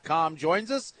Rotowire.com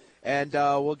joins us, and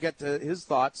we'll get to his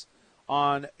thoughts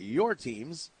on your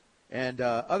teams and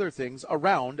other things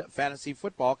around fantasy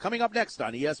football coming up next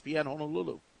on ESPN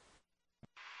Honolulu.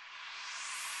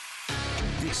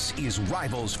 This is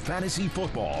Rivals Fantasy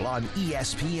Football on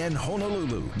ESPN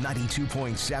Honolulu,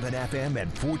 92.7 FM and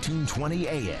 1420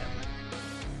 AM.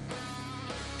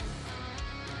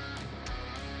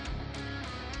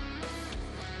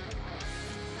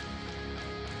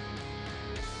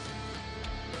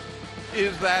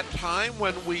 Is that time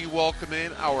when we welcome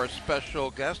in our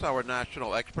special guest, our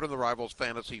national expert on the Rivals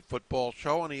Fantasy Football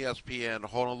Show on ESPN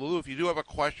Honolulu. If you do have a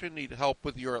question, need help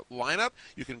with your lineup,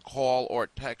 you can call or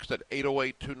text at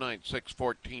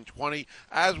 808-296-1420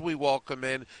 as we welcome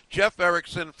in Jeff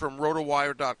Erickson from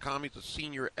Rotowire.com. He's the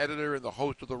senior editor and the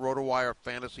host of the Rotowire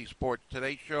Fantasy Sports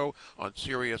Today show on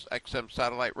Sirius XM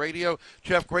Satellite Radio.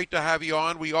 Jeff, great to have you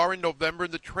on. We are in November,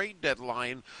 and the trade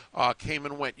deadline came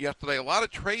and went yesterday. A lot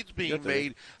of trades being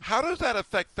made. How does that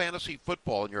affect fantasy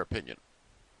football, in your opinion?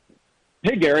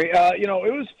 Hey, Gary. It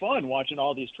was fun watching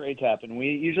all these trades happen. We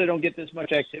usually don't get this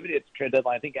much activity at the trade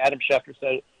deadline. I think Adam Schefter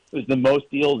said it was the most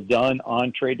deals done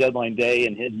on trade deadline day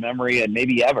in his memory, and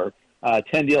maybe ever.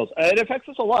 10 deals. It affects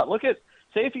us a lot. Say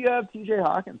if you have T.J.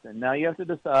 Hawkinson. Now you have to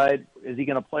decide, is he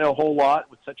going to play a whole lot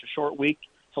with such a short week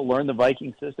to learn the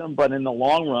Viking system? But in the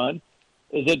long run,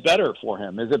 is it better for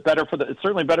him? Is it better it's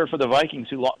certainly better for the Vikings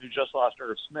who just lost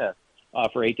Irv Smith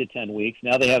for 8 to 10 weeks.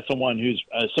 Now they have someone who's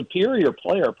a superior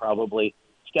player probably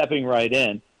stepping right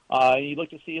in. You look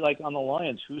to see, like on the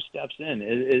Lions, who steps in.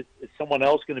 Is someone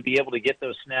else going to be able to get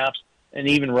those snaps and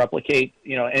even replicate,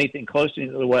 anything close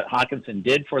to what Hawkinson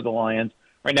did for the Lions?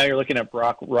 Right now you're looking at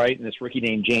Brock Wright and this rookie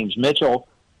named James Mitchell.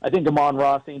 I think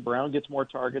Amon-Ra St. Brown gets more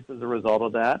targets as a result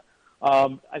of that.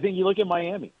 I think you look at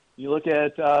Miami. You look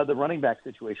at the running back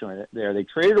situation right there. They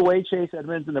traded away Chase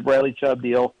Edmonds in the Bradley Chubb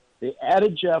deal. They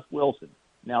added Jeff Wilson.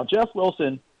 Now, Jeff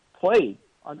Wilson played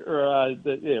under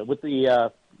with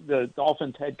the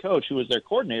Dolphins head coach, who was their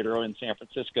coordinator in San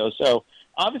Francisco. So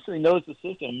obviously knows the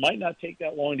system. Might not take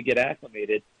that long to get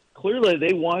acclimated. Clearly,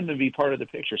 they want him to be part of the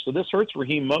picture. So this hurts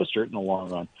Raheem Mostert in the long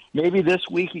run. Maybe this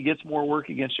week he gets more work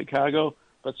against Chicago,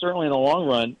 but certainly in the long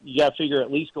run, you got to figure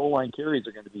at least goal line carries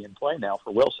are going to be in play now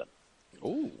for Wilson.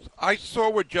 Ooh. I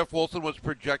saw where Jeff Wilson was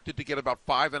projected to get about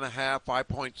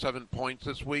 5.7 points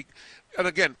this week. And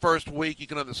again, first week, you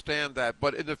can understand that.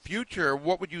 But in the future,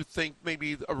 what would you think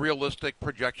maybe a realistic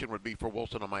projection would be for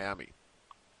Wilson on Miami?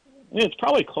 It's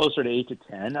probably closer to 8 to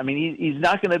 10. I mean, he's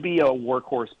not going to be a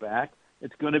workhorse back.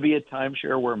 It's going to be a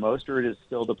timeshare where Mostert is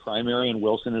still the primary and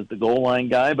Wilson is the goal line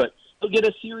guy. But he'll get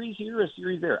a series here, a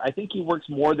series there. I think he works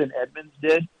more than Edmonds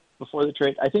did before the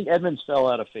trade. I think Edmonds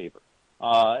fell out of favor.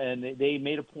 And they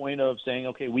made a point of saying,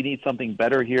 okay, we need something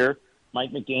better here.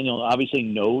 Mike McDaniel obviously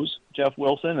knows Jeff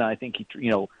Wilson, and I think he,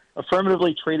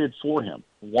 affirmatively traded for him,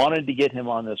 wanted to get him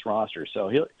on this roster. So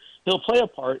he'll play a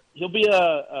part. He'll be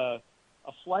a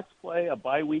flex play, a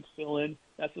bye week fill-in.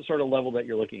 That's the sort of level that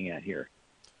you're looking at here.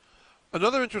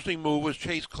 Another interesting move was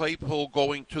Chase Claypool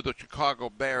going to the Chicago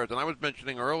Bears, and I was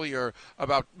mentioning earlier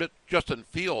about Justin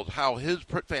Fields, how his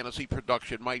fantasy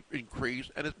production might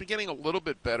increase, and it's been getting a little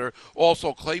bit better.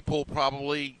 Also, Claypool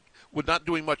probably with not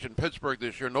doing much in Pittsburgh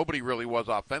this year. Nobody really was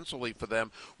offensively for them.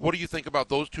 What do you think about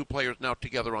those two players now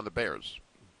together on the Bears?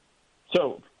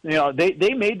 So,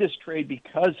 they made this trade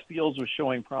because Fields was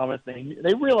showing promise.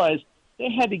 They realized they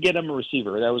had to get him a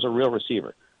receiver that was a real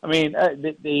receiver. I mean,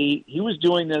 he was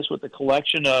doing this with a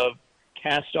collection of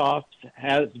cast-offs,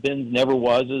 has-beens,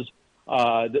 never-wases,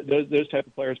 those type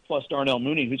of players, plus Darnell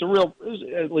Mooney, who's a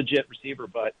legit receiver.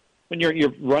 But when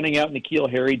you're running out N'Keal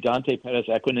Harry, Dante Pettis,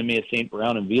 Equinemius St.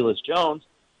 Brown, and Velus Jones,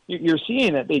 you're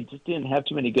seeing that they just didn't have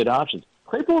too many good options.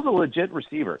 Claypool's a legit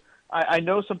receiver. I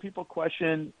know some people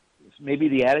question maybe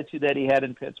the attitude that he had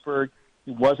in Pittsburgh.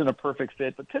 He wasn't a perfect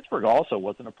fit, but Pittsburgh also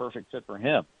wasn't a perfect fit for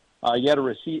him. You had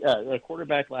a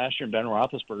quarterback last year, Ben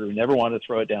Roethlisberger, who never wanted to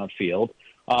throw it downfield.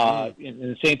 And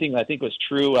the same thing I think was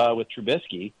true with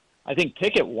Trubisky. I think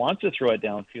Pickett wants to throw it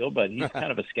downfield, but he's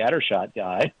kind of a scattershot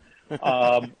guy.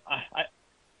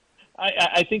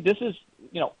 I think this is,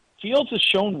 Fields has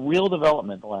shown real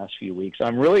development the last few weeks.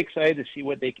 I'm really excited to see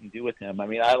what they can do with him. I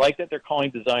mean, I like that they're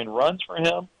calling design runs for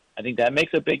him. I think that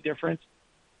makes a big difference.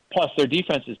 Plus, their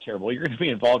defense is terrible. You're going to be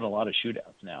involved in a lot of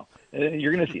shootouts now.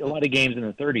 You're going to see a lot of games in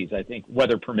the 30s, I think,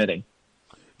 weather permitting.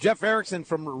 Jeff Erickson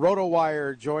from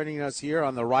Rotowire joining us here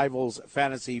on the Rivals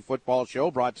Fantasy Football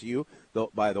Show, brought to you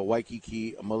by the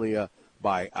Waikiki Amelia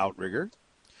by Outrigger.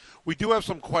 We do have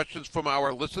some questions from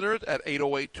our listeners at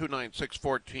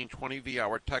 808-296-1420 via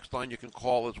our text line. You can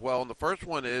call as well. And the first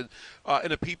one is,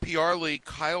 in a PPR league,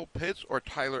 Kyle Pitts or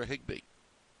Tyler Higbee?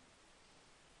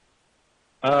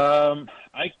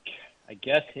 I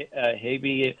guess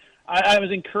Higbee. I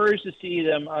was encouraged to see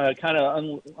them kind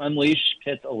of unleash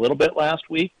Pitts a little bit last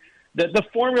week. The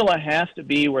formula has to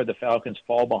be where the Falcons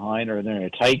fall behind or they're in a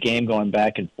tight game going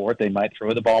back and forth. They might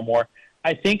throw the ball more.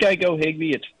 I think I go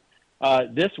Higbee. It's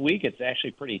this week. It's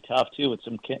actually pretty tough too with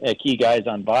some key guys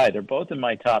on bye. They're both in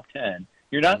my top 10.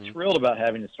 You're not thrilled about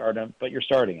having to start them, but you're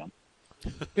starting them.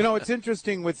 It's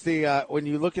interesting with the when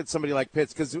you look at somebody like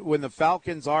Pitts, because when the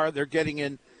Falcons they're getting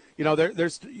in, they're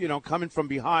coming from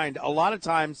behind. A lot of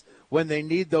times when they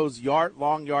need those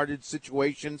long yardage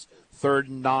situations, 3rd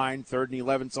and 9, 3rd and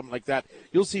 11, something like that,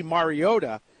 you'll see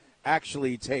Mariota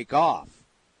actually take off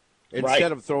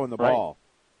instead of throwing the ball.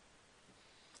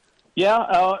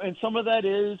 Yeah, and some of that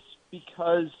is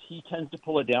because he tends to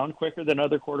pull it down quicker than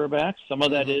other quarterbacks. Some of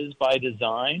that is by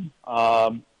design.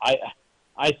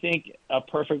 I think a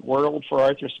perfect world for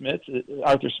Arthur Smith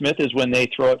is when they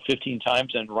throw it 15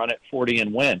 times and run it 40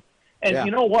 and win. And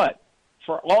you know what?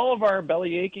 For all of our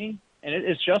belly aching, and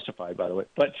it's justified, by the way,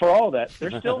 but for all that,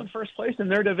 they're still in first place in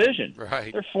their division.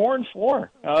 Right. They're 4-4.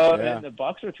 And the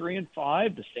Bucs are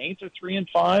 3-5. The Saints are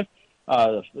 3-5.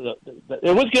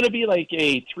 It was going to be like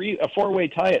a four-way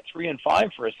tie at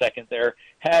 3-5 for a second there.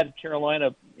 Had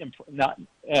Carolina not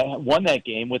won that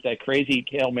game with that crazy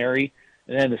Hail Mary,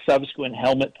 and then the subsequent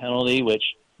helmet penalty, which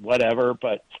whatever,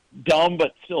 but dumb,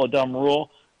 but still a dumb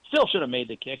rule. Still should have made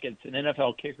the kick. It's an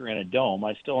NFL kicker in a dome.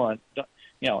 And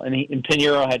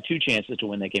Pinheiro had 2 chances to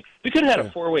win that game. We could have had a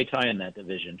 4-way tie in that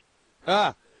division.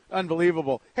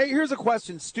 Unbelievable. Hey, here's a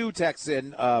question. Stu texts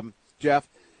in, Jeff.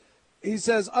 He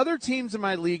says, other teams in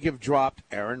my league have dropped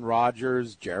Aaron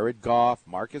Rodgers, Jared Goff,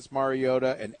 Marcus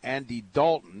Mariota, and Andy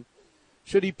Dalton.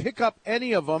 Should he pick up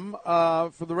any of them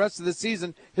for the rest of the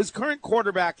season? His current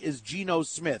quarterback is Geno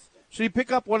Smith. Should he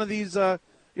pick up one of these,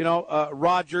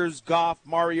 Rodgers, Goff,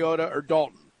 Mariota, or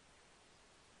Dalton?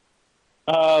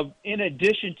 In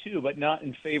addition to, but not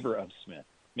in favor of Smith.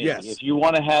 Maybe. Yes. If you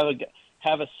want to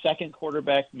have a second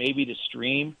quarterback maybe to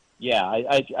stream,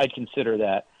 I'd consider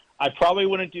that. I probably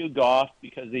wouldn't do Goff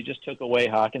because they just took away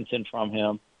Hawkinson from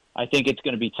him. I think it's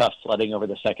going to be tough sledding over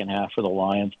the second half for the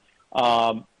Lions.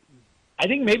 I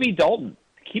think maybe Dalton.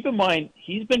 Keep in mind,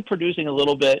 he's been producing a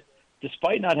little bit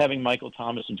despite not having Michael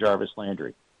Thomas and Jarvis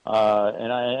Landry.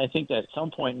 And I think that at some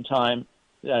point in time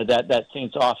that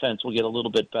Saints offense will get a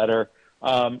little bit better.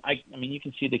 I mean, you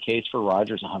can see the case for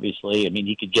Rodgers, obviously. I mean,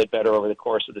 he could get better over the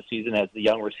course of the season as the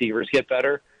young receivers get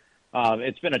better.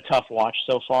 It's been a tough watch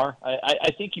so far.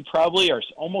 I think you probably are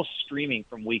almost streaming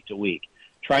from week to week,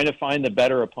 trying to find the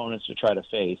better opponents to try to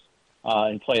face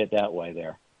and play it that way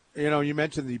there. You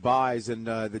mentioned the buys, and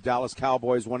the Dallas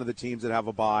Cowboys, one of the teams that have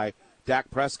a buy.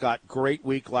 Dak Prescott, great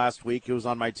week last week. He was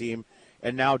on my team.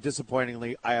 And now,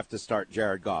 disappointingly, I have to start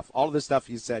Jared Goff. All of the stuff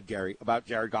you said, Gary, about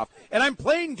Jared Goff. And I'm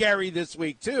playing Gary this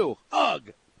week, too.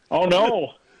 Ugh. Oh,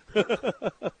 no.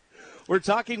 We're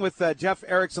talking with Jeff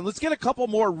Erickson. Let's get a couple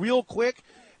more real quick.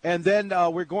 And then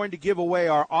we're going to give away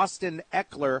our Austin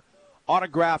Eckler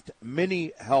autographed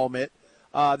mini helmet.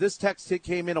 This text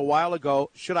came in a while ago.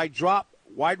 Should I drop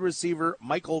wide receiver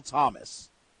Michael Thomas?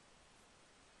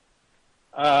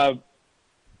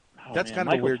 That's kind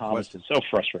of a weird Thomas question. Is so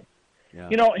frustrating. Yeah.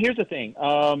 You know, here's the thing.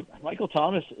 Michael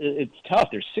Thomas, it's tough.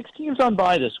 There's 6 teams on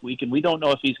bye this week, and we don't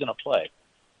know if he's going to play.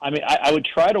 I mean, I would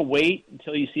try to wait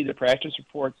until you see the practice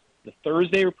reports, the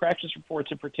Thursday practice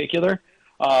reports in particular,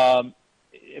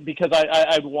 because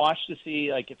I'd watch to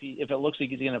see like if it looks like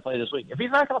he's going to play this week. If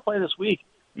he's not going to play this week,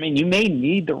 I mean, you may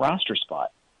need the roster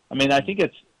spot. I mean, I think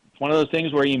it's one of those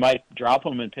things where you might drop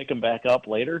him and pick him back up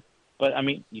later. But, I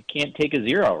mean, you can't take a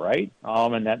zero, right?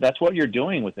 And that's what you're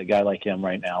doing with a guy like him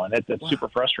right now, and that's super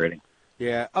frustrating.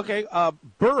 Yeah. Okay,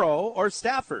 Burrow or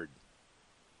Stafford?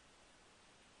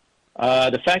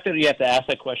 The fact that you have to ask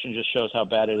that question just shows how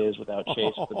bad it is without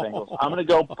Chase with the Bengals. I'm going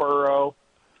to go Burrow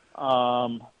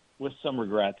with some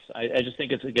regrets. I just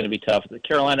think it's going to be tough.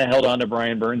 Carolina held on to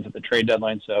Brian Burns at the trade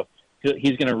deadline, so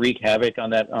he's going to wreak havoc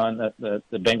on the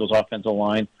Bengals offensive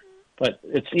line. But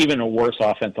it's even a worse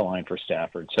offensive line for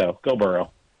Stafford. So go Burrow.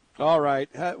 All right.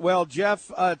 Well,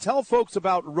 Jeff, tell folks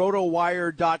about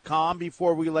Rotowire.com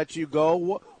before we let you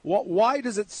go. Why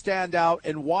does it stand out,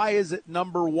 and why is it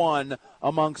number one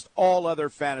amongst all other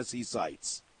fantasy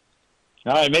sites?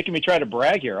 All right, making me try to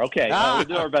brag here. Okay, we'll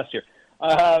do our best here.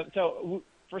 So,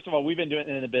 first of all, we've been doing it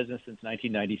in the business since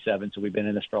 1997, so we've been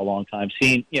in this for a long time.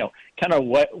 Seeing, kind of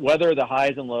weather the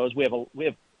highs and lows. We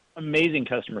have amazing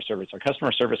customer service. Our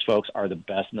customer service folks are the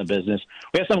best in the business.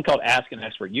 We have something called Ask an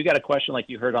Expert. You got a question like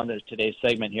you heard on today's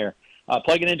segment here.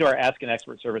 Plug it into our Ask an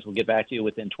Expert service. We'll get back to you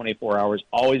within 24 hours,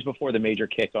 always before the major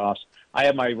kickoffs. I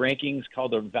have my rankings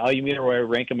called the Value Meter, where I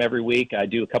rank them every week. I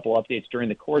do a couple updates during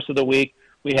the course of the week.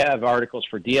 We have articles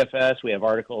for DFS. We have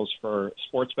articles for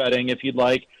sports betting, if you'd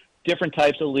like, different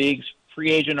types of leagues,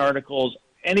 free agent articles,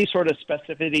 any sort of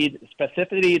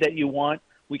specificity that you want,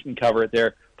 we can cover it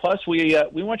there. Plus, we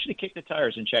want you to kick the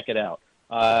tires and check it out.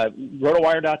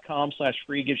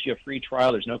 Rotowire.com/free gives you a free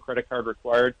trial. There's no credit card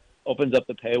required. Opens up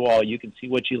the paywall. You can see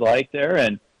what you like there,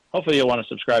 and hopefully you'll want to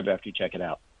subscribe after you check it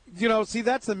out. See,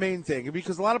 that's the main thing,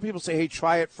 because a lot of people say, hey,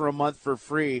 try it for a month for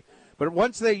free. But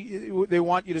once they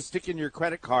want you to stick in your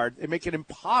credit card, they make it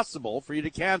impossible for you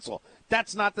to cancel.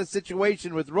 That's not the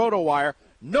situation with Rotowire.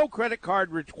 No credit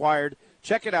card required.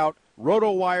 Check it out,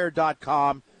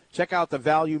 Rotowire.com. Check out the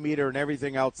value meter and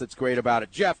everything else that's great about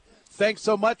it. Jeff, thanks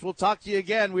so much. We'll talk to you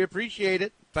again. We appreciate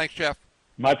it. Thanks, Jeff.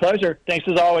 My pleasure. Thanks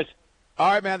as always.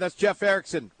 All right, man. That's Jeff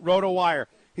Erickson, Rotowire.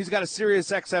 He's got a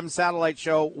Sirius XM satellite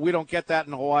show. We don't get that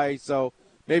in Hawaii, so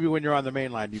maybe when you're on the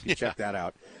main line, you can check that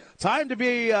out. Time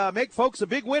to make folks a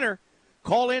big winner.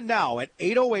 Call in now at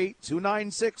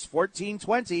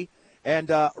 808-296-1420, and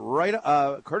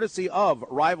courtesy of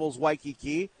Rivals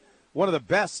Waikiki, one of the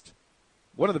best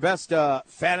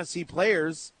fantasy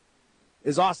players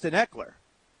is Austin Eckler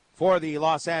for the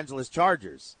Los Angeles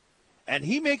Chargers. And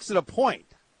he makes it a point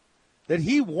that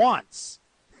he wants,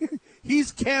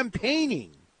 he's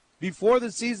campaigning before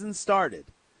the season started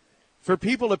for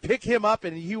people to pick him up,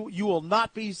 and you will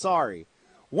not be sorry.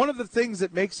 One of the things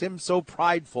that makes him so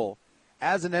prideful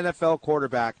as an NFL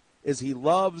quarterback is he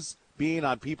loves being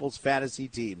on people's fantasy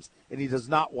teams, and he does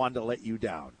not want to let you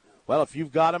down. Well, if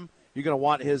you've got him, you're going to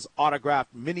want his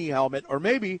autographed mini helmet, or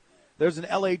maybe there's an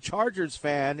L.A. Chargers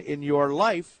fan in your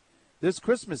life this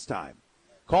Christmas time.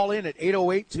 Call in at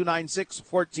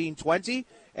 808-296-1420,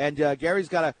 and Gary's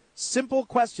got a simple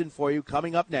question for you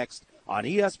coming up next on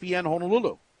ESPN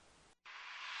Honolulu.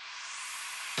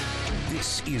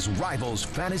 This is Rivals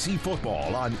Fantasy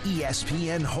Football on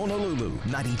ESPN Honolulu,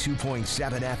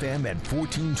 92.7 FM and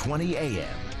 1420 AM.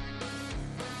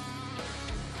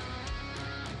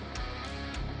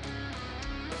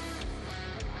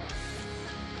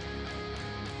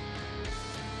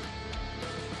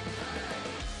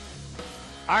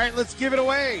 All right, let's give it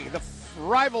away. The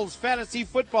Rivals Fantasy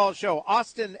Football Show.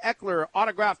 Austin Eckler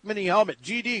autographed mini helmet.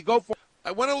 GD, go for it. I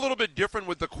went a little bit different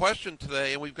with the question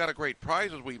today, and we've got a great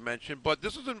prize, as we mentioned, but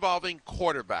this is involving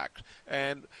quarterbacks.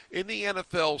 And in the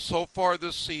NFL so far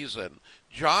this season,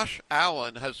 Josh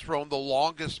Allen has thrown the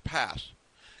longest pass.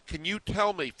 Can you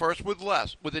tell me, first with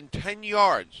Les, within 10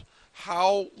 yards,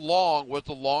 how long was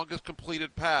the longest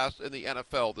completed pass in the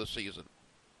NFL this season?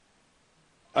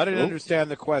 I didn't understand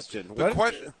the question.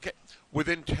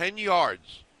 Within 10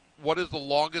 yards, what is the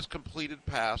longest completed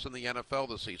pass in the NFL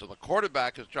this season? The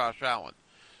quarterback is Josh Allen.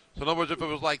 So in other words, if it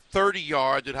was like 30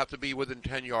 yards, it'd have to be within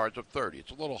 10 yards of 30.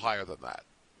 It's a little higher than that,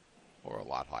 or a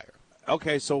lot higher.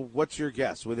 Okay, so what's your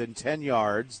guess? Within 10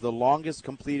 yards, the longest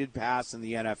completed pass in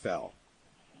the NFL?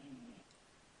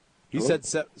 He said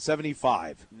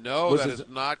 75. No, that is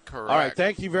not correct. All right,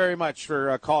 thank you very much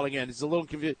for calling in. It's a little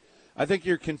confusing. I think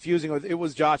you're confusing with it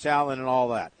was Josh Allen and all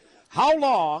that. How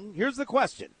long, here's the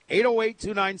question,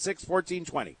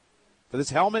 808-296-1420, for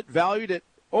this helmet valued at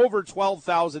over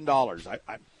 $12,000,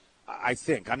 I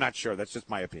think. I'm not sure. That's just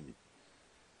my opinion.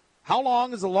 How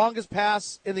long is the longest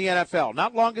pass in the NFL?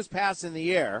 Not longest pass in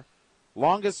the air,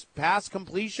 longest pass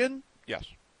completion? Yes.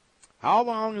 How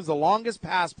long is the longest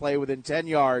pass play within 10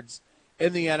 yards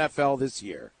in the NFL this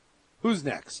year? Who's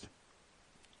next?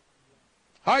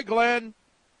 Hi, Glenn.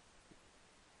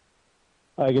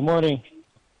 Hi, good morning.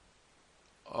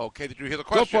 Okay, did you hear the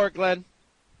question? Go for it, Glenn.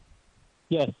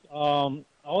 Yes, I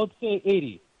would say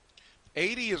 80.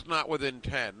 80 is not within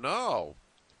 10, no.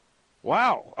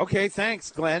 Wow. Okay,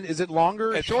 thanks, Glenn. Is it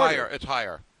longer or It's shorter? higher. It's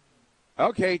higher.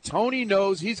 Okay, Tony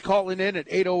knows. He's calling in at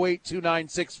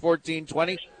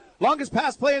 808-296-1420. Longest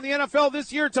pass play in the NFL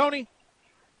this year, Tony?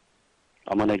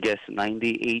 I'm going to guess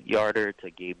 98-yarder to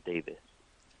Gabe Davis.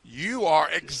 You are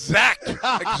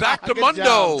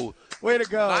exactamundo. Way to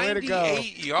go. Way to go.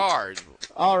 98 yards.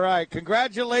 All right.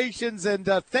 Congratulations, and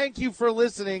thank you for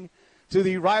listening to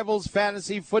the Rivals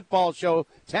Fantasy Football Show.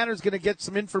 Tanner's going to get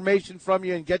some information from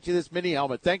you and get you this mini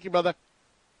helmet. Thank you, brother.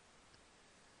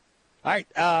 All right.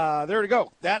 There we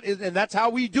go. That's how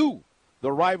we do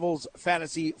the Rivals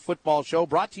Fantasy Football Show,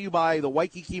 brought to you by the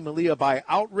Waikiki Malia by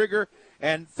Outrigger.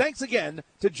 And thanks again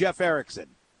to Jeff Erickson.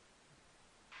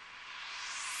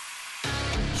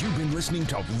 You've been listening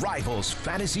to Rivals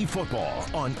Fantasy Football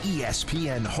on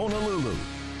ESPN Honolulu.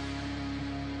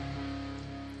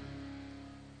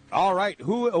 All right,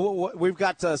 we've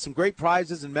got some great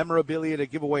prizes and memorabilia to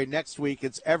give away next week.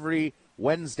 It's every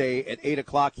Wednesday at 8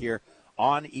 o'clock here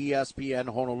on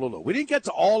ESPN Honolulu. We didn't get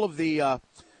to all of the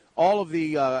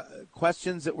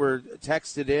questions that were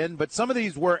texted in, but some of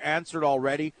these were answered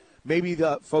already. Maybe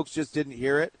the folks just didn't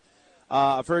hear it.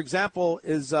 For example,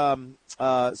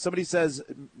 somebody says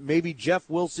maybe Jeff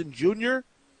Wilson Jr.,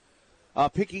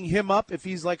 picking him up if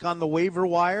he's like on the waiver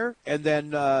wire. And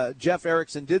then Jeff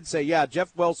Erickson did say, yeah,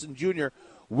 Jeff Wilson Jr.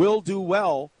 will do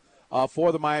well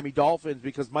for the Miami Dolphins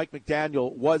because Mike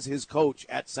McDaniel was his coach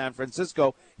at San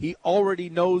Francisco. He already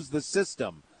knows the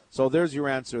system. So there's your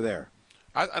answer there.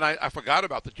 I forgot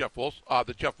about the Jeff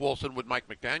Wilson with Mike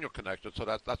McDaniel connection, so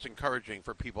that's encouraging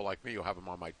for people like me who have him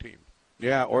on my team.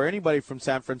 Yeah, or anybody from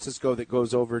San Francisco that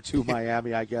goes over to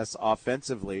Miami, I guess,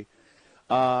 offensively.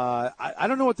 I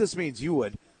don't know what this means. You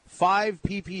would. 5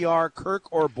 PPR, Kirk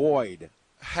or Boyd?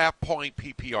 Half-point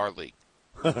PPR league.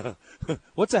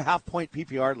 What's a half-point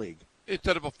PPR league?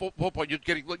 Instead of a full point, you're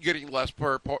getting less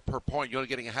per point. You're only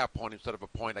getting a half point instead of a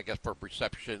point, I guess, for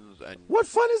receptions. And what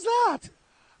fun is that?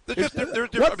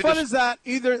 What fun is that?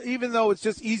 Even though it's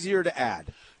just easier to add.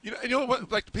 You know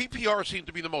what? Like the PPR seems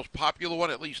to be the most popular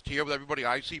one, at least here with everybody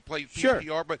I see plays PPR.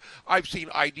 Sure. But I've seen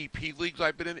IDP leagues.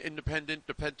 I've been in independent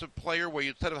defensive player where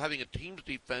instead of having a team's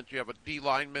defense, you have a D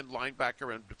lineman,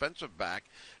 linebacker, and defensive back,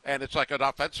 and it's like an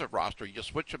offensive roster. You just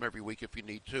switch them every week if you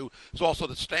need to. It's also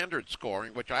the standard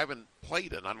scoring, which I haven't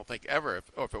played in. I don't think ever.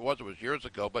 If it was years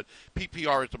ago. But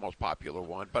PPR is the most popular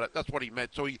one. But that's what he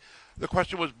meant. So the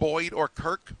question was Boyd or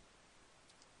Kirk.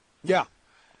 Yeah.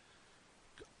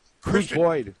 Christian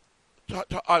Boyd.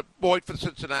 Boyd for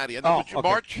Cincinnati. And then with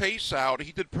Jamar Chase out,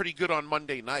 he did pretty good on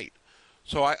Monday night.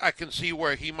 So I can see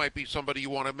where he might be somebody you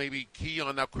want to maybe key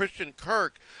on. Now, Christian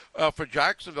Kirk for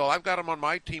Jacksonville, I've got him on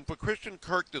my team. For Christian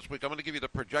Kirk this week, I'm going to give you the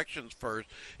projections first.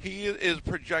 He is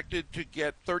projected to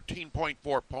get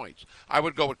 13.4 points. I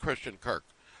would go with Christian Kirk.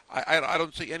 I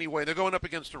don't see any way. They're going up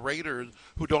against the Raiders,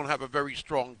 who don't have a very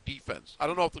strong defense. I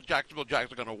don't know if the Jacksonville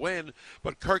Jags are going to win,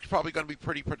 but Kirk's probably going to be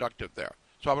pretty productive there.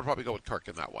 So I would probably go with Kirk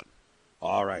in that one.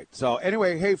 All right. So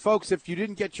anyway, hey, folks, if you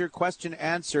didn't get your question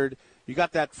answered, you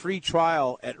got that free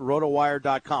trial at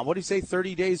Rotowire.com. What do you say,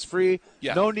 30 days free?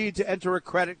 Yeah. No need to enter a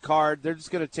credit card. They're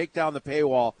just going to take down the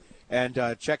paywall and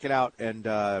check it out. And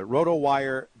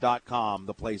Rotowire.com,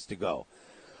 the place to go.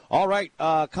 All right,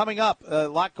 coming up, a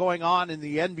lot going on in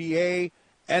the NBA,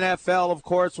 NFL, of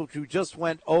course, which we just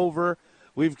went over.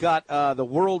 We've got the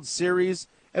World Series.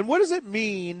 And what does it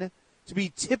mean to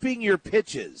be tipping your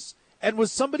pitches? And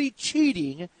was somebody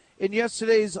cheating in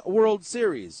yesterday's World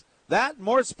Series? That and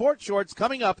more sports shorts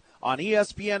coming up on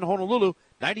ESPN Honolulu,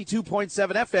 92.7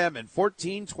 FM and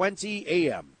 1420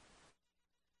 AM.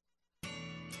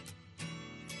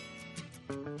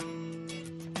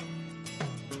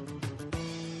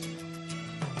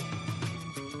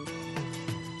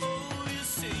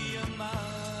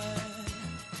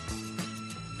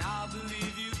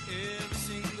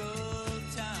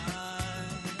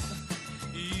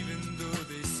 Even though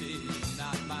they say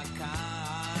not my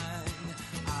kind,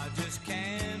 I just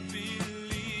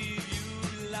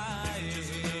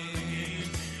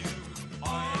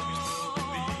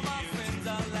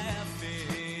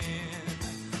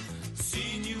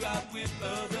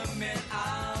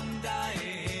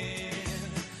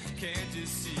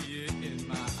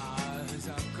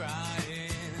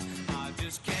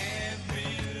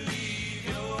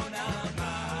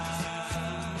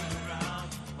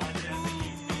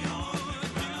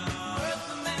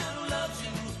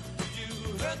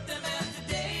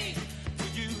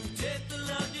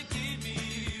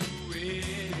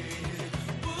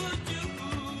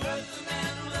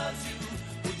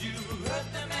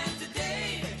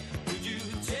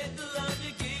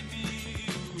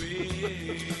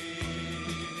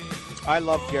I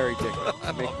love Gary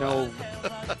Dickman.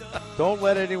 Don't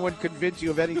let anyone convince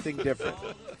you of anything different.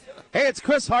 Hey, it's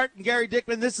Chris Hart and Gary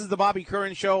Dickman. This is the Bobby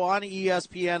Curran Show on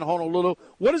ESPN Honolulu.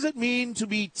 What does it mean to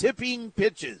be tipping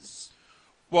pitches?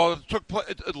 Well, it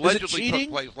allegedly cheating?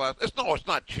 took place last. It's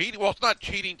not cheating. Well, it's not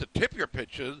cheating to tip your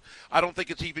pitches. I don't think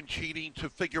it's even cheating to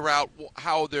figure out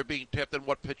how they're being tipped and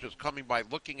what pitch is coming by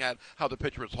looking at how the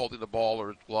pitcher is holding the ball or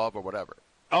his glove or whatever.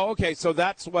 Oh, okay. So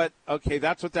that's what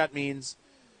that means,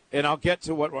 and I'll get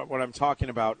to what I'm talking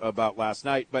about last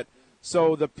night. But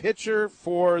so the pitcher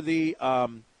for the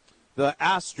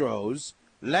Astros,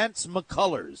 Lance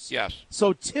McCullers. Yes.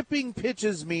 So tipping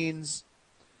pitches means.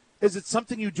 Is it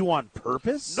something you do on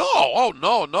purpose? No. Oh,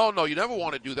 no. You never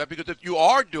want to do that because if you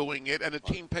are doing it and the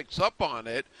team picks up on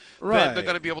it, then they're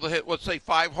going to be able to hit, let's say,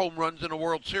 5 home runs in a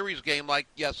World Series game like,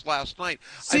 last night.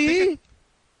 See?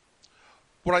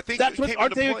 Aren't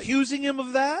they accusing him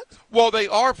of that? Well, they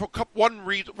are for one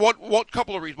reason, one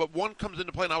couple of reasons, but one comes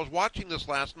into play. And I was watching this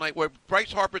last night where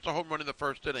Bryce Harper hits a home run in the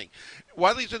first inning.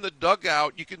 While he's in the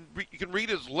dugout, you can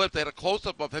read his lips. They had a close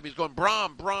up of him. He's going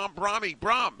Brahm,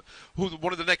 who's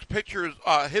one of the next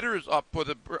hitters up for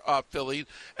the Phillies,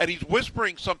 and he's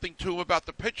whispering something to him about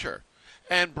the pitcher.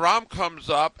 And Brahm comes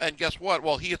up, and guess what?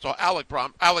 Well, he hits Alec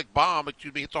Baum,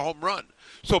 hits a home run.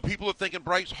 So people are thinking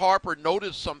Bryce Harper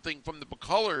noticed something from the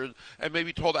McCullers and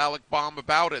maybe told Alec Baum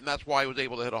about it, and that's why he was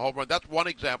able to hit a home run. That's one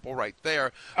example right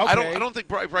there. Okay. I don't think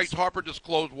Bryce Harper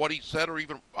disclosed what he said, or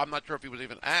even I'm not sure if he was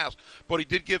even asked, but he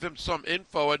did give him some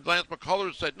info. And Lance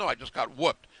McCullers said, "No, I just got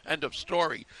whooped." End of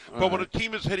story. But when a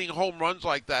team is hitting home runs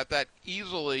like that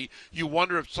easily, you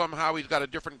wonder if somehow he's got a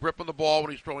different grip on the ball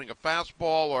when he's throwing a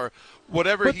fastball or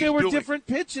whatever he's doing. But they were different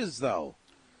pitches, though.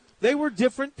 They were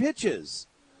different pitches.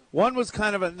 One was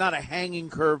kind of not a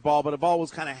hanging curveball, but a ball was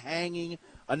kind of hanging.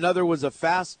 Another was a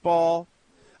fastball.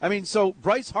 I mean, so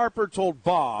Bryce Harper told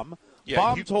Baum.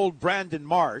 Baum told Brandon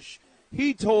Marsh.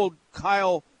 He told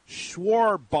Kyle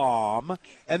Schwarbaum.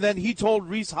 And then he told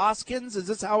Rhys Hoskins. Is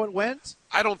this how it went?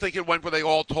 I don't think it went where they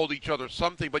all told each other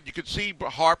something, but you could see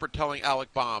Harper telling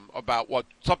Alec Baum about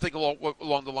something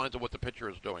along the lines of what the pitcher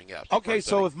is doing, yes. Okay,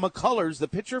 so if McCullers, the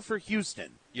pitcher for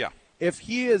Houston, if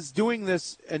he is doing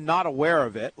this and not aware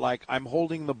of it, like I'm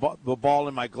holding the ball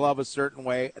in my glove a certain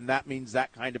way, and that means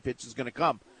that kind of pitch is going to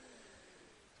come,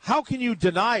 how can you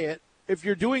deny it if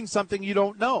you're doing something you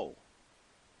don't know?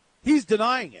 He's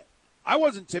denying it. I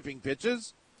wasn't tipping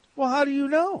pitches. Well, how do you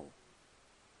know?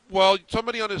 Well,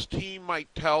 somebody on his team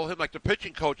might tell him, like the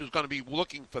pitching coach is going to be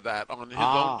looking for that on his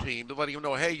own team to let him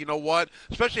know, hey, you know what?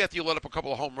 Especially after you let up a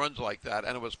couple of home runs like that,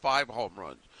 and it was 5 home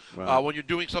runs. Right. When you're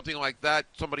doing something like that,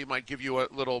 somebody might give you a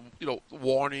little,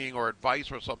 warning or advice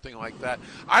or something like that.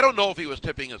 I don't know if he was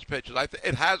tipping his pitches.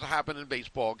 It has happened in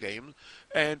baseball games,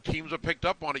 and teams have picked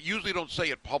up on it. Usually don't say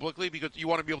it publicly because you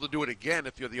want to be able to do it again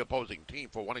if you're the opposing team,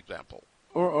 for one example.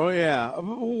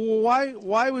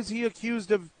 Why was he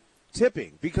accused of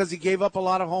tipping? Because he gave up a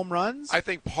lot of home runs? I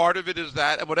think part of it is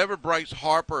that, and whatever Bryce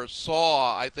Harper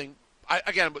saw,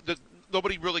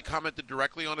 nobody really commented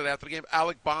directly on it after the game.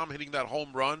 Alec Baum hitting that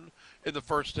home run in the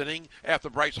first inning after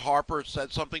Bryce Harper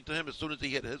said something to him as soon as he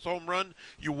hit his home run,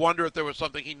 you wonder if there was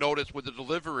something he noticed with the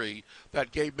delivery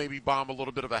that gave maybe Baum a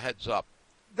little bit of a heads up.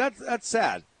 That's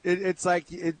sad. It's like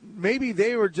maybe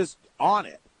they were just on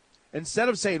it. Instead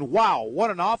of saying, wow,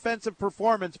 what an offensive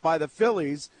performance by the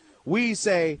Phillies, we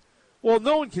say, well,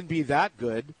 no one can be that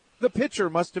good. The pitcher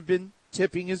must have been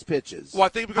tipping his pitches. Well, I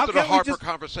think because of the Harper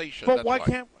conversation. But why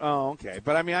can't – oh, okay.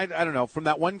 But, I mean, I don't know. From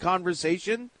that one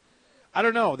conversation, I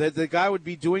don't know. The guy would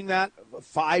be doing that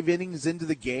 5 innings into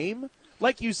the game.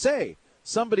 Like you say,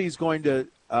 somebody's going to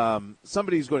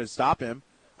stop him.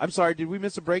 I'm sorry, did we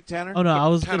miss a break, Tanner? Oh no, I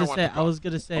was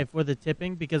gonna say for the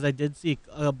tipping, because I did see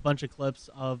a bunch of clips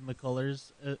of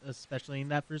McCullers, especially in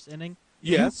that first inning.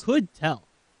 Yes, you could tell.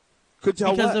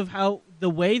 Because what? Of how the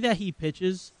way that he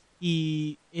pitches,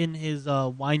 in his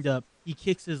windup, he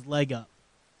kicks his leg up,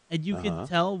 and you could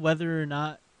tell whether or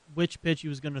not which pitch he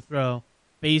was going to throw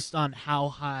based on how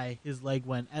high his leg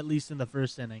went. At least in the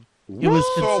first inning, it was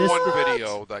consistent. Saw one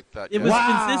video like that. It was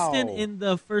consistent in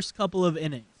the first couple of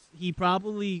innings. He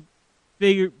probably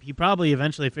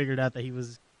eventually figured out that he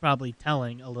was probably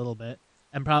telling a little bit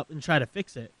and try to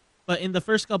fix it. But in the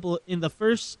first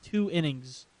 2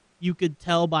 innings, you could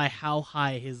tell by how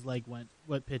high his leg went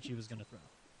what pitch he was going to throw.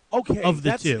 Okay, of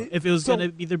the two, if it was going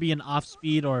to either be an off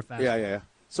speed or a fast. Yeah.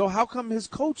 So how come his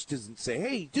coach doesn't say,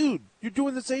 "Hey, dude, you're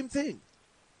doing the same thing"?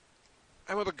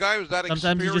 And with a guy who's that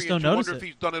Sometimes you experienced, just don't you notice wonder if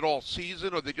he's done it all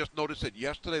season or they just noticed it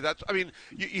yesterday.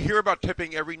 You hear about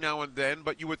tipping every now and then,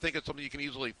 but you would think it's something you can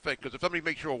easily fix. Because if somebody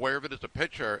makes you aware of it as a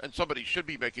pitcher, and somebody should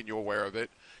be making you aware of it,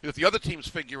 if the other team's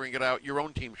figuring it out, your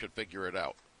own team should figure it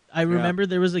out. I remember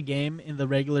there was a game in the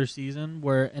regular season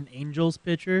where an Angels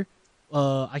pitcher,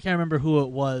 I can't remember who it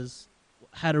was,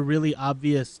 had a really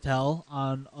obvious tell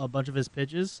on a bunch of his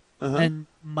pitches. And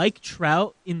Mike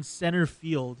Trout in center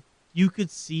field, you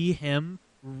could see him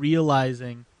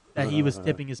realizing that he was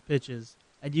tipping his pitches.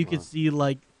 And you could see,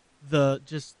 like, not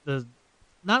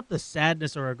the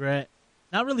sadness or regret,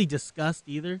 not really disgust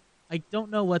either. I don't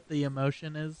know what the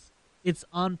emotion is. It's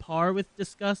on par with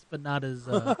disgust, but not as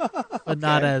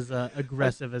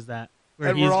aggressive as that. Where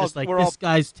And he's we're all- just like, we're all- this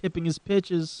guy's tipping his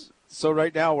pitches. So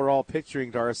right now we're all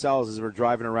picturing to ourselves as we're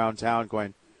driving around town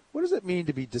going, what does it mean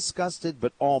to be disgusted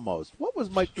but almost? What was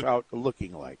Mike Trout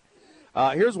looking like?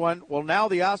 Here's one. Well, now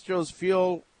the Astros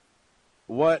feel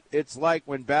what it's like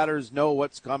when batters know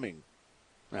what's coming.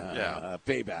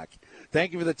 Payback.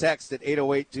 Thank you for the text at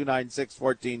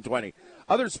 808-296-1420.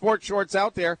 Other sports shorts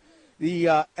out there.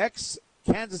 The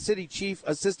ex-Kansas City Chief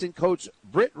assistant coach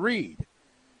Britt Reed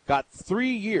got 3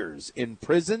 years in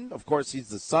prison. Of course, he's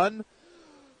the son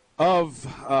of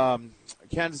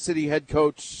Kansas City head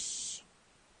coach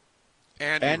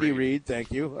Andy Reid.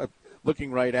 Thank you.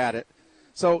 Looking right at it.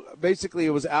 So basically,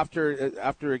 it was after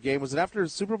a game. Was it after a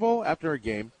Super Bowl? After a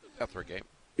game. After a game.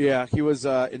 Yeah, he was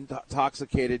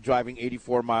intoxicated, driving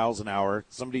 84 miles an hour.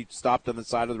 Somebody stopped on the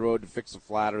side of the road to fix a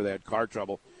flat, or they had car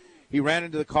trouble. He ran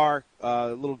into the car. A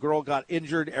little girl got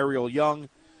injured, Ariel Young,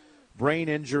 brain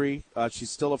injury.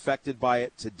 She's still affected by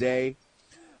it today.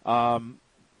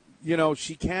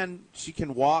 She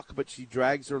can walk, but she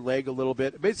drags her leg a little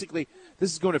bit. Basically,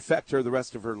 this is going to affect her the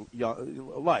rest of her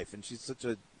life, and she's such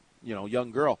a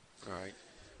young girl. All right.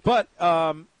 But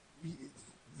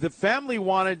the family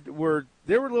were a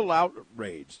little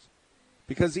outraged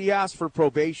because he asked for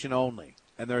probation only,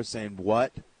 and they're saying,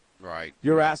 "What? Right.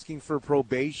 You're asking for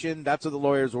probation? That's what the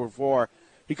lawyers were for."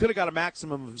 He could have got a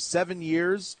maximum of 7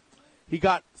 years. He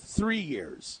got 3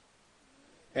 years.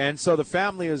 And so the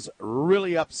family is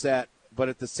really upset, but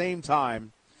at the same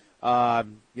time,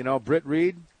 Britt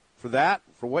Reed,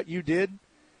 for what you did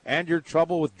and your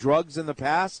trouble with drugs in the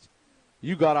past,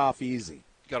 you got off easy.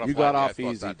 You got off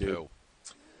easy, dude. Too.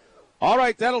 All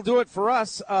right, that'll do it for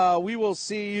us. We will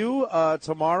see you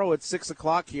tomorrow at 6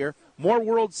 o'clock here. More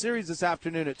World Series this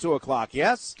afternoon at 2 o'clock,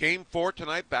 yes? Game 4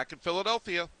 tonight back in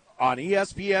Philadelphia. On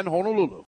ESPN Honolulu.